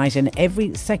meeting tonight and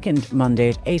every second Monday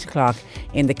at 8 o'clock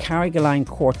in the Carrigaline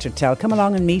Court Hotel. Come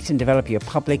along and meet and develop your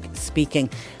public speaking.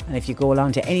 And if you go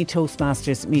along to any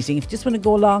Toastmasters meeting, if you just want to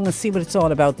go along and see what it's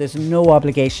all about, there's no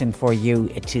obligation for you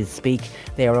to speak.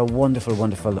 They are a wonderful,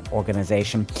 wonderful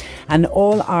organisation. And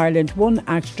All Ireland One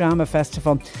Act Drama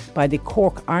Festival by the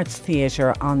Cork Arts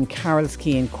Theatre on Carroll's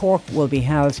Quay in Cork will be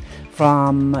held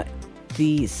from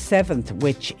the 7th,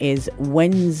 which is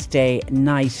Wednesday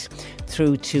night,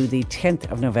 through to the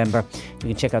 10th of November. You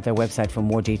can check out their website for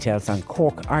more details on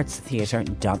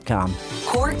corkartstheatre.com.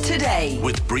 Cork Today.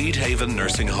 With Breedhaven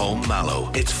Nursing Home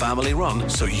Mallow. It's family run,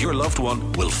 so your loved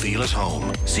one will feel at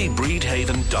home. See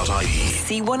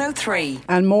breedhaven.ie. C103.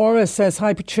 And Maura says,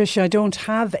 hi Patricia, I don't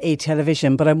have a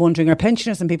television, but I'm wondering, are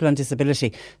pensioners and people on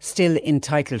disability still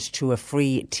entitled to a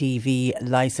free TV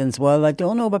licence? Well, I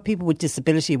don't know about people with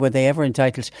disability, were they ever never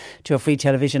entitled to a free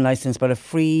television licence, but a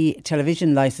free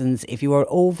television licence if you are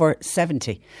over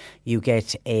 70. You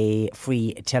get a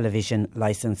free television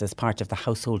licence as part of the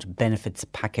household benefits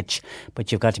package,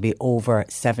 but you've got to be over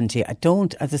 70.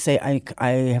 I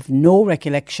have no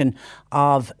recollection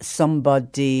of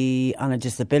somebody on a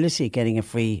disability getting a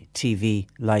free TV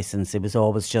licence. It was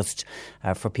always just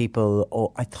for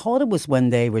people. I thought it was when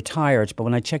they retired, but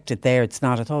when I checked it there, it's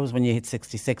not. I thought it was when you hit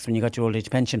 66, when you got your old age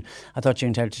pension. I thought you were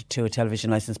entitled to a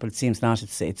television licence, but it seems not.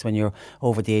 It's when you're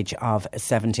over the age of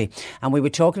 70. And we were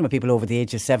talking about people over the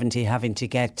age of 70 having to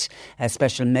get a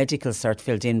special medical cert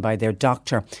filled in by their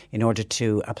doctor in order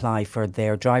to apply for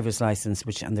their driver's licence,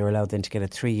 and they're allowed then to get a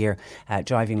 3-year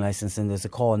driving licence. And there's a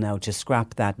call now to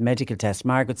scrap that medical test.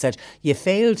 Margaret said, you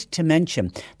failed to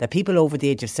mention that people over the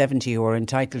age of 70 who are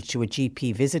entitled to a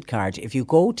GP visit card, if you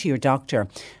go to your doctor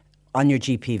on your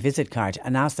GP visit card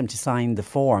and ask them to sign the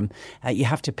form, you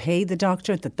have to pay the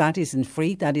doctor. That isn't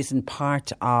free. That isn't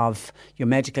part of your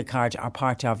medical card or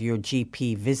part of your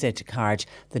GP visit card.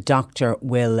 The doctor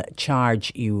will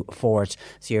charge you for it.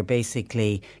 So you're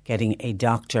basically getting a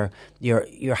doctor.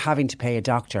 You're having to pay a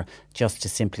doctor just to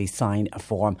simply sign a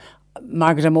form.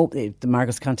 Margaret,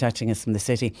 Margaret's contacting us from the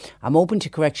city. I'm open to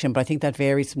correction, but I think that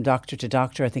varies from doctor to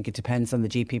doctor. I think it depends on the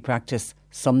GP practice.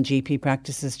 Some GP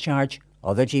practices charge.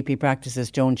 Other GP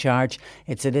practices don't charge.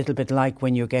 It's a little bit like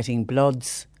when you're getting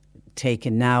bloods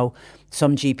taken now.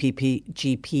 Some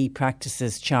GP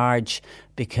practices charge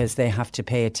because they have to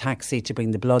pay a taxi to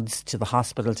bring the bloods to the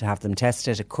hospital to have them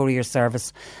tested, a courier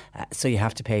service. So you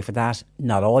have to pay for that.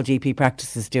 Not all GP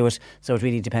practices do it, so it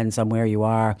really depends on where you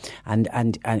are. And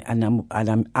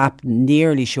I'm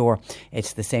nearly sure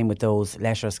it's the same with those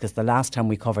letters, because the last time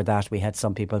we covered that, we had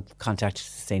some people contact us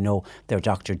to say no, their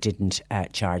doctor didn't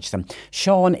charge them.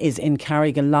 Sean is in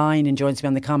Carrigaline and joins me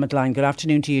on the comment line. Good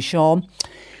afternoon to you, Sean.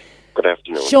 Good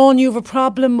afternoon. Sean, you have a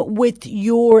problem with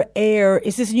your air.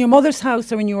 Is this in your mother's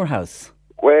house or in your house?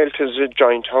 Well, it is a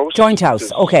joint house. Joint house,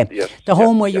 okay. Yes, the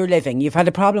home where you're living. You've had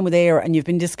a problem with air and you've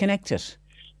been disconnected.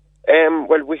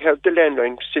 Well, we have the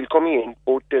landline still coming in,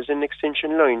 but there's an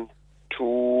extension line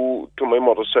to my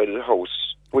mother's side of the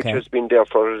house, which has been there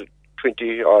for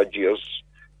 20 odd years.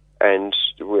 And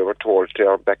we were told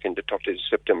there back in the 30th of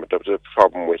September there was a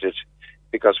problem with it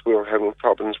because we were having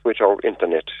problems with our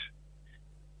internet.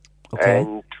 Okay.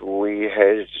 And we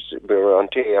were on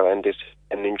to air and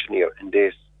an engineer, and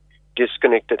they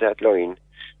disconnected that line.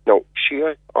 Now, she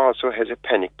also has a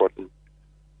panic button.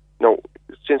 Now,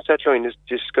 since that line is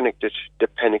disconnected, the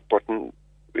panic button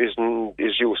is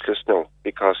useless now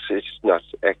because it's not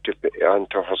active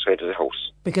onto her side of the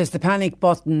house. Because the panic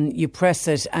button, you press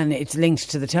it and it's linked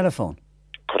to the telephone?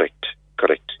 Correct,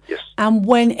 yes. And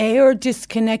when Air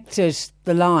disconnected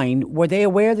the line, were they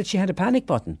aware that she had a panic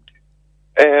button?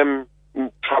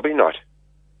 Probably not.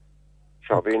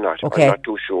 Okay. I'm not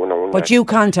too sure now. But you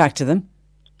contacted them?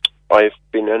 I've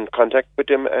been in contact with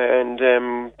them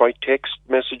and by text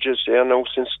messages now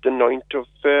since the 9th of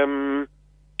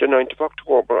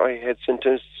October. I had sent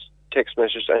a text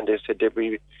message and they said that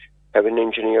we have an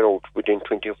engineer out within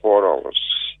 24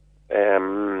 hours.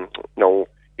 Now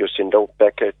you send out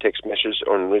back a text message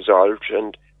unresolved,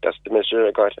 and that's the message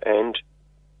I got. And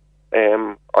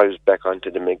I was back onto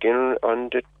them again on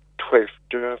the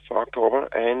 12th of October,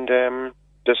 and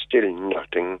there's still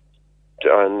nothing,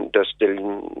 and there's still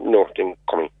nothing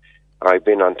coming. I've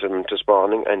been onto them this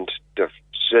morning, and the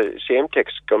same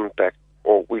text come back,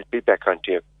 or we'll be back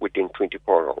onto you within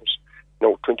 24 hours.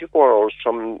 No, 24 hours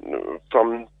from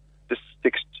the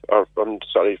 6th, or from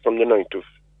the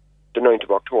 9th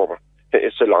of October.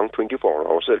 It's a long 24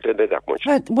 hours. That much.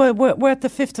 Well, we're at the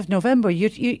 5th of November.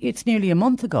 It's nearly a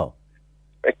month ago.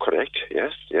 Correct.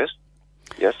 Yes.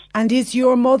 And is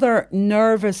your mother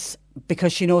nervous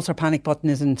because she knows her panic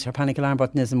alarm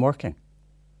button isn't working?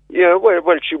 Yeah, well,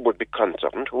 she would be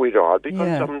concerned. We'd all be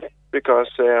concerned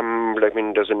because,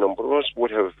 there's a number of us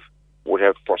would have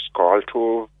first call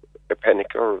to a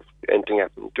panic or anything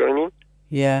happen. Do you know what I mean?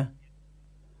 Yeah.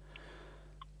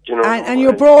 You know, and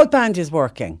your broadband is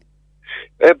working.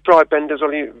 Broadband is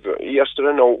only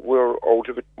yesterday. No, we're out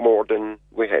of it more than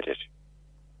we had it.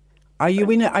 Are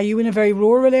you in a very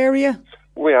rural area?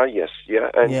 We are, yes, yeah.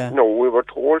 And no, we were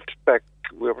told back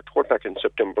in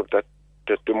September that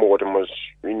the modem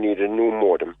we needed a new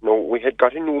modem. No, we had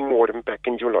got a new modem back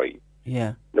in July.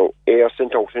 Yeah. No, Air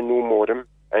sent out a new modem,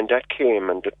 and that came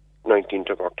on the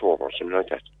 19th of October, something like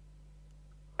that.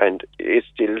 And it's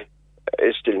still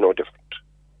no different.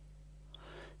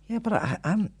 Yeah, but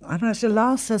I'm at a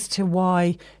loss as to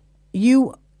why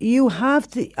you have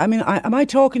the. I mean, am I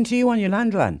talking to you on your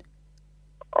landline?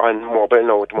 on mobile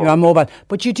now at the moment. You're on mobile.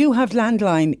 But you do have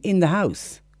landline in the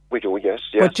house? We do, yes.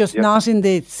 But just not in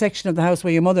the section of the house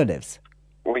where your mother lives?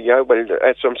 Well, yeah, well,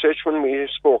 at some stage when I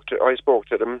spoke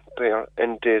to them there,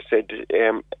 and they said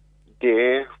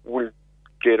they will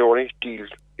get all this deal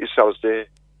themselves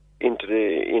into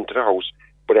the house,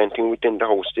 but anything within the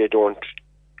house they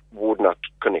would not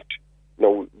connect.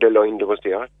 No, the line that was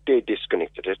there, they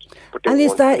disconnected it. But and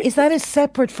is that a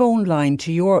separate phone line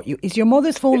to your? Is your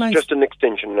mother's phone line? It's just an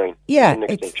extension line. Yeah,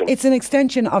 it's an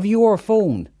extension of your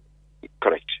phone.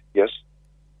 Correct. Yes.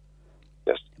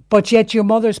 Yes. But yet your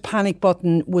mother's panic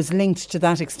button was linked to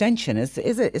that extension. Is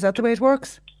that the way it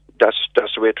works? That's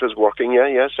the way it was working. Yeah.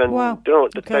 Yes. And wow. You know,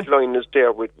 that line is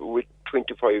there with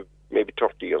 25, maybe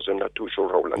 30 years. I'm not too sure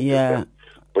how long. Yeah.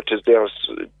 But there's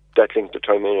that length of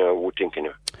time, I would think, you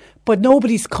know. But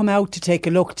nobody's come out to take a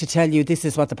look to tell you this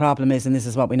is what the problem is and this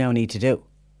is what we now need to do.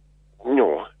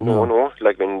 No.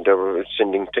 Like when they were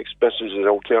sending text messages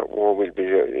out there, or will be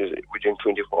within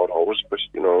 24 hours. But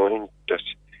you know, that's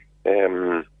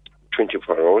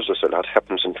 24 hours. There's a lot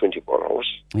happens in 24 hours.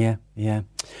 Yeah.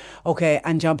 Okay,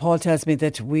 and John Paul tells me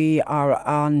that we've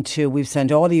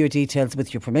sent all of your details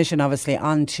with your permission, obviously,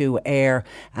 onto air,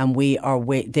 and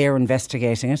they're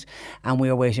investigating it, and we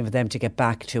are waiting for them to get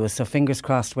back to us. So fingers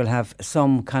crossed we'll have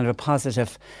some kind of a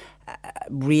positive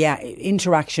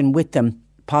interaction with them.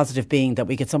 Positive being that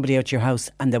we get somebody out your house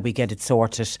and that we get it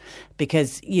sorted,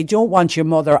 because you don't want your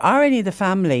mother or any of the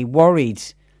family worried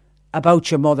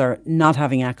about your mother not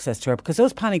having access to her, because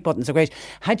those panic buttons are great.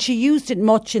 Had she used it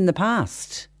much in the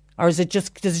past, or does it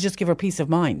just give her peace of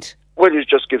mind? Well, it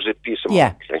just gives it peace of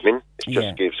mind. Like, it just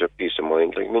Yeah. gives her peace of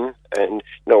mind. Like, and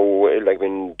no, like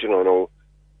when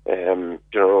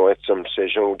at some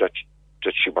stage, that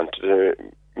she wanted to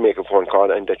make a phone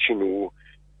call, and that she knew.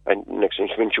 And next thing,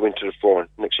 when she went to the phone,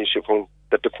 she found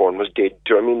that the phone was dead.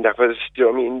 Do you know what I mean?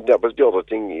 That was the other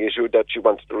issue, that she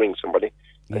wanted to ring somebody.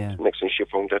 Yeah. And next thing, she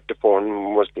found that the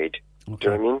phone was dead. Okay.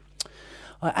 Do you know what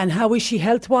I mean? And how is she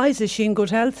health-wise? Is she in good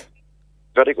health?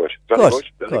 Very good. Very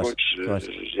good. Good.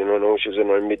 You know, she's in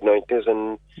her mid-90s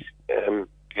and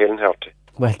hale and healthy.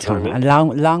 Well done. And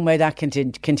long may that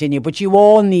continue. But you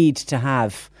all need to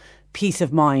have peace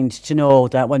of mind to know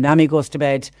that when Mammy goes to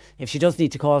bed, if she does need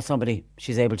to call somebody,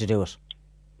 she's able to do it.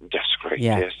 That's great.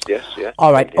 Yeah. Yes.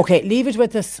 All right. Okay. Leave it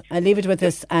with us. And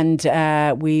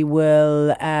we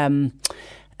will.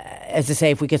 As I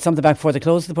say, if we get something back before the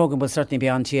close of the programme, we'll certainly be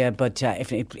on to you. But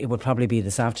if it would probably be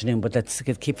this afternoon. But let's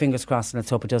keep fingers crossed and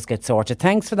let's hope it does get sorted.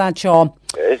 Thanks for that, Sean.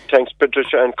 Thanks,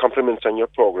 Patricia, and compliments on your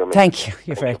programme. Thank you.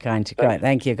 You're very kind. Great.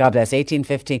 Thank you. God bless.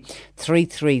 1850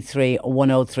 333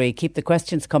 103. Keep the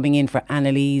questions coming in for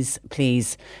Annalise,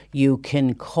 please. You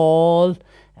can call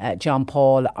John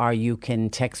Paul, or you can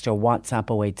text or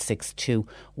WhatsApp 0862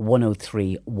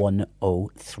 103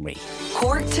 103.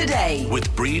 Cork Today with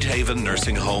Breedhaven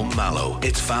Nursing Home Mallow.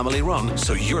 It's family run,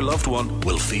 so your loved one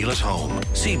will feel at home.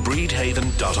 See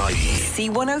breedhaven.ie.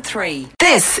 C103.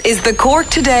 This is the Cork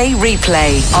Today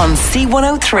replay on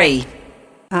C103.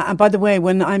 And by the way,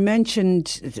 when I mentioned,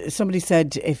 somebody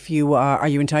said, if you are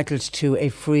you entitled to a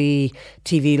free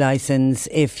TV licence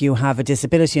if you have a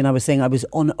disability? And I was saying I was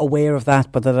unaware of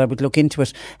that, but that I would look into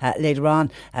it later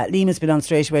on. Lima's been on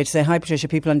straight away to say, hi Patricia,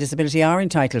 people on disability are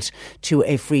entitled to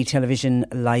a free television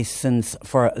licence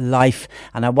for life.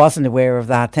 And I wasn't aware of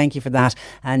that. Thank you for that.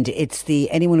 And it's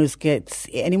anyone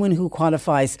who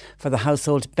qualifies for the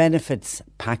household benefits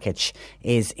package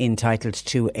is entitled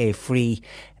to a free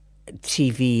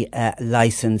TV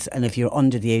licence, and if you're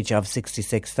under the age of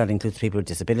 66, that includes people with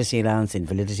disability allowance,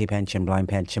 invalidity pension, blind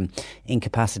pension,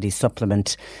 incapacity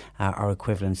supplement, or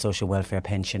equivalent social welfare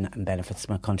pension and benefits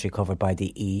from a country covered by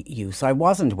the EU. So I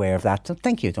wasn't aware of that. So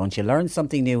thank you. Don't you learn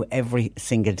something new every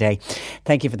single day?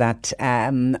 Thank you for that.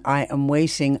 I am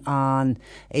waiting on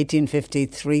 1850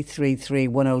 333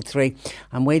 103.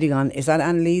 I'm waiting on, is that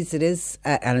Annalise? It is.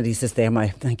 Annalise is there,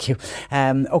 thank you.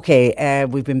 Okay,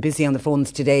 we've been busy on the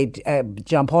phones today.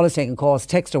 John Paul is taking calls.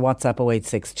 Text or WhatsApp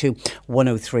 0862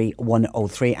 103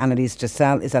 103. Annalise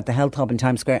Dressel is at the Health Hub in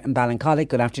Times Square in Ballincollig.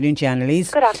 Good afternoon to you, Annalise.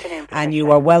 Good afternoon. And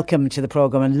you are welcome to the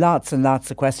programme, and lots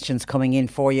of questions coming in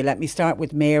for you. Let me start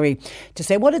with Mary to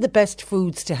say, what are the best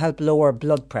foods to help lower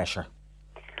blood pressure?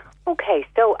 Okay,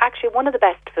 so actually one of the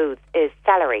best foods is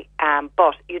celery,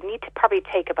 but you'd need to probably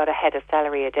take about a head of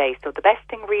celery a day. So the best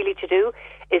thing really to do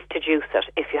is to juice it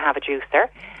if you have a juicer.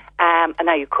 And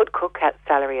now you could cook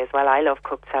celery as well. I love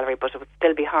cooked celery, but it would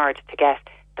still be hard to get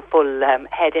the full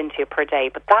head into you per day.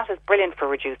 But that is brilliant for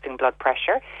reducing blood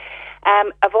pressure.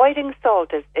 Avoiding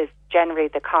salt is generally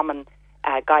the common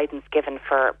guidance given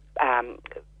for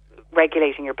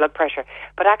regulating your blood pressure.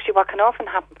 But actually what can often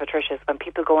happen, Patricia, is when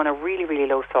people go on a really, really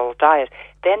low salt diet,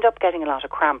 they end up getting a lot of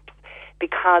cramps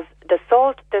because the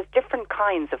salt, there's different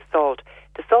kinds of salt.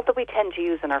 The salt that we tend to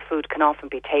use in our food can often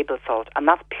be table salt, and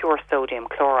that's pure sodium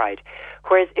chloride.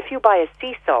 Whereas if you buy a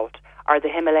sea salt, or the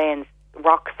Himalayan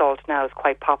rock salt now is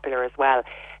quite popular as well,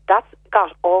 that's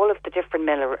got all of the different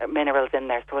minerals in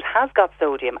there. So it has got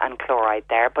sodium and chloride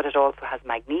there, but it also has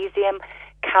magnesium,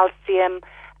 calcium,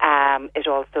 it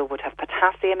also would have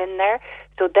potassium in there.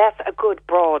 So that's a good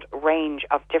broad range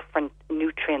of different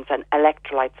nutrients and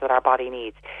electrolytes that our body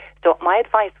needs. So my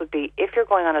advice would be, if you're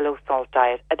going on a low salt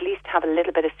diet, at least have a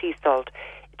little bit of sea salt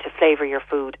to flavour your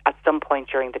food at some point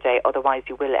during the day. Otherwise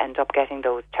you will end up getting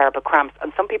those terrible cramps,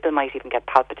 and some people might even get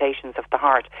palpitations of the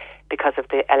heart because of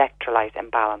the electrolyte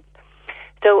imbalance.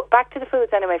 So back to the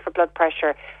foods anyway for blood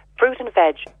pressure. Fruit and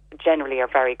veg generally are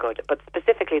very good, but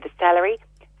specifically the celery.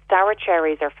 Sour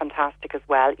cherries are fantastic as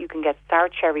well. You can get sour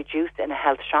cherry juice in a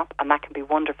health shop, and that can be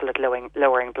wonderful at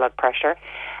lowering blood pressure.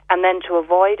 And then to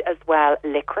avoid as well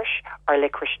licorice or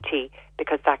licorice tea,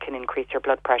 because that can increase your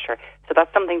blood pressure. So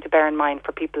that's something to bear in mind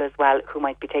for people as well who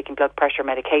might be taking blood pressure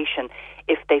medication.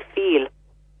 If they feel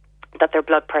that their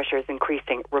blood pressure is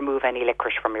increasing, remove any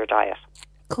licorice from your diet.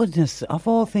 Goodness, of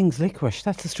all things, licorice.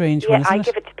 That's a strange one, isn't it? I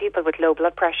give it to people with low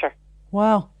blood pressure.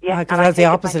 Wow. Yeah, because it has the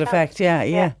opposite effect.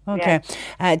 Yeah. Okay.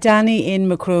 Danny in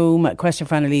Macroom, question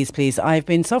for Annalise, please. I've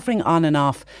been suffering on and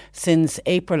off since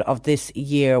April of this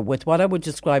year with what I would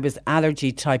describe as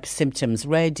allergy type symptoms,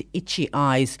 red, itchy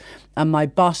eyes, and my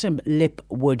bottom lip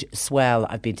would swell.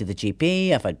 I've been to the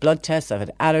GP, I've had blood tests, I've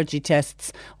had allergy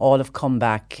tests, all have come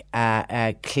back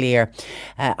clear.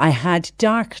 I had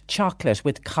dark chocolate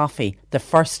with coffee the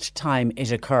first time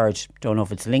it occurred. Don't know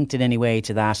if it's linked in any way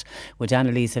to that. Would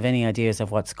Annalise have any ideas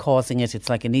of what's causing it? It's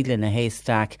like a needle in a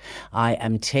haystack. I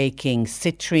am taking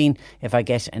citrine if I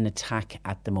get an attack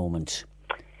at the moment.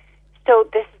 So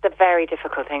this is the very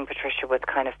difficult thing, Patricia, with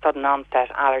kind of sudden onset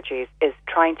allergies, is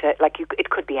trying to, it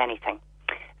could be anything.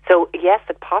 So yes,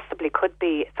 it possibly could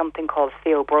be something called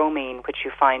theobromine, which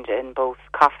you find in both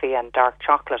coffee and dark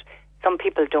chocolate. Some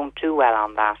people don't do well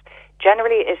on that.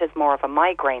 Generally, it is more of a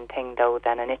migraine thing, though,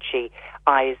 than an itchy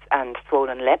eyes and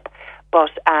swollen lip.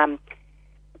 But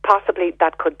possibly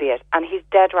that could be it. And he's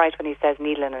dead right when he says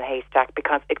needle in a haystack,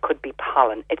 because it could be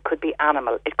pollen, it could be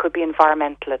animal, it could be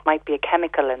environmental, it might be a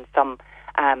chemical in some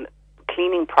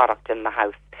cleaning product in the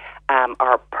house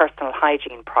or personal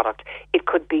hygiene product. It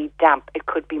could be damp, it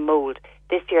could be mould.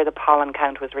 This year the pollen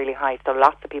count was really high, so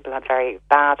lots of people had very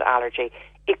bad allergy.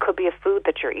 It could be a food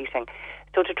that you're eating.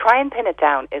 So to try and pin it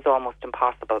down is almost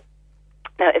impossible.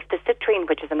 Now, if the citrine,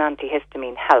 which is an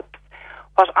antihistamine, helps,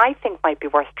 what I think might be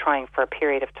worth trying for a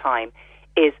period of time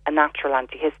is a natural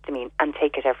antihistamine, and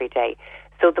take it every day.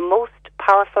 So the most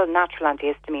powerful natural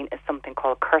antihistamine is something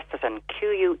called quercetin,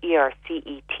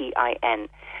 Quercetin.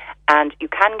 And you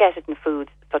can get it in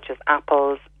foods such as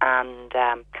apples and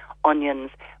onions,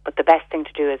 but the best thing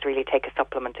to do is really take a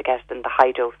supplement to get it in the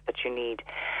high dose that you need.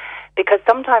 Because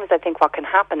sometimes I think what can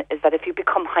happen is that if you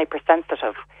become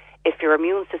hypersensitive, if your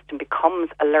immune system becomes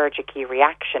allergic-y,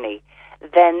 reaction-y,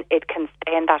 then it can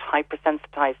stay in that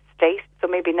hypersensitized state. So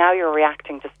maybe now you're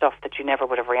reacting to stuff that you never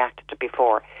would have reacted to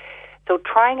before. So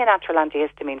trying a natural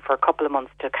antihistamine for a couple of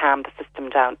months to calm the system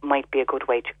down might be a good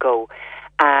way to go.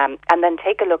 And then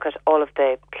take a look at all of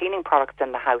the cleaning products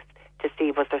in the house to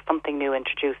see was there something new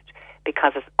introduced,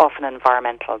 because it's often an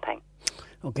environmental thing.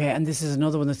 Okay, and this is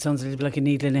another one that sounds a little bit like a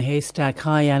needle in a haystack.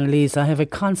 Hi, Annalise. I have a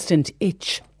constant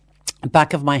itch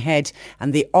back of my head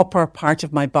and the upper part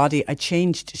of my body. I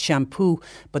changed shampoo,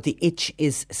 but the itch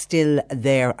is still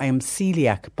there. I am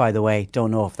celiac, by the way.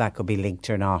 Don't know if that could be linked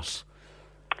or not.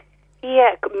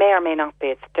 Yeah, it may or may not be.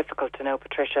 It's difficult to know,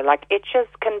 Patricia. Like, itches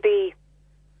can be,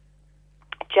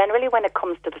 generally when it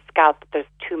comes to the scalp, there's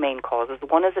two main causes.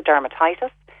 One is a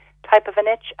dermatitis type of an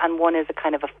itch, and one is a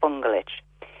kind of a fungal itch.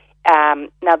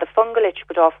 Now, the fungal itch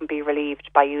would often be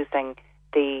relieved by using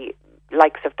the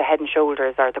likes of the Head and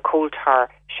Shoulders or the Coal Tar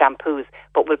shampoos,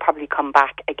 but will probably come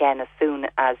back again as soon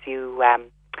as you,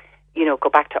 go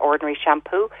back to ordinary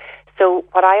shampoo. So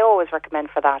what I always recommend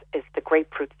for that is the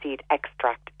grapefruit seed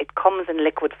extract. It comes in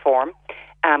liquid form,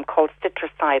 called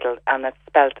Citricidal, and it's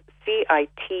spelled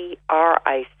Citricidal,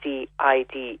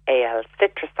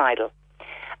 Citricidal.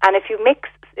 And if you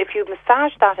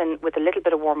massage that in with a little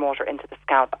bit of warm water into the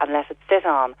scalp and let it sit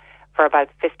on for about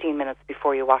 15 minutes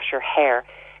before you wash your hair.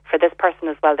 For this person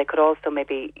as well, they could also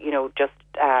maybe, just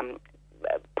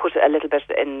put a little bit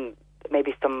in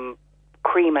maybe some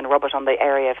cream and rub it on the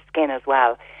area of skin as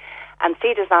well. And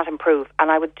see, does that improve? And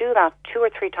I would do that 2 or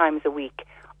 3 times a week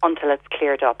until it's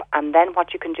cleared up. And then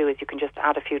what you can do is you can just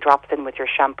add a few drops in with your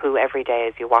shampoo every day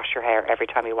as you wash your hair, every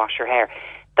time you wash your hair.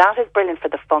 That is brilliant for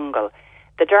the fungal.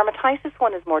 The dermatitis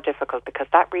one is more difficult because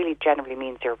that really generally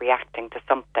means you're reacting to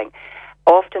something.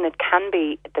 Often it can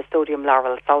be the sodium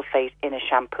lauryl sulfate in a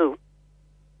shampoo.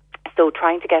 So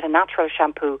trying to get a natural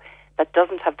shampoo that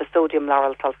doesn't have the sodium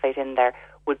lauryl sulfate in there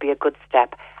would be a good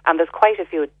step. And there's quite a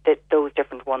few of those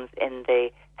different ones in the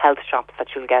health shops that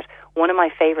you'll get. One of my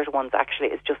favourite ones actually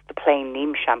is just the plain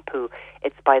neem shampoo.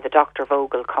 It's by the Dr.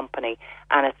 Vogel company,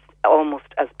 and it's almost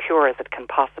as pure as it can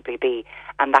possibly be,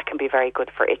 and that can be very good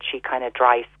for itchy, kind of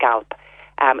dry scalp.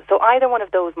 So either one of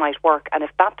those might work, and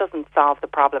if that doesn't solve the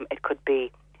problem, it could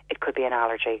be an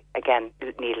allergy. Again,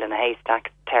 needle in a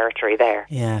haystack territory there.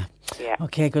 Yeah.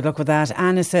 Okay, good luck with that.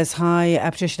 Anna says, hi,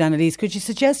 Patricia and Annalise, could you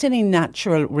suggest any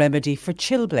natural remedy for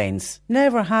chilblains?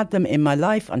 Never had them in my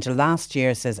life until last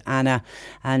year, says Anna.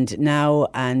 And now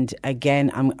and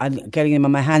again, I'm getting them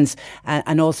on my hands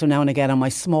and also now and again on my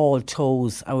small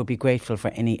toes. I would be grateful for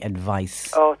any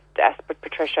advice. Oh, desperate,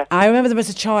 Patricia. I remember them as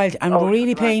a child and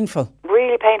really painful.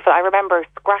 Really painful. I remember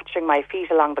scratching my feet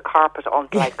along the carpet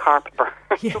until I had carpet burn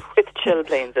with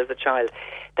chilblains as a child.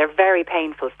 They're very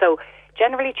painful. So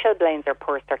generally chilblains are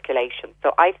poor circulation.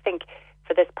 So I think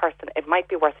for this person it might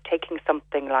be worth taking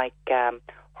something like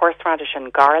horseradish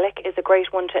and garlic is a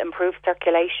great one to improve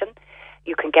circulation.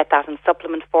 You can get that in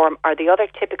supplement form, or the other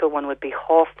typical one would be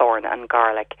hawthorn and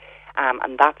garlic.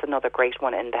 And that's another great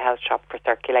one in the health shop for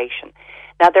circulation.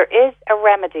 Now there is a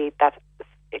remedy that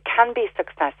it can be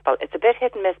successful. It's a bit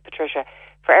hit and miss, Patricia.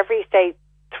 For every, say,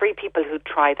 3 people who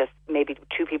try this, maybe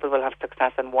 2 people will have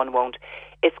success and 1 won't.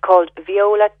 It's called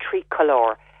Viola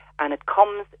Tricolor, and it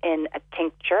comes in a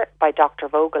tincture by Dr.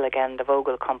 Vogel, again, the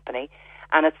Vogel company,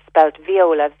 and it's spelled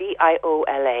Viola,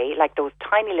 Viola, like those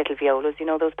tiny little violas, you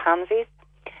know, those pansies?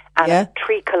 And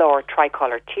Tricolor,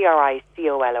 Tricolor,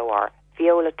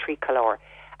 Viola Tricolor.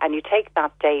 And you take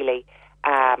that daily,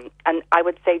 and I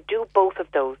would say do both of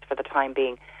those for the time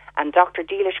being. And Dr.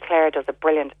 Dealish Clare does a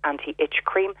brilliant anti-itch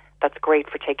cream that's great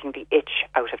for taking the itch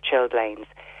out of chilblains.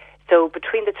 So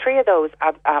between the 3 of those,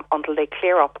 until they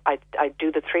clear up, I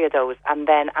do the 3 of those, and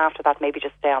then after that maybe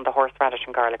just stay on the horseradish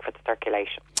and garlic for the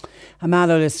circulation. A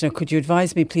Mallow listener, could you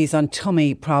advise me please on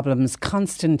tummy problems,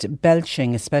 constant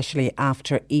belching, especially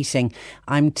after eating?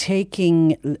 I'm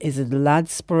taking, is it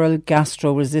Ladsporal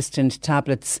gastro-resistant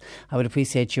tablets? I would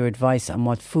appreciate your advice on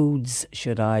what foods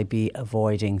should I be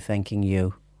avoiding, thanking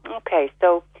you. Okay,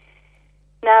 so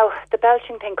now the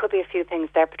belching thing could be a few things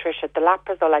there, Patricia. The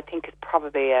Laprazole, I think, is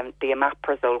probably the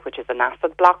Omeprazole, which is an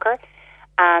acid blocker.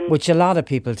 And which a lot of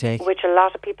people take.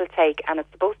 And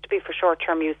it's supposed to be for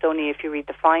short-term use only if you read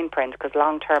the fine print, because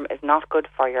long-term is not good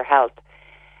for your health.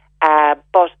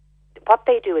 But what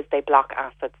they do is they block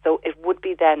acid. So it would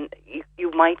be then,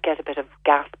 you might get a bit of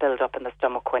gas build-up in the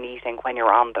stomach when eating, when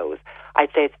you're on those. I'd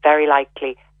say it's very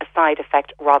likely a side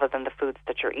effect rather than the foods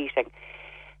that you're eating.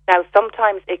 Now,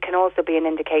 sometimes it can also be an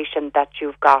indication that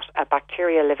you've got a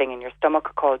bacteria living in your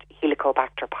stomach called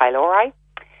Helicobacter pylori.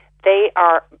 They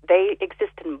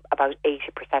exist in about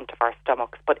 80% of our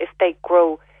stomachs, but if they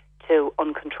grow to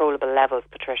uncontrollable levels,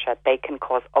 Patricia, they can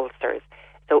cause ulcers.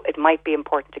 So it might be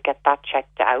important to get that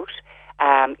checked out.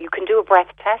 You can do a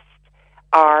breath test,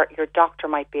 or your doctor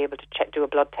might be able to do a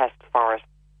blood test for it.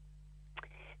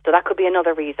 So that could be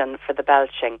another reason for the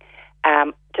belching.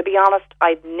 To be honest,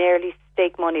 I'd nearly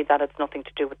stake money that it's nothing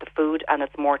to do with the food and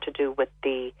it's more to do with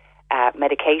the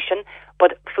medication.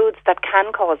 But foods that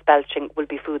can cause belching will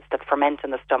be foods that ferment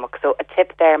in the stomach. So a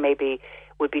tip there maybe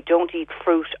would be don't eat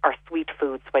fruit or sweet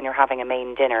foods when you're having a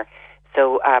main dinner.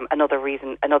 So another way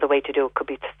to do it could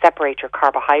be to separate your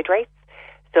carbohydrates.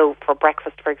 So for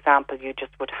breakfast, for example, you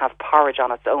just would have porridge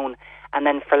on its own, and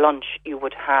then for lunch you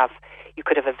could have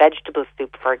a vegetable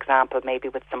soup, for example, maybe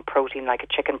with some protein like a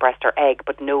chicken breast or egg,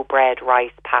 but no bread,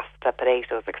 rice, pasta,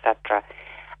 potatoes, etc.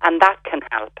 And that can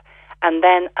help. And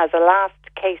then as a last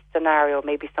case scenario,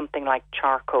 maybe something like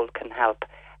charcoal can help,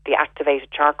 the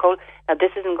activated charcoal. Now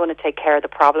this isn't going to take care of the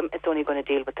problem, it's only going to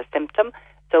deal with the symptom.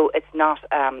 So it's not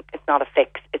a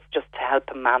fix, it's just to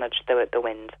help manage the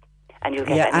wind. And you'll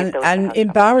get any of those. And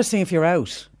embarrassing if you're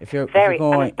out, if you're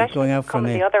going out from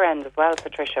the other end as well,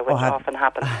 Patricia, which often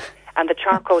happens. And the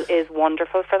charcoal is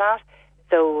wonderful for that.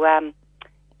 So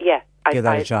give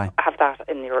that a try. Have that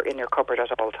in your cupboard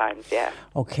at all times. Yeah.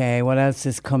 Okay. What else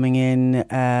is coming in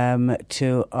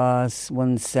to us?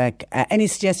 One sec. Any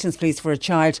suggestions, please, for a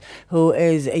child who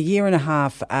is a year and a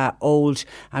half old?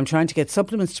 I'm trying to get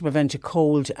supplements to prevent a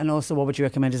cold, and also, what would you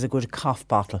recommend is a good cough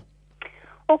bottle?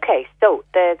 Okay. So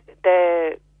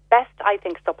the best, I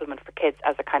think, supplement for kids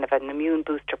as a kind of an immune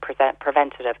booster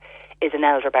preventative is an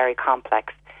elderberry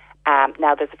complex.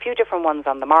 Now, there's a few different ones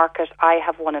on the market. I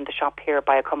have one in the shop here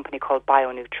by a company called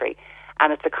BioNutri,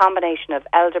 and it's a combination of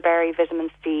elderberry,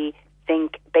 vitamin C,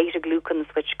 zinc, beta-glucans,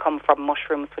 which come from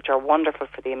mushrooms, which are wonderful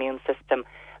for the immune system,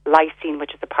 lysine,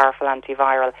 which is a powerful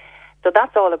antiviral. So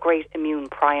that's all a great immune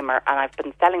primer, and I've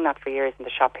been selling that for years in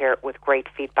the shop here with great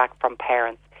feedback from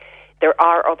parents. There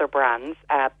are other brands.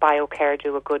 BioCare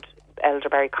do a good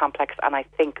elderberry complex, and I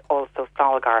think also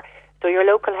Solgar. So your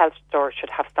local health store should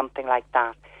have something like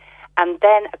that. And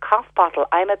then a cough bottle.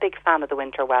 I'm a big fan of the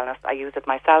Winter Wellness. I use it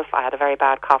myself. I had a very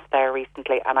bad cough there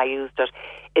recently, and I used it.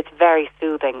 It's very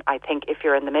soothing. I think if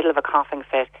you're in the middle of a coughing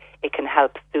fit, it can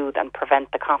help soothe and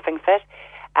prevent the coughing fit.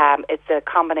 It's a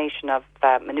combination of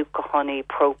Manuka honey,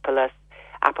 propolis,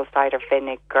 apple cider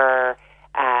vinegar,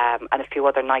 and a few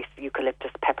other nice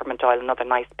eucalyptus, peppermint oil, and other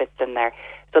nice bits in there.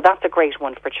 So that's a great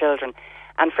one for children.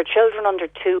 And for children under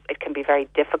 2, it can be very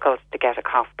difficult to get a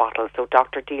cough bottle. So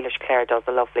Dr. Dealish Clare does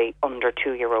a lovely under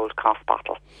 2-year-old cough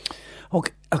bottle.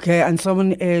 Okay, and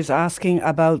someone is asking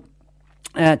about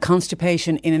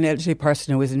constipation in an elderly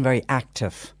person who isn't very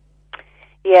active.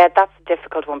 Yeah, that's a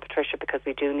difficult one, Patricia, because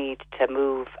we do need to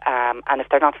move. And if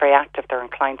they're not very active, they're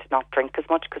inclined to not drink as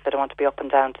much because they don't want to be up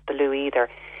and down to the loo either.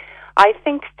 I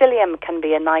think psyllium can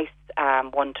be a nice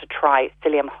one to try,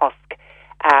 psyllium husk.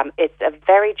 It's a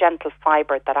very gentle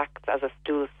fibre that acts as a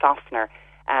stool softener.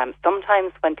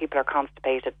 Sometimes when people are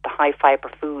constipated, the high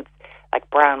fibre foods like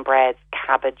brown breads,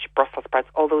 cabbage, Brussels sprouts,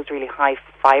 all those really high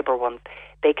fibre ones,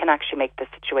 they can actually make the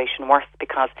situation worse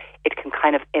because it can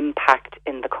kind of impact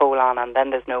in the colon and then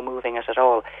there's no moving it at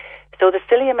all. So the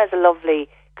psyllium is a lovely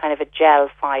kind of a gel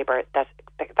fibre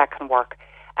that can work.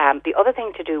 The other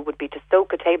thing to do would be to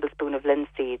soak a tablespoon of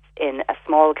linseeds in a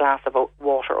small glass of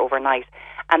water overnight,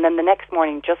 and then the next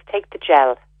morning just take the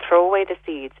gel, throw away the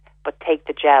seeds, but take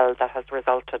the gel that has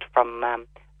resulted from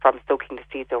soaking the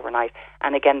seeds overnight.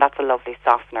 And again, that's a lovely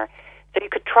softener. So you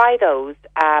could try those.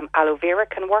 Aloe vera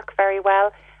can work very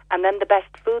well, and then the best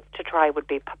foods to try would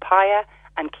be papaya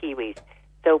and kiwis.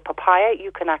 So papaya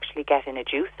you can actually get in a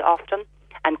juice often,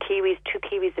 and kiwis, 2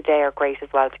 kiwis a day are great as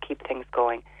well to keep things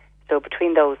going. So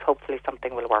between those, hopefully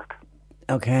something will work.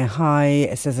 Okay, hi,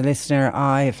 says a listener.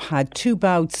 I've had 2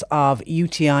 bouts of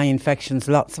UTI infections,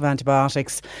 lots of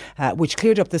antibiotics, which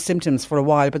cleared up the symptoms for a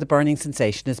while, but the burning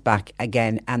sensation is back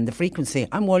again. And the frequency,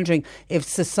 I'm wondering if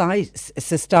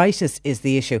cystitis is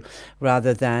the issue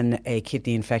rather than a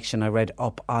kidney infection. I read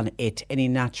up on it. Any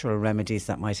natural remedies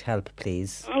that might help,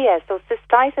 please? Yeah, so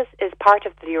cystitis is part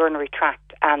of the urinary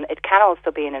tract, and it can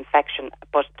also be an infection,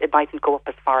 but it mightn't go up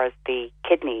as far as the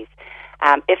kidneys.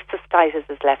 If cystitis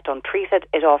is left untreated,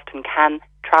 it often can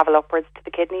travel upwards to the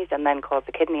kidneys and then cause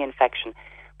a kidney infection.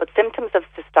 But symptoms of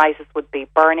cystitis would be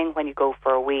burning when you go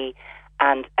for a wee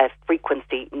and a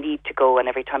frequency need to go, and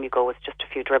every time you go it's just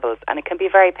a few dribbles, and it can be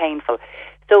very painful.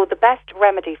 So the best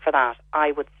remedy for that,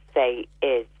 I would say,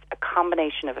 is a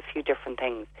combination of a few different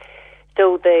things.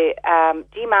 So the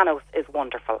D-mannose is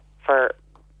wonderful for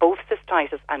both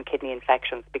cystitis and kidney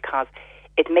infections because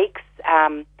it makes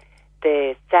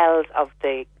the cells of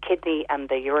the kidney and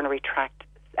the urinary tract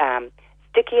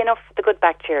sticky enough for the good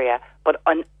bacteria, but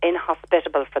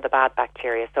inhospitable for the bad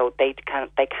bacteria. So they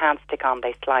can't stick on;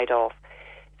 they slide off.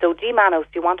 So D-mannose,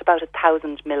 you want about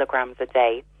 1,000 milligrams a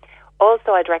day.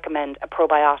 Also, I'd recommend a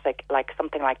probiotic, like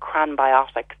something like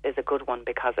Cranbiotics is a good one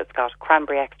because it's got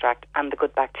cranberry extract and the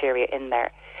good bacteria in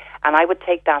there. And I would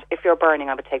take that, if you're burning,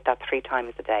 I would take that 3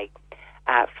 times a day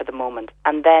for the moment.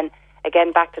 And then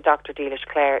again, back to Dr. Dealish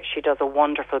Clare, she does a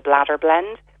wonderful bladder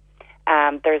blend.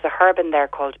 There's a herb in there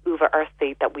called Uva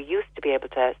Earthseed that we used to be able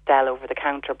to sell over the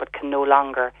counter but can no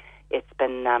longer. It's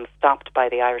been stopped by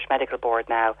the Irish Medical Board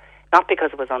now. Not because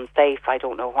it was unsafe, I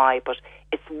don't know why, but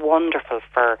it's wonderful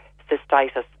for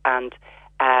cystitis, and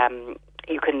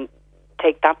you can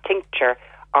take that tincture,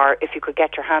 or if you could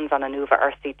get your hands on an Uva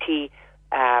Earthseed tea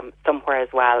somewhere as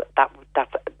well,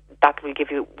 that will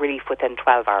give you relief within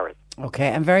 12 hours. Okay,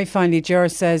 and very finally, Ger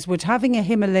says, would having a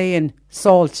Himalayan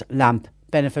salt lamp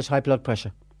benefit high blood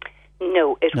pressure?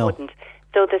 No, it wouldn't.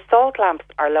 So the salt lamps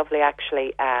are lovely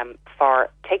actually for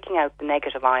taking out the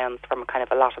negative ions from kind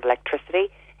of a lot of electricity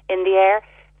in the air.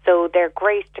 So they're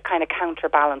great to kind of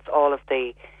counterbalance all of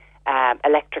the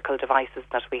electrical devices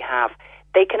that we have.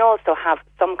 They can also have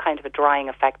some kind of a drying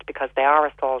effect because they are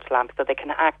a salt lamp, so they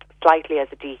can act slightly as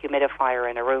a dehumidifier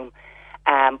in a room.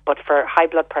 But for high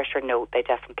blood pressure, no, they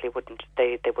definitely wouldn't.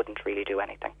 They wouldn't really do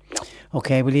anything. No.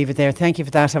 Okay, we'll leave it there. Thank you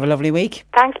for that. Have a lovely week.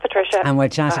 Thanks, Patricia. And we'll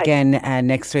chat Bye. again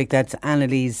next week. That's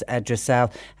Annalise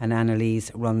Dressel, and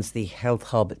Annalise runs the Health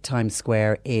Hub Times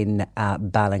Square in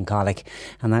Ballincollig.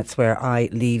 And that's where I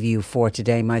leave you for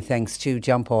today. My thanks to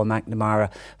John Paul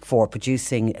McNamara for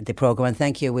producing the programme. And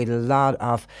thank you. We had a lot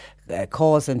of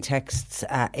calls and texts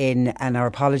in, and our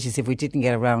apologies if we didn't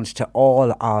get around to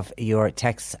all of your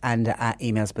texts and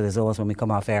emails, but as always when we come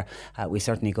off air we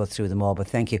certainly go through them all. But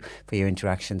thank you for your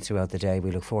interaction throughout the day.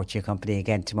 We look forward to your company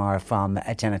again tomorrow from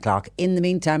 10 o'clock. In the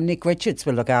meantime, Nick Richards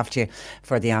will look after you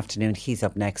for the afternoon. He's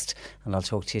up next, and I'll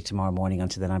talk to you tomorrow morning.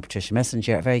 Until then, I'm Patricia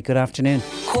Messenger. A very good afternoon.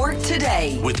 Cork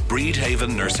Today with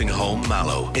Breedhaven Nursing Home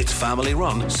Mallow. It's family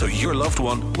run, so your loved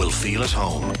one will feel at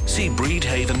home. See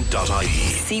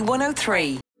breedhaven.ie.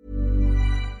 C103.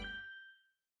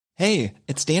 Hey,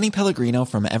 it's Danny Pellegrino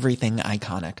from Everything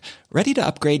Iconic. Ready to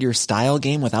upgrade your style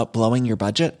game without blowing your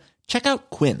budget? Check out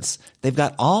Quince. They've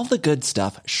got all the good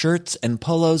stuff, shirts and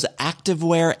polos,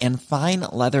 activewear, and fine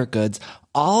leather goods,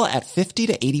 all at 50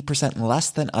 to 80% less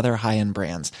than other high-end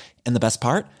brands. And the best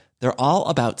part? They're all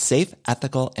about safe,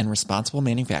 ethical, and responsible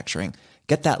manufacturing.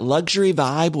 Get that luxury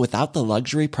vibe without the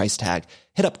luxury price tag.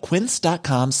 Hit up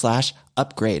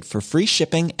quince.com/upgrade for free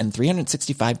shipping and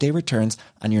 365-day returns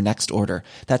on your next order.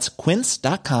 That's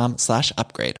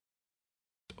quince.com/upgrade.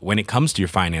 When it comes to your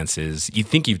finances, you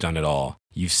think you've done it all.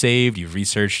 You've saved, you've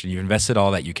researched, and you've invested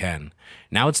all that you can.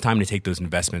 Now it's time to take those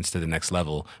investments to the next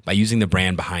level by using the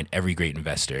brand behind every great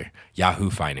investor,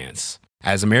 Yahoo Finance.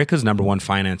 As America's #1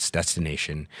 finance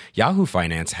destination, Yahoo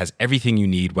Finance has everything you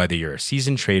need, whether you're a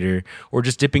seasoned trader or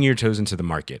just dipping your toes into the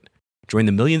market. Join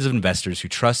the millions of investors who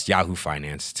trust Yahoo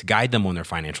Finance to guide them on their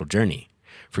financial journey.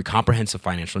 For comprehensive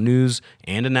financial news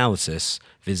and analysis,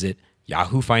 visit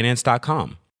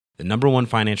yahoofinance.com, the #1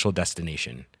 financial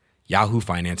destination,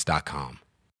 yahoofinance.com.